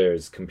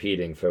players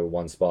competing for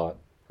one spot.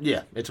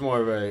 Yeah, it's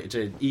more of it's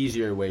an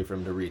easier way for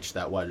him to reach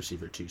that wide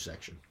receiver 2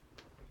 section.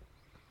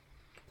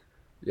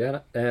 Yeah,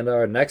 and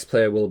our next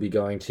player we'll be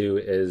going to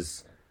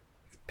is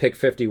pick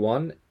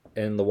 51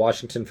 in the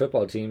Washington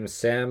football team,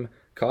 Sam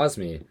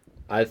Cosmi.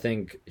 I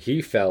think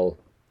he fell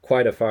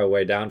quite a far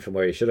way down from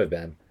where he should have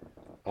been.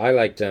 I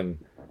liked him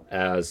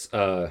as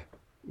a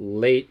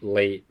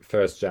late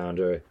first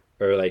rounder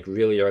or like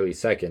really early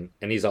second,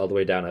 and he's all the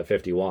way down at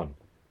 51.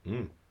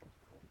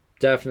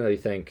 Definitely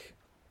think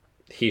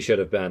he should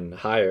have been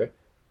higher,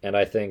 and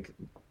I think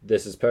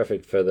this is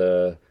perfect for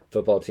the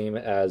football team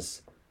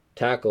as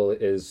tackle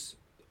is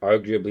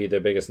arguably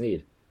their biggest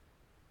need.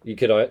 You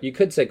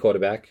could say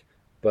quarterback,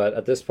 but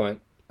at this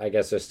point, I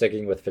guess they're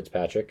sticking with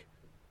Fitzpatrick.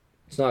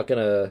 It's not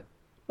gonna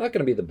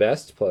be the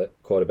best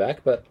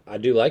quarterback, but I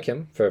do like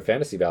him for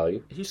fantasy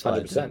value. He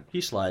slides 100%. in.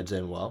 He slides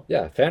in well.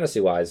 Yeah,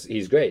 fantasy wise,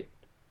 he's great.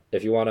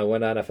 If you want to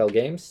win NFL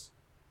games,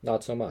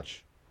 not so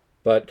much.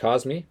 But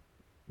Cosmi,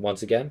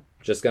 once again,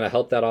 just gonna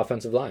help that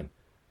offensive line.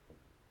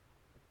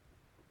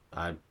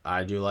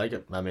 I do like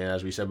it. I mean,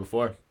 as we said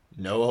before,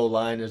 no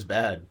O-line is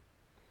bad.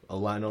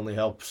 O-line only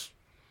helps.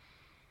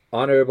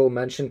 Honorable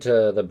mention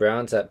to the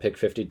Browns at pick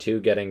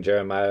 52 getting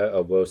Jeremiah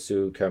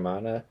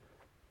Owusu-Koramoah.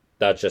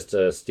 That's just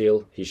a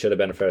steal. He should have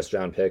been a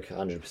first-round pick,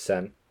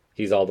 100%.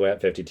 He's all the way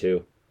at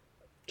 52.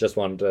 Just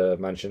wanted to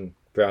mention,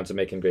 Browns are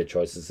making great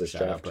choices this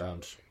Shout out draft.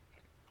 Browns.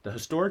 The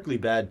historically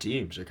bad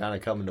teams are kind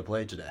of coming to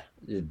play today.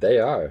 They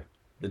are.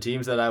 The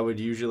teams that I would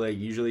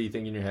usually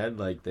think in your head,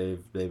 like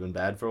they've been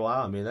bad for a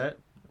while. I mean, that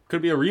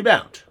could be a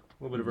rebound.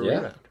 A little bit of a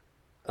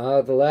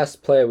rebound. The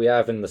last player we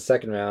have in the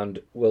second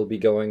round will be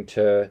going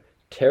to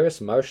Terrace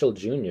Marshall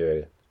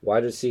Jr.,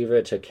 wide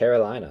receiver to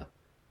Carolina.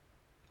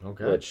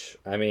 Okay. Which,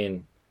 I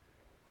mean,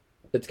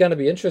 it's going to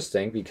be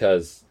interesting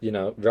because,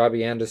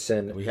 Robbie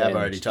Anderson We have and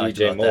already talked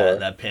DJ about Moore,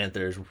 that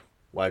Panthers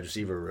wide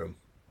receiver room.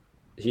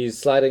 He's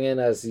sliding in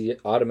as the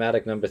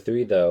automatic number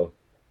 3, though.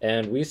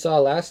 And we saw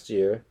last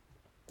year,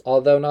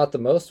 although not the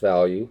most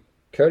value,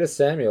 Curtis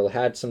Samuel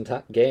had some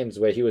games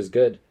where he was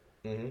good.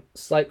 Mm-hmm.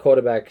 Slight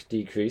quarterback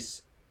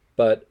decrease,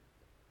 but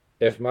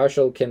if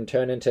Marshall can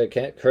turn into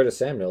Curtis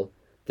Samuel,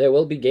 there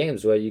will be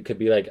games where you could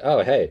be like,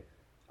 oh, hey,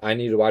 I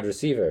need a wide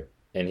receiver,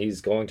 and he's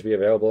going to be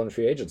available in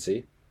free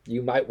agency.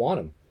 You might want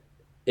him.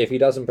 If he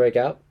doesn't break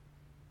out,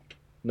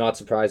 not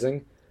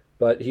surprising,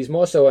 but he's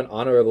more so an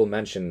honorable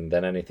mention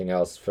than anything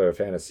else for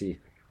fantasy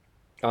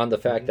on the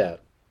fact that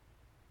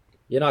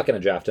you're not going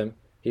to draft him.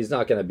 He's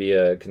not going to be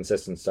a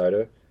consistent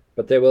starter,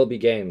 but there will be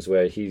games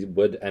where he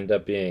would end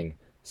up being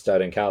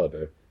starting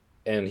caliber,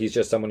 and he's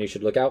just someone you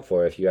should look out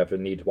for if you ever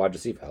need wide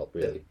receiver help,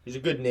 really. Yeah. He's a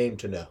good name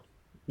to know.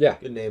 Yeah.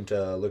 Good name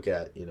to look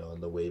at,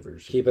 on the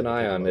waivers. Keep an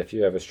eye on if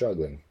you're ever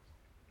struggling.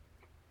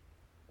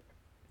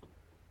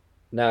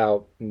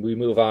 Now, we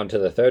move on to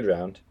the third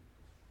round.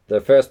 The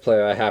first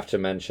player I have to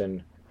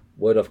mention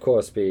would, of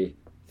course, be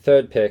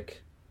third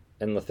pick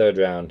in the third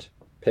round,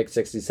 pick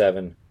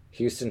 67,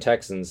 Houston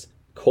Texans,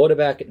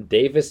 quarterback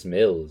Davis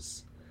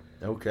Mills.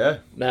 Okay.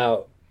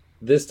 Now,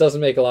 this doesn't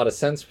make a lot of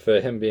sense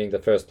for him being the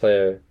first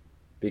player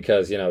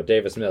because,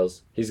 Davis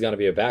Mills, he's going to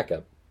be a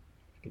backup.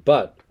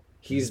 But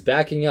he's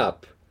backing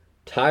up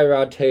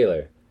Tyrod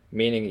Taylor,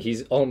 meaning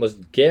he's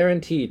almost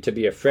guaranteed to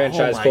be a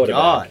franchise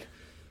quarterback. God.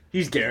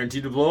 He's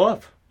guaranteed to blow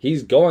up.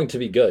 He's going to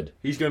be good.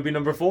 He's going to be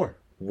number 4.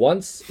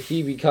 Once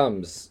he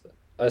becomes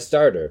a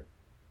starter,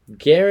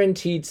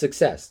 guaranteed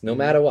success, no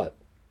matter what.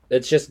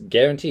 It's just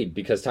guaranteed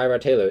because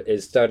Tyrod Taylor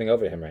is starting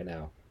over him right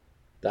now.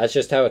 That's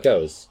just how it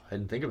goes. I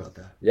didn't think about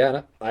that.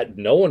 Yeah,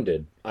 no one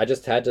did. I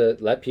just had to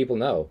let people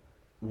know.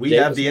 We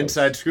have the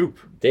inside scoop.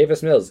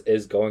 Davis Mills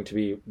is going to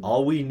be...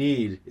 All we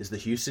need is the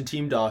Houston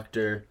team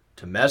doctor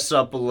to mess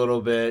up a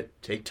little bit,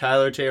 take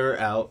Tyler Taylor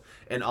out,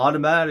 and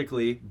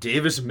automatically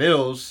Davis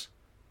Mills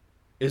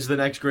is the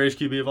next greatest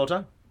QB of all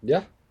time.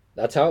 Yeah,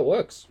 that's how it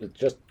works. It's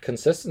just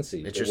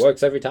consistency. It just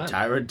works every time.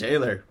 Tyrod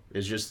Taylor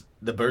is just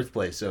the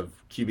birthplace of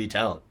QB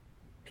talent.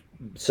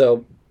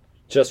 So,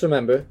 just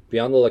remember, be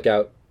on the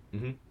lookout.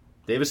 Mm-hmm.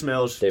 Davis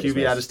Mills, Davis QB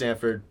Mills. out of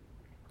Stanford,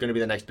 going to be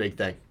the next big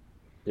thing.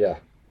 Yeah.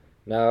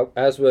 Now,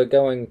 as we're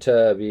going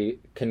to be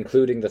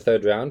concluding the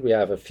third round, we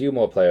have a few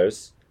more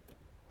players.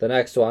 The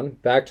next one,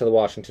 back to the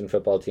Washington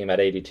football team at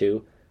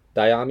 82,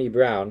 Dyami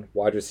Brown,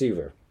 wide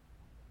receiver.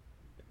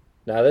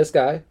 Now, this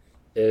guy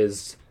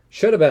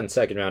should have been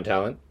second-round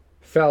talent,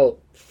 fell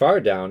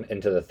far down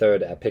into the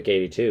third at pick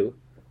 82,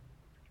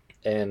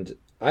 and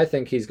I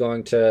think he's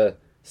going to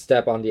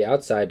step on the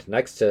outside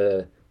next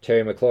to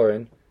Terry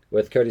McLaurin,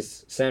 with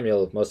Curtis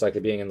Samuel most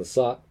likely being in the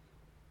slot.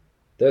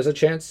 There's a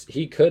chance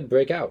he could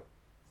break out.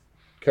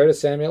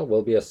 Curtis Samuel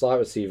will be a slot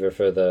receiver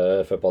for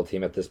the football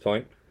team at this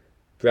point.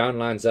 Brown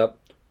lines up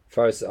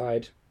far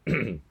side,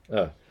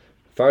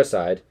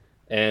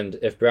 and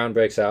if Brown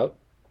breaks out,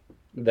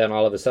 then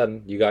all of a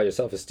sudden you got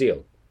yourself a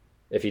steal.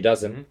 If he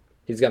doesn't,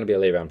 he's going to be a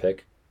late round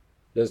pick.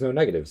 there's no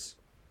negatives.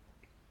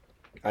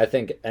 I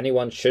think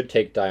anyone should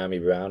take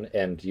Dyami Brown,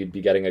 and you'd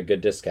be getting a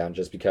good discount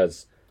just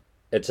because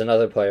it's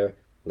another player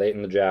late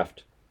in the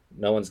draft.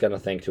 No one's going to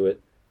think to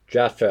it.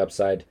 Draft for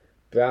upside.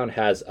 Brown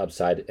has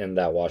upside in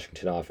that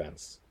Washington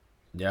offense.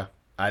 Yeah,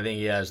 I think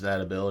he has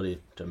that ability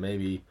to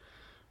maybe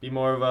be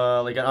more of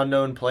a like an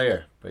unknown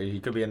player, but he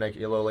could be like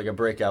a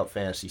breakout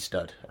fantasy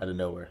stud out of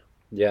nowhere.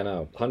 Yeah,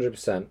 no,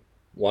 100%.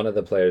 One of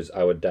the players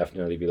I would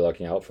definitely be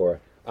looking out for.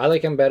 I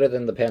like him better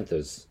than the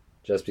Panthers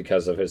just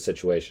because of his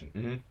situation.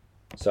 Mm-hmm.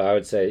 So I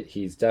would say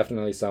he's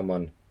definitely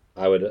someone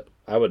I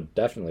would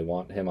definitely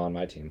want him on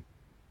my team.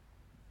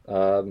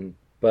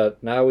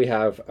 But now we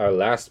have our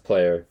last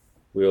player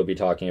we will be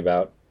talking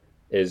about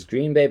is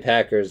Green Bay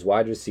Packers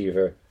wide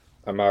receiver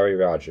Amari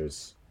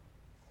Rodgers.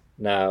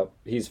 Now,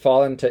 he's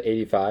fallen to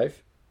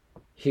 85.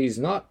 He's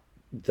not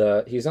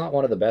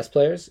one of the best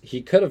players.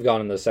 He could have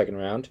gone in the second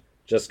round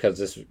just because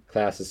this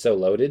class is so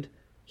loaded.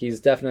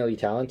 He's definitely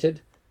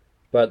talented.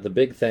 But the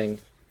big thing,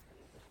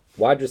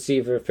 wide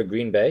receiver for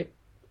Green Bay,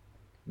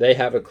 they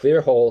have a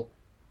clear hole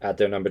at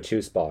their number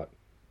 2 spot.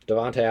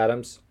 Davante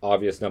Adams,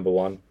 obvious number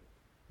 1.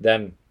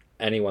 Then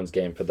anyone's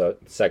game for the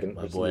second.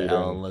 My boy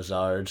Allen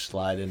Lazard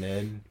sliding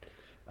in.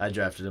 I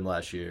drafted him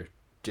last year.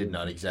 Did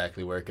not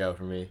exactly work out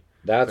for me.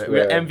 That's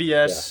where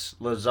MVS,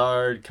 yeah.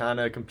 Lazard kind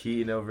of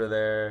competing over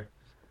there.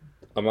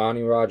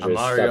 Amari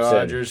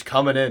Rodgers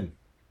coming in.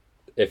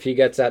 If he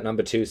gets that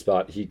number 2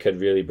 spot, he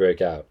could really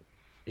break out.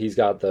 He's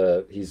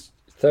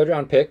third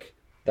round pick.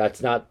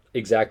 That's not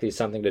exactly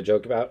something to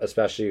joke about,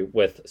 especially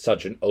with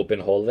such an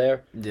open hole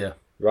there. Yeah.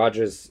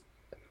 Rodgers,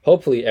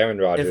 hopefully Aaron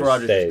Rodgers if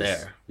Rodgers stays. Is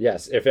there.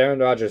 Yes, if Aaron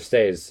Rodgers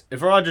stays.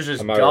 If Rodgers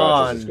is Amari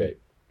gone, Rodgers is great.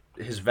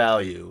 His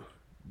value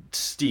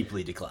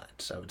steeply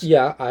declines, I would say.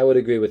 Yeah, I would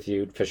agree with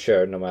you for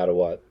sure, no matter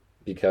what,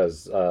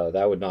 because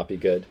that would not be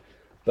good.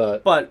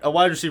 But a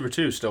wide receiver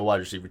 2 is still a wide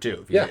receiver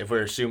 2. If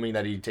we're assuming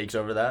that he takes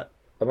over that.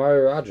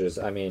 Amari Rodgers,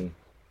 I mean,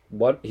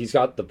 he's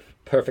got the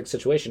perfect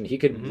situation. He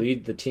could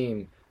lead the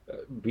team,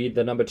 be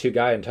the number 2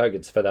 guy in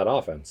targets for that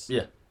offense.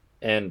 Yeah.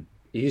 And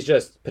he's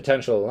just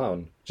potential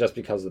alone, just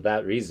because of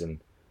that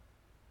reason.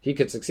 He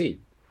could succeed.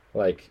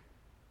 Like,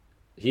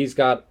 he's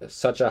got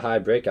such a high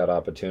breakout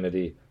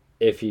opportunity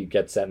if he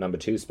gets that number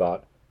 2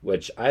 spot,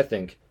 which I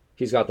think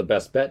he's got the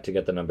best bet to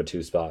get the number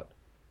 2 spot.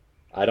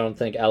 I don't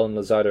think Allen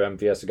Lazard or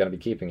MVS are going to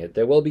be keeping it.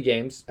 There will be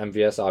games,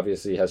 MVS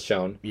obviously has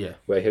shown,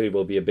 where he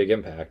will be a big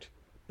impact.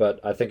 But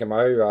I think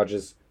Amari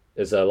Rodgers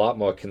is a lot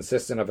more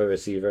consistent of a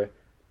receiver,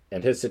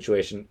 and his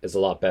situation is a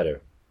lot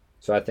better.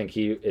 So I think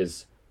he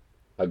is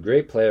a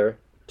great player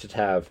to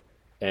have,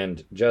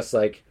 and just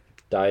like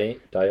Dyami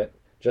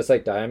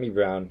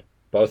Brown,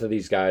 both of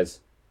these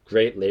guys,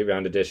 great late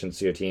round additions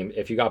to your team.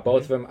 If you got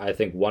both of them, I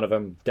think one of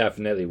them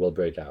definitely will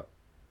break out.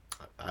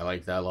 I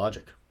like that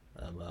logic.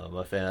 I'm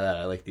a fan of that.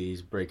 I like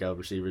these breakout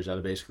receivers out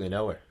of basically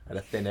nowhere, out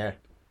of thin air.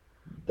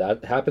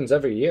 That happens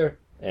every year,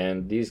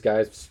 and these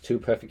guys, 2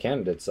 perfect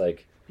candidates.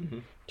 Like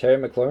Terry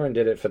McLaurin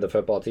did it for the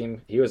football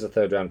team. He was a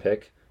 3rd round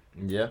pick.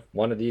 Yeah.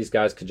 One of these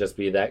guys could just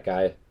be that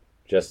guy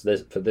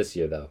for this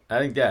year, though. I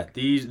think that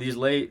these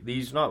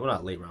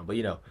not late round,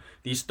 but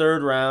these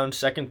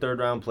second, third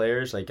round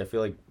players, like I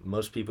feel like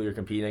most people you're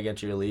competing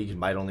against in your league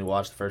might only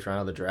watch the first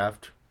round of the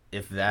draft.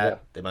 If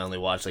that, they might only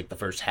watch like the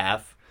first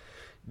half.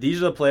 These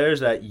are the players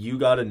that you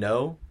got to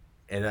know,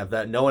 and if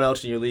that no one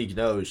else in your league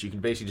knows, you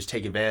can basically just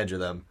take advantage of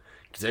them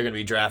because they're going to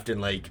be drafting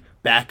like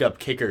backup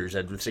kickers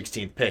at the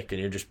 16th pick, and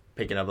you're just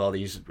picking up all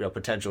these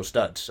potential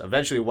studs.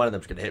 Eventually, one of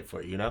them's going to hit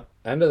for you,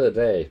 End of the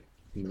day,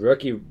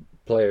 rookie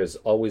players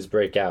always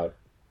break out,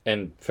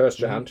 and first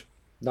round,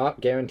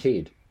 not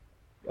guaranteed.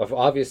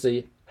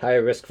 Obviously,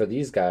 higher risk for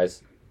these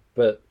guys,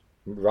 but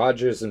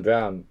Rodgers and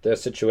Brown, their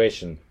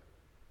situation,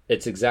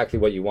 it's exactly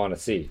what you want to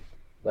see.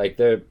 Like,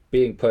 they're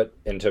being put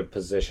into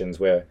positions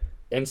where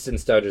instant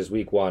starters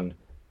week 1,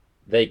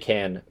 they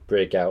can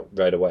break out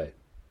right away.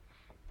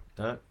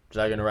 All right. Is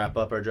that going to wrap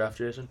up our draft,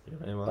 Jason?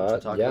 Anyone else to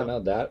talk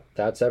about? No,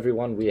 that's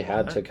everyone we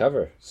had to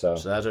cover. So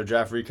that's our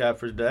draft recap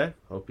for today.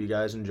 Hope you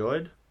guys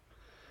enjoyed.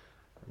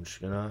 I'm just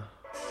going to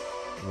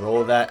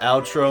roll that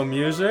outro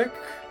music.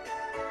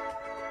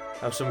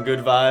 Have some good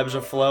vibes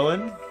are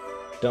flowing.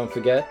 Don't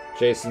forget,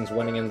 Jason's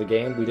winning in the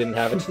game. We didn't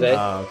have it today.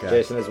 Oh, okay.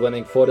 Jason is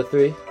winning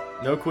 4-3.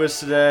 No quiz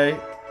today.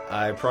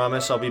 I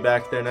promise I'll be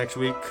back there next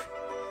week.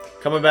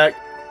 Coming back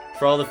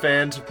for all the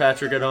fans of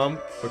Patrick at home.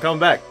 We're coming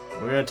back.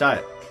 We're going to tie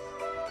it.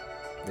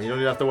 And you don't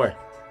even have to worry.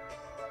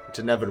 It's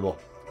inevitable.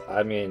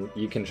 I mean,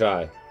 you can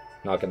try.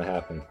 Not going to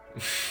happen.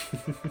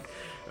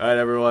 All right,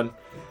 everyone.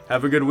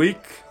 Have a good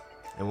week,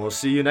 and we'll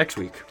see you next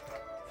week.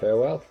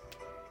 Farewell.